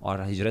ہوا اور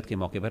ہجرت کے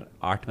موقع پر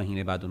 8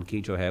 مہینے بعد ان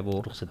کی جو ہے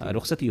وہ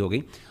رخصتی ہو گئی.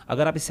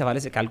 اگر آپ اس حوالے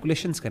سے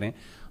کیلکولیشنز کریں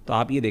تو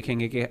آپ یہ دیکھیں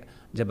گے کہ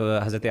جب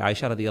حضرت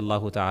عائشہ رضی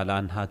اللہ تعالیٰ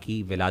عنہ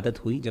کی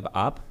ولادت ہوئی،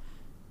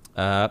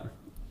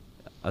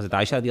 حضرت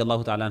عائشہ رضی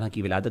اللہ تعالیٰ عنہ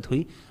کی ولادت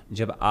ہوئی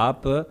جب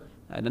آپ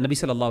نبی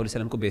صلی اللہ علیہ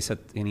وسلم کو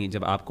بعثت، یعنی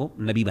جب آپ کو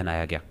نبی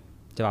بنایا گیا،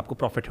 جب آپ کو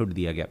پروفٹ ہوڈ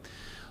دیا گیا،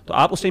 تو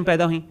آپ اس ٹائم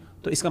پیدا ہوئیں.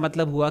 تو اس کا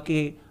مطلب ہوا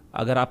کہ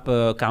اگر آپ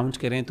کاؤنٹ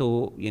کریں تو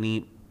یعنی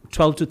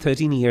 12 to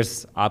 13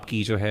 ایئرس آپ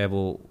کی جو ہے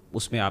وہ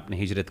اس میں آپ نے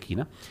ہجرت کی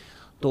نا.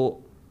 تو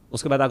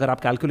اس کے بعد اگر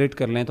آپ کیلکولیٹ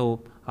کر لیں تو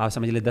آپ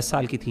سمجھ لیں 10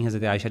 سال کی تھیں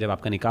حضرت عائشہ جب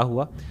آپ کا نکاح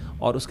ہوا،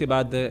 اور اس کے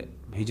بعد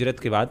ہجرت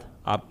کے بعد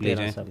آپ لے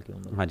جائیں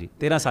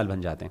 13 سال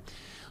بن جاتے ہیں.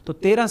 تو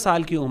 13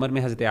 سال کی عمر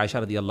میں حضرت عائشہ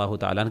رضی اللہ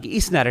تعالیٰ عنہ کی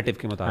اس نیریٹو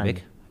کے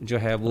مطابق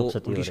جو ہے وہ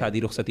ان کی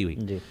شادی رخصتی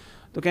ہوئی.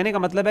 تو کہنے کا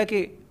مطلب ہے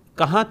کہ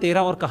کہاں 13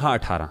 اور کہاں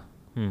 18.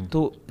 تو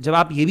جب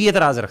آپ یہ بھی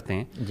اعتراض رکھتے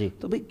ہیں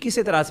تو بھئی کس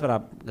اعتراض پر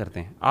آپ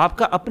کرتے ہیں؟ آپ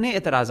کا اپنے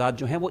اعتراضات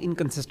جو ہیں وہ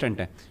انکنسسٹنٹ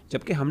ہیں.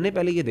 جبکہ ہم نے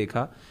پہلے یہ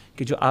دیکھا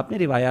کہ جو آپ نے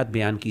روایات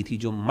بیان کی تھی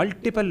جو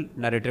ملٹیپل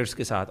نیریٹرز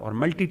کے ساتھ اور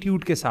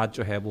ملٹیٹیوڈ کے ساتھ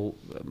جو ہے وہ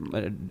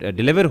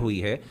ڈیلیور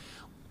ہوئی ہے،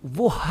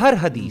 وہ ہر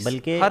حدیث،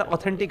 ہر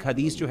اوتھینٹک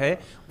حدیث جو ہے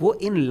وہ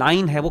ان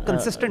لائن ہے، وہ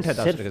کنسسٹنٹ ہے.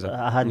 صرف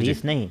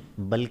حدیث نہیں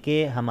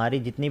بلکہ ہماری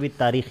جتنی بھی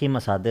تاریخی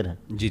مصادر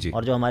ہیں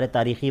اور جو ہمارے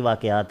تاریخی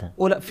واقعات ہیں،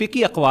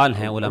 فقہی اقوال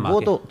ہیں علماء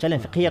وہ تو چلیں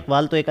فقہی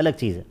اقوال تو ایک الگ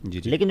چیز ہے،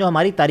 لیکن جو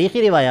ہماری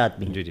تاریخی روایات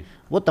بھی ہیں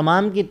وہ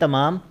تمام کی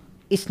تمام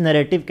اس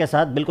نیریٹو کے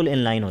ساتھ بالکل ان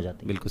لائن ہو جاتی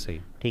ہے. بالکل صحیح،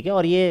 ٹھیک ہے.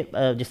 اور یہ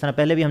جس طرح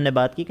پہلے بھی ہم نے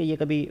بات کی کہ یہ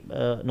کبھی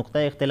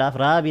نقطہ اختلاف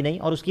رہا بھی نہیں،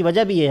 اور اس کی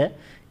وجہ بھی یہ ہے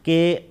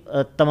کہ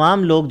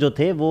تمام لوگ جو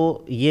تھے وہ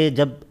یہ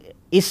جب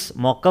اس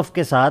موقف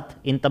کے ساتھ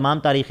ان تمام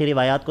تاریخی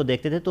روایات کو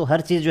دیکھتے تھے تو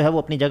ہر چیز جو ہے وہ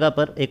اپنی جگہ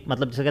پر ایک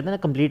مطلب جسے کہتے ہیں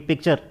نا کمپلیٹ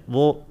پکچر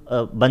وہ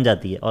بن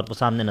جاتی ہے اور وہ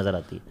سامنے نظر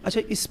آتی ہے.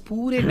 اچھا، اس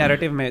پورے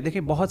نیریٹو میں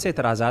دیکھیں بہت سے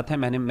اعتراضات ہیں.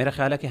 میرا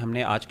خیال ہے کہ ہم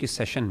نے آج کے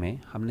سیشن میں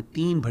ہم نے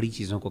 3 بڑی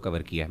چیزوں کو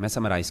کور کیا ہے. میں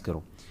سمرائز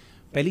کروں.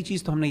 پہلی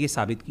چیز تو ہم نے یہ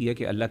ثابت کی ہے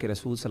کہ اللہ کے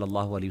رسول صلی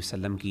اللہ علیہ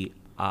وسلم کی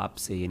آپ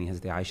سے یعنی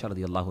حضرت عائشہ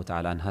رضی اللہ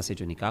تعالیٰ عنہ سے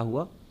جو نکاح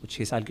ہوا وہ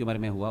 6 سال کی عمر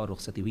میں ہوا اور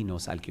رخصتی ہوئی 9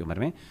 سال کی عمر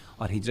میں،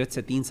 اور ہجرت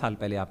سے 3 سال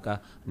پہلے آپ کا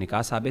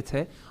نکاح ثابت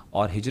ہے،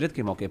 اور ہجرت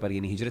کے موقع پر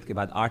یعنی ہجرت کے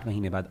بعد 8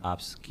 مہینے بعد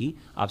آپ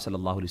صلی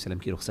اللہ علیہ وسلم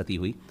کی رخصتی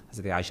ہوئی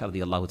حضرت عائشہ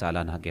رضی اللہ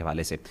تعالیٰ عنہ کے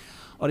حوالے سے.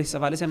 اور اس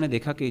حوالے سے ہم نے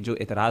دیکھا کہ جو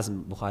اعتراض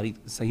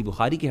صحیح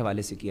بخاری کے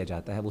حوالے سے کیا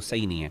جاتا ہے وہ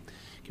صحیح نہیں ہے،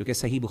 کیونکہ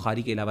صحیح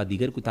بخاری کے علاوہ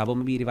دیگر کتابوں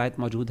میں بھی روایت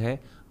موجود ہے،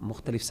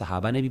 مختلف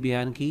صحابہ نے بھی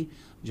بیان کی.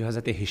 جو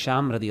حضرت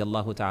ہشام رضی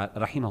اللہ تعالی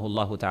رحمہ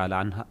اللہ تعالی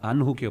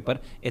عنہ کے اوپر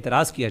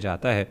اعتراض کیا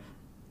جاتا ہے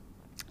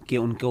کہ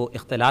ان کو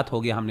اختلاط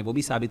ہو گیا، ہم نے وہ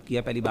بھی ثابت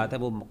کیا. پہلی بات ہے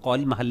وہ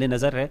قول محل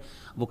نظر ہے،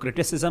 وہ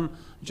کرٹیسزم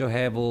جو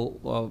ہے وہ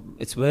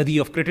it's worthy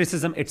of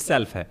criticism it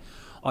self ہے.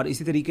 اور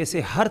اسی طریقے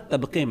سے ہر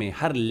طبقے میں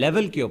ہر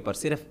لیول کے اوپر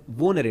صرف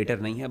وہ نریٹر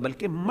نہیں ہے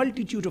بلکہ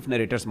ملٹیٹیوڈ آف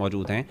نریٹرز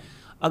موجود ہیں.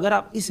 اگر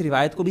آپ اس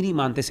روایت کو بھی نہیں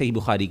مانتے صحیح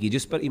بخاری کی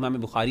جس پر امام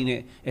بخاری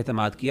نے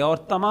اعتماد کیا اور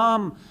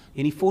تمام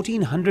یعنی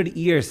 1400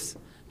 ایئرس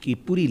کی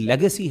پوری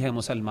لیگسی ہے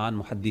مسلمان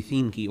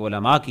محدثین کی،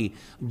 علماء کی،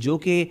 جو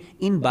کہ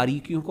ان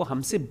باریکیوں کو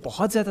ہم سے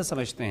بہت زیادہ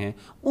سمجھتے ہیں،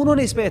 انہوں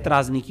نے اس پہ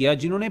اعتراض نہیں کیا.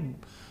 جنہوں نے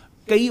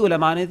کئی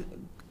علماء نے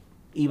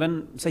ایون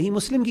صحیح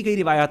مسلم کی کئی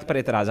روایات پر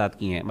اعتراضات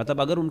کیے ہیں.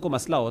 مطلب اگر ان کو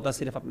مسئلہ ہوتا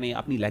صرف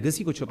اپنی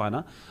لیگسی کو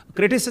چھپانا،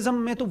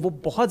 کرٹیسزم میں تو وہ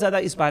بہت زیادہ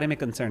اس بارے میں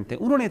کنسرن تھے،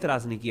 انہوں نے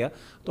اعتراض نہیں کیا.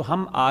 تو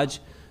ہم آج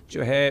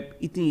جو ہے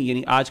اتنی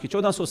یعنی آج کے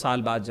 1400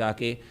 سال بعد جا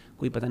کے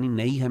کوئی پتہ نہیں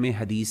نئی ہمیں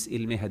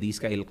علم حدیث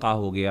کا القاء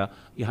ہو گیا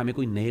یا ہمیں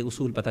کوئی نئے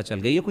اصول پتہ چل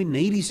گئے یا کوئی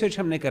نئی ریسرچ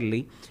ہم نے کر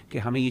لی کہ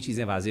ہمیں یہ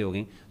چیزیں واضح ہو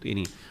گئیں، تو یہ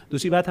نہیں۔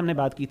 دوسری بات ہم نے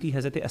بات کی تھی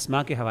حضرت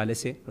اسماء کے حوالے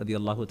سے رضی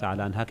اللہ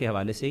تعالیٰ عنہا کے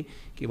حوالے سے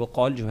کہ وہ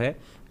قول جو ہے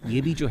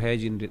یہ بھی جو ہے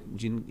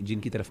جن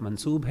کی طرف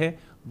منسوب ہے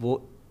وہ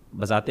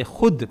بذات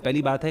خود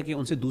پہلی بات ہے کہ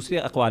ان سے دوسرے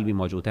اقوال بھی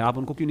موجود ہیں، آپ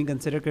ان کو کیوں نہیں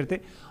کنسیڈر کرتے؟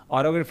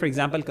 اور اگر فار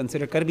ایگزامپل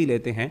کنسیڈر کر بھی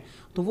لیتے ہیں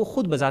تو وہ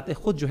خود بذات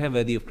خود جو ہے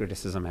ورتھی آف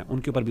کرٹیسزم ہے، ان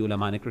کے اوپر بھی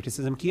علماء نے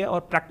کرٹیسزم کیا،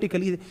 اور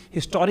پریکٹیکلی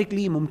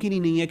ہسٹوریکلی ممکن ہی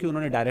نہیں ہے کہ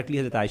انہوں نے ڈائریکٹلی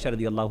حضرت عائشہ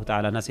رضی اللہ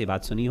تعالیٰ عنہ سے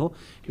بات سنی ہو،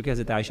 کیونکہ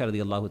حضرت عائشہ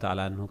رضی اللہ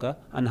تعالیٰ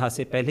عنہا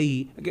سے پہلے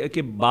ہی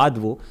کے بعد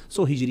وہ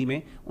 100 ہجری میں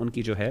ان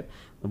کی جو ہے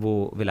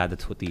وہ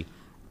ولادت ہوتی۔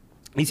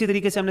 اسی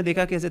طریقے سے ہم نے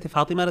دیکھا کہ حضرت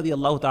فاطمہ رضی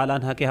اللہ تعالیٰ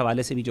عنہ کے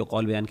حوالے سے بھی جو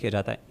قول بیان کیا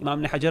جاتا ہے، امام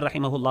ابن حجر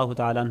رحمہ اللہ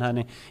تعالیٰ عنہ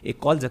نے ایک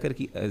قول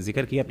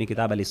ذکر کیا اپنی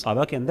کتاب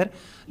الاصابہ کے اندر،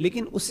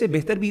 لیکن اس سے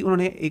بہتر بھی انہوں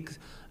نے ایک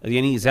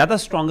یعنی زیادہ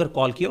اسٹرانگر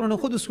کال کیا، انہوں نے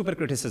خود اس کے اوپر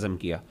کرٹیسزم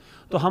کیا،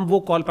 تو ہم وہ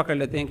کال پکڑ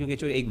لیتے ہیں کیونکہ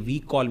جو ایک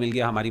ویک کال مل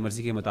گیا ہماری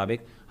مرضی کے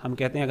مطابق، ہم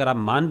کہتے ہیں اگر آپ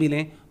مان بھی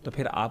لیں تو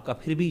پھر آپ کا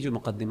پھر بھی جو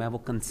مقدمہ ہے وہ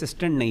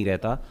کنسسٹنٹ نہیں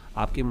رہتا،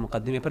 آپ کے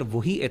مقدمے پر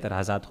وہی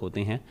اعتراضات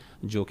ہوتے ہیں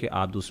جو کہ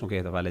آپ دوسروں کے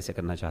حوالے سے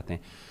کرنا چاہتے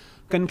ہیں۔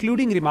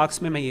 کنکلوڈنگ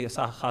ریمارکس میں یہ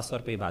خاص طور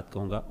پہ بات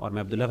کہوں گا، اور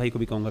میں عبداللہ بھائی کو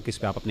بھی کہوں گا کہ اس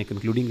پہ آپ اپنے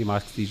کنکلوڈنگ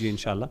ریمارکس دیجیے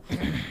انشاءاللہ،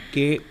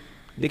 کہ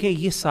دیکھیں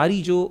یہ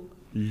ساری جو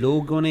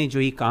لوگوں نے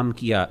جو یہ کام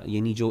کیا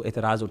یعنی جو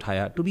اعتراض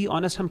اٹھایا، ٹو بی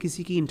آنیسٹ ہم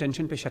کسی کی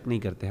انٹینشن پہ شک نہیں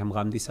کرتے، ہم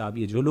غامدی صاحب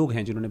یہ جو لوگ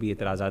ہیں جنہوں نے بھی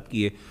اعتراضات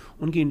کیے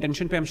ان کی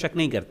انٹینشن پہ ہم شک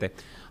نہیں کرتے،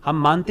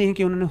 ہم مانتے ہیں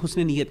کہ انہوں نے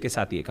حسن نیت کے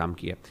ساتھ یہ کام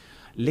کیا،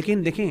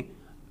 لیکن دیکھیں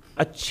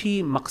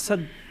اچھی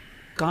مقصد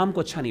کام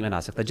کو اچھا نہیں بنا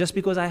سکتا۔ Just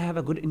because I have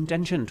a good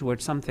intention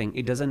toward something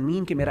it doesn't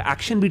mean کہ میرا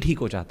ایکشن بھی ٹھیک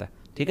ہو جاتا ہے،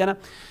 ٹھیک ہے نا۔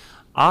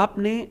 آپ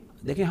نے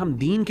دیکھیں ہم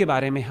دین کے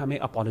بارے میں ہمیں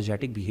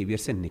اپولوجیٹک بیہیویئر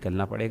سے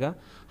نکلنا پڑے گا،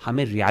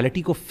 ہمیں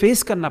ریالٹی کو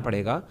فیس کرنا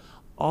پڑے گا،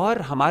 اور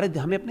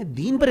ہمیں اپنے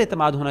دین پر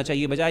اعتماد ہونا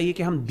چاہیے، بجائے یہ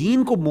کہ ہم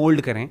دین کو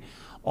مولڈ کریں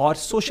اور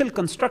سوشل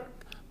کنسٹرکٹ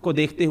کو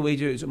دیکھتے ہوئے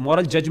جو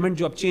مورل ججمنٹ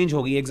جو اب چینج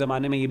ہو گئی، ایک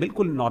زمانے میں یہ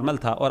بالکل نارمل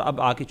تھا، اور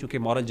اب آ کے چونکہ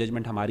مورل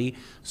ججمنٹ ہماری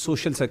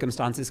سوشل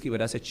سرکمسٹانسز کی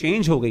وجہ سے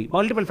چینج ہو گئی،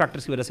 ملٹیپل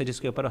فیکٹرز کی وجہ سے،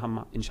 جس کے اوپر ہم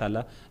انشاءاللہ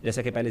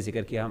جیسا کہ پہلے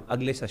ذکر کیا ہم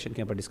اگلے سیشن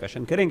کے اوپر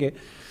ڈسکشن کریں گے،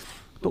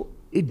 تو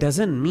اٹ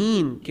ڈزنٹ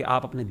مین کہ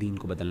آپ اپنے دین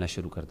کو بدلنا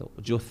شروع کر دو،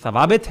 جو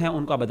ثوابت ہیں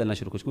ان کو بدلنا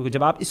شروع کرو، کیونکہ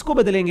جب آپ اس کو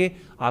بدلیں گے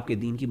آپ کے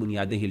دین کی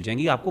بنیادیں ہل جائیں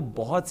گی، آپ کو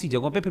بہت سی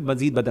جگہوں پہ پھر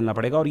مزید بدلنا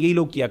پڑے گا، اور یہی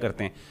لوگ کیا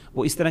کرتے ہیں،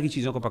 وہ اس طرح کی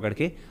چیزوں کو پکڑ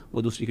کے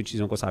وہ دوسری کی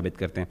چیزوں کو ثابت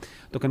کرتے ہیں۔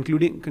 تو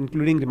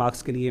کنکلوڈنگ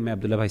ریمارکس کے لیے میں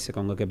عبداللہ بھائی سے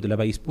کہوں گا کہ عبداللہ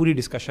بھائی اس پوری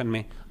ڈسکشن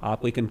میں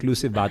آپ کوئی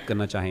کنکلوسیو بات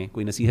کرنا چاہیں،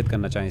 کوئی نصیحت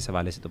کرنا چاہیں اس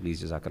حوالے سے، تو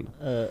پلیز جزاک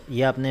اللہ۔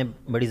 یہ آپ نے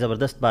بڑی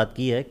زبردست بات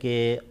کی ہے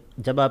کہ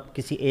جب آپ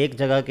کسی ایک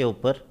جگہ کے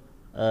اوپر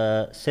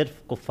صرف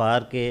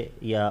کفار کے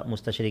یا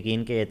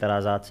مستشرقین کے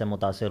اعتراضات سے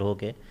متاثر ہو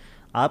کے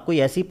آپ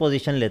کوئی ایسی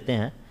پوزیشن لیتے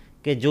ہیں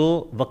کہ جو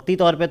وقتی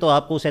طور پہ تو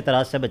آپ کو اس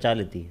اعتراض سے بچا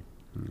لیتی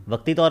ہے،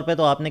 وقتی طور پہ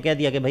تو آپ نے کہہ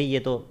دیا کہ بھائی یہ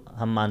تو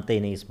ہم مانتے ہی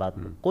نہیں اس بات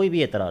کو، کوئی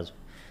بھی اعتراض ہو،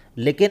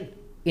 لیکن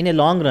ان اے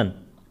لانگ رن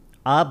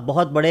آپ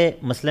بہت بڑے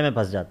مسئلے میں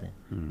پھنس جاتے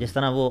ہیں۔ جس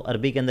طرح وہ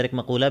عربی کے اندر ایک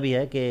مقولہ بھی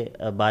ہے کہ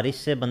بارش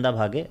سے بندہ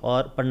بھاگے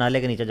اور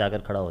پڑنالے کے نیچے جا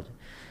کر کھڑا ہو جائے،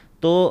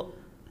 تو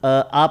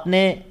آپ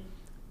نے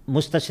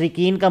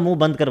مستشرقین کا منہ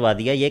بند کروا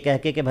دیا یہ کہہ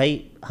کے کہ بھائی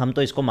ہم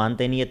تو اس کو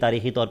مانتے نہیں، یہ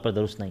تاریخی طور پر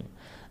درست نہیں،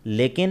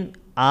 لیکن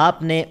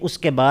آپ نے اس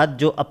کے بعد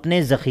جو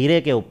اپنے ذخیرے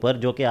کے اوپر،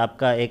 جو کہ آپ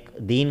کا ایک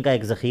دین کا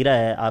ایک ذخیرہ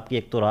ہے، آپ کی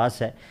ایک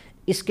تراث ہے،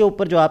 اس کے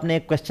اوپر جو آپ نے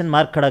ایک کویسچن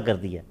مارک کھڑا کر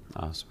دیا،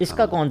 اس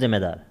کا کون ذمہ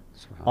دار ہے؟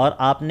 اور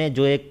آپ نے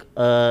جو ایک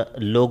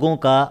لوگوں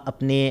کا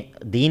اپنے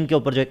دین کے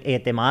اوپر جو ایک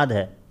اعتماد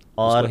ہے،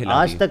 اور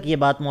آج تک یہ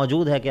بات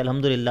موجود ہے کہ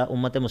الحمدللہ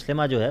امت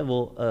مسلمہ جو ہے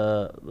وہ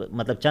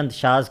مطلب چند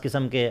شاذ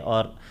قسم کے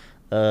اور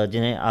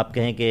جنہیں آپ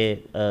کہیں کہ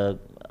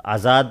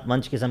آزاد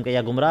منچ قسم کے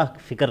یا گمراہ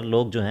فکر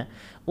لوگ جو ہیں،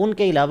 ان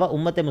کے علاوہ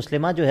امت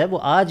مسلمہ جو ہے وہ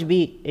آج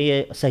بھی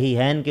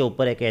صحیحین کے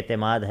اوپر ایک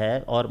اعتماد ہے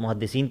اور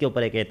محدثین کے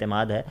اوپر ایک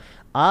اعتماد ہے۔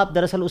 آپ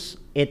دراصل اس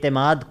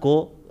اعتماد کو،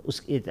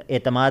 اس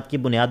اعتماد کی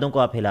بنیادوں کو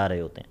آپ ہلا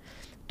رہے ہوتے ہیں۔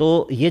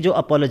 تو یہ جو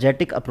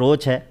اپولوجیٹک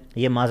اپروچ ہے،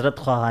 یہ معذرت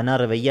خواہانہ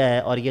رویہ ہے،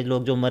 اور یہ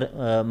لوگ جو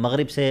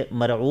مغرب سے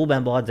مرعوب ہیں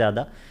بہت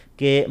زیادہ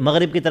کہ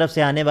مغرب کی طرف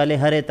سے آنے والے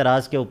ہر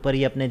اعتراض کے اوپر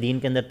یہ اپنے دین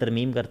کے اندر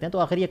ترمیم کرتے ہیں، تو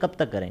آخر یہ کب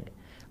تک کریں گے؟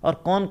 اور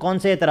کون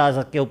سے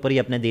اعتراضات کے اوپر یہ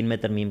اپنے دین میں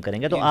ترمیم کریں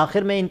گے؟ تو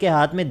آخر میں ان کے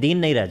ہاتھ میں دین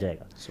نہیں رہ جائے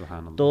گا۔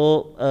 سبحان اللہ۔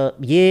 تو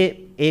یہ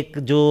ایک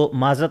جو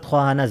معذرت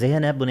خواہانہ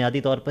ذہن ہے،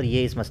 بنیادی طور پر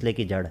یہ اس مسئلے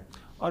کی جڑ ہے۔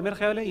 اور میرا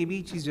خیال ہے یہ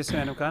بھی چیز جیسے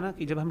میں نے کہا نا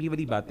کہ جب ہم یہ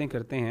والی باتیں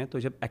کرتے ہیں تو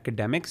جب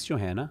ایکیڈیمکس جو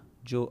ہیں نا،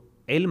 جو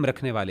علم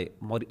رکھنے والے،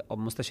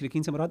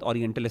 مستشرقین سے مراد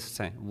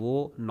اورینٹلسٹس ہیں،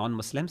 وہ نان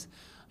مسلمس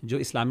جو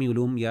اسلامی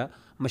علوم یا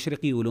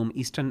مشرقی علوم،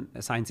 ایسٹرن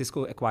سائنسز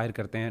کو ایکوائر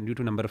کرتے ہیں due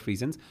to number of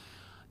reasons,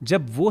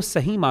 جب وہ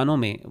صحیح معنوں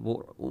میں، وہ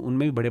ان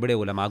میں بھی بڑے بڑے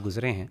علماء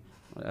گزرے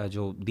ہیں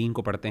جو دین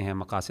کو پڑھتے ہیں،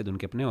 مقاصد ان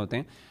کے اپنے ہوتے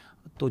ہیں،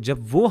 تو جب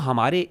وہ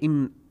ہمارے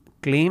ان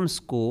کلیمز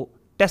کو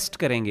ٹیسٹ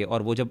کریں گے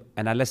اور وہ جب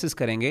انالیسس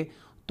کریں گے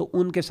تو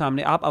ان کے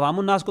سامنے آپ عوام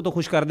الناس کو تو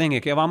خوش کر دیں گے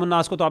کہ عوام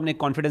الناس کو تو آپ نے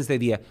کانفیڈنس دے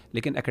دیا ہے،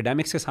 لیکن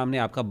اکیڈیمکس کے سامنے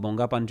آپ کا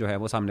بونگا پن جو ہے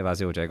وہ سامنے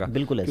واضح ہو جائے گا.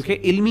 بالکل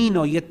کیونکہ علمی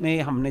نوعیت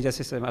میں ہم نے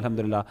جیسے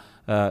الحمدللہ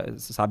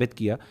ثابت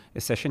کیا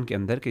اس سیشن کے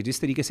اندر کہ جس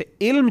طریقے سے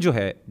علم جو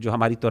ہے، جو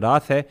ہماری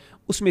توراث ہے،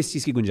 اس میں اس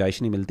چیز کی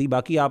گنجائش نہیں ملتی.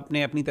 باقی آپ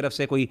نے اپنی طرف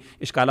سے کوئی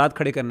اشکالات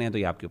کھڑے کرنے ہیں تو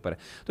یہ آپ کے اوپر ہے.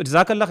 تو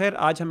جزاک اللہ خیر.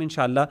 آج ہم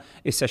انشاءاللہ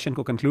اس سیشن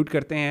کو کنکلوڈ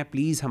کرتے ہیں.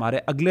 پلیز ہمارے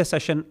اگلے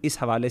سیشن اس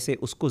حوالے سے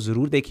اس کو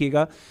ضرور دیکھیے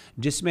گا،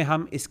 جس میں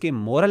ہم اس کے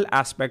مورل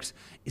ایسپیکٹس،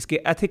 اس کے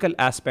ایتھیکل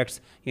ایسپیکٹس،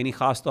 یعنی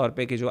خاص طور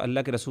پہ کہ جو اللہ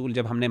کے رسول،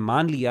 جب ہم نے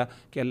مان لیا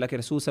کہ اللہ کے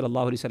رسول صلی اللہ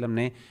علیہ وسلم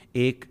نے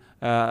ایک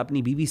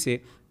اپنی بیوی سے،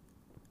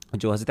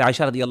 جو حضرت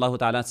عائشہ رضی اللہ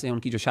تعالیٰ سے ان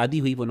کی جو شادی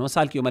ہوئی وہ 9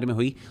 سال کی عمر میں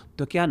ہوئی،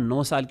 تو کیا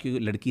 9 سال کی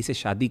لڑکی سے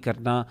شادی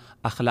کرنا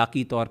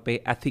اخلاقی طور پہ،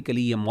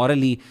 ایتھیکلی یا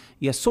مورلی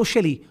یا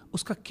سوشلی،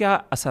 اس کا کیا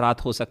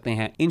اثرات ہو سکتے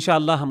ہیں؟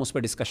 انشاءاللہ ہم اس پر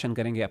ڈسکشن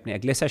کریں گے اپنے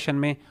اگلے سیشن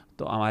میں.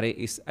 تو ہمارے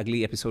اس اگلی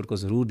ایپیسوڈ کو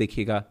ضرور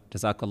دیکھیے گا.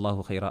 جزاک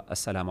اللہ خیرہ.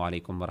 السلام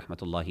علیکم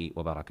ورحمۃ اللہ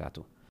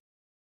وبرکاتہ.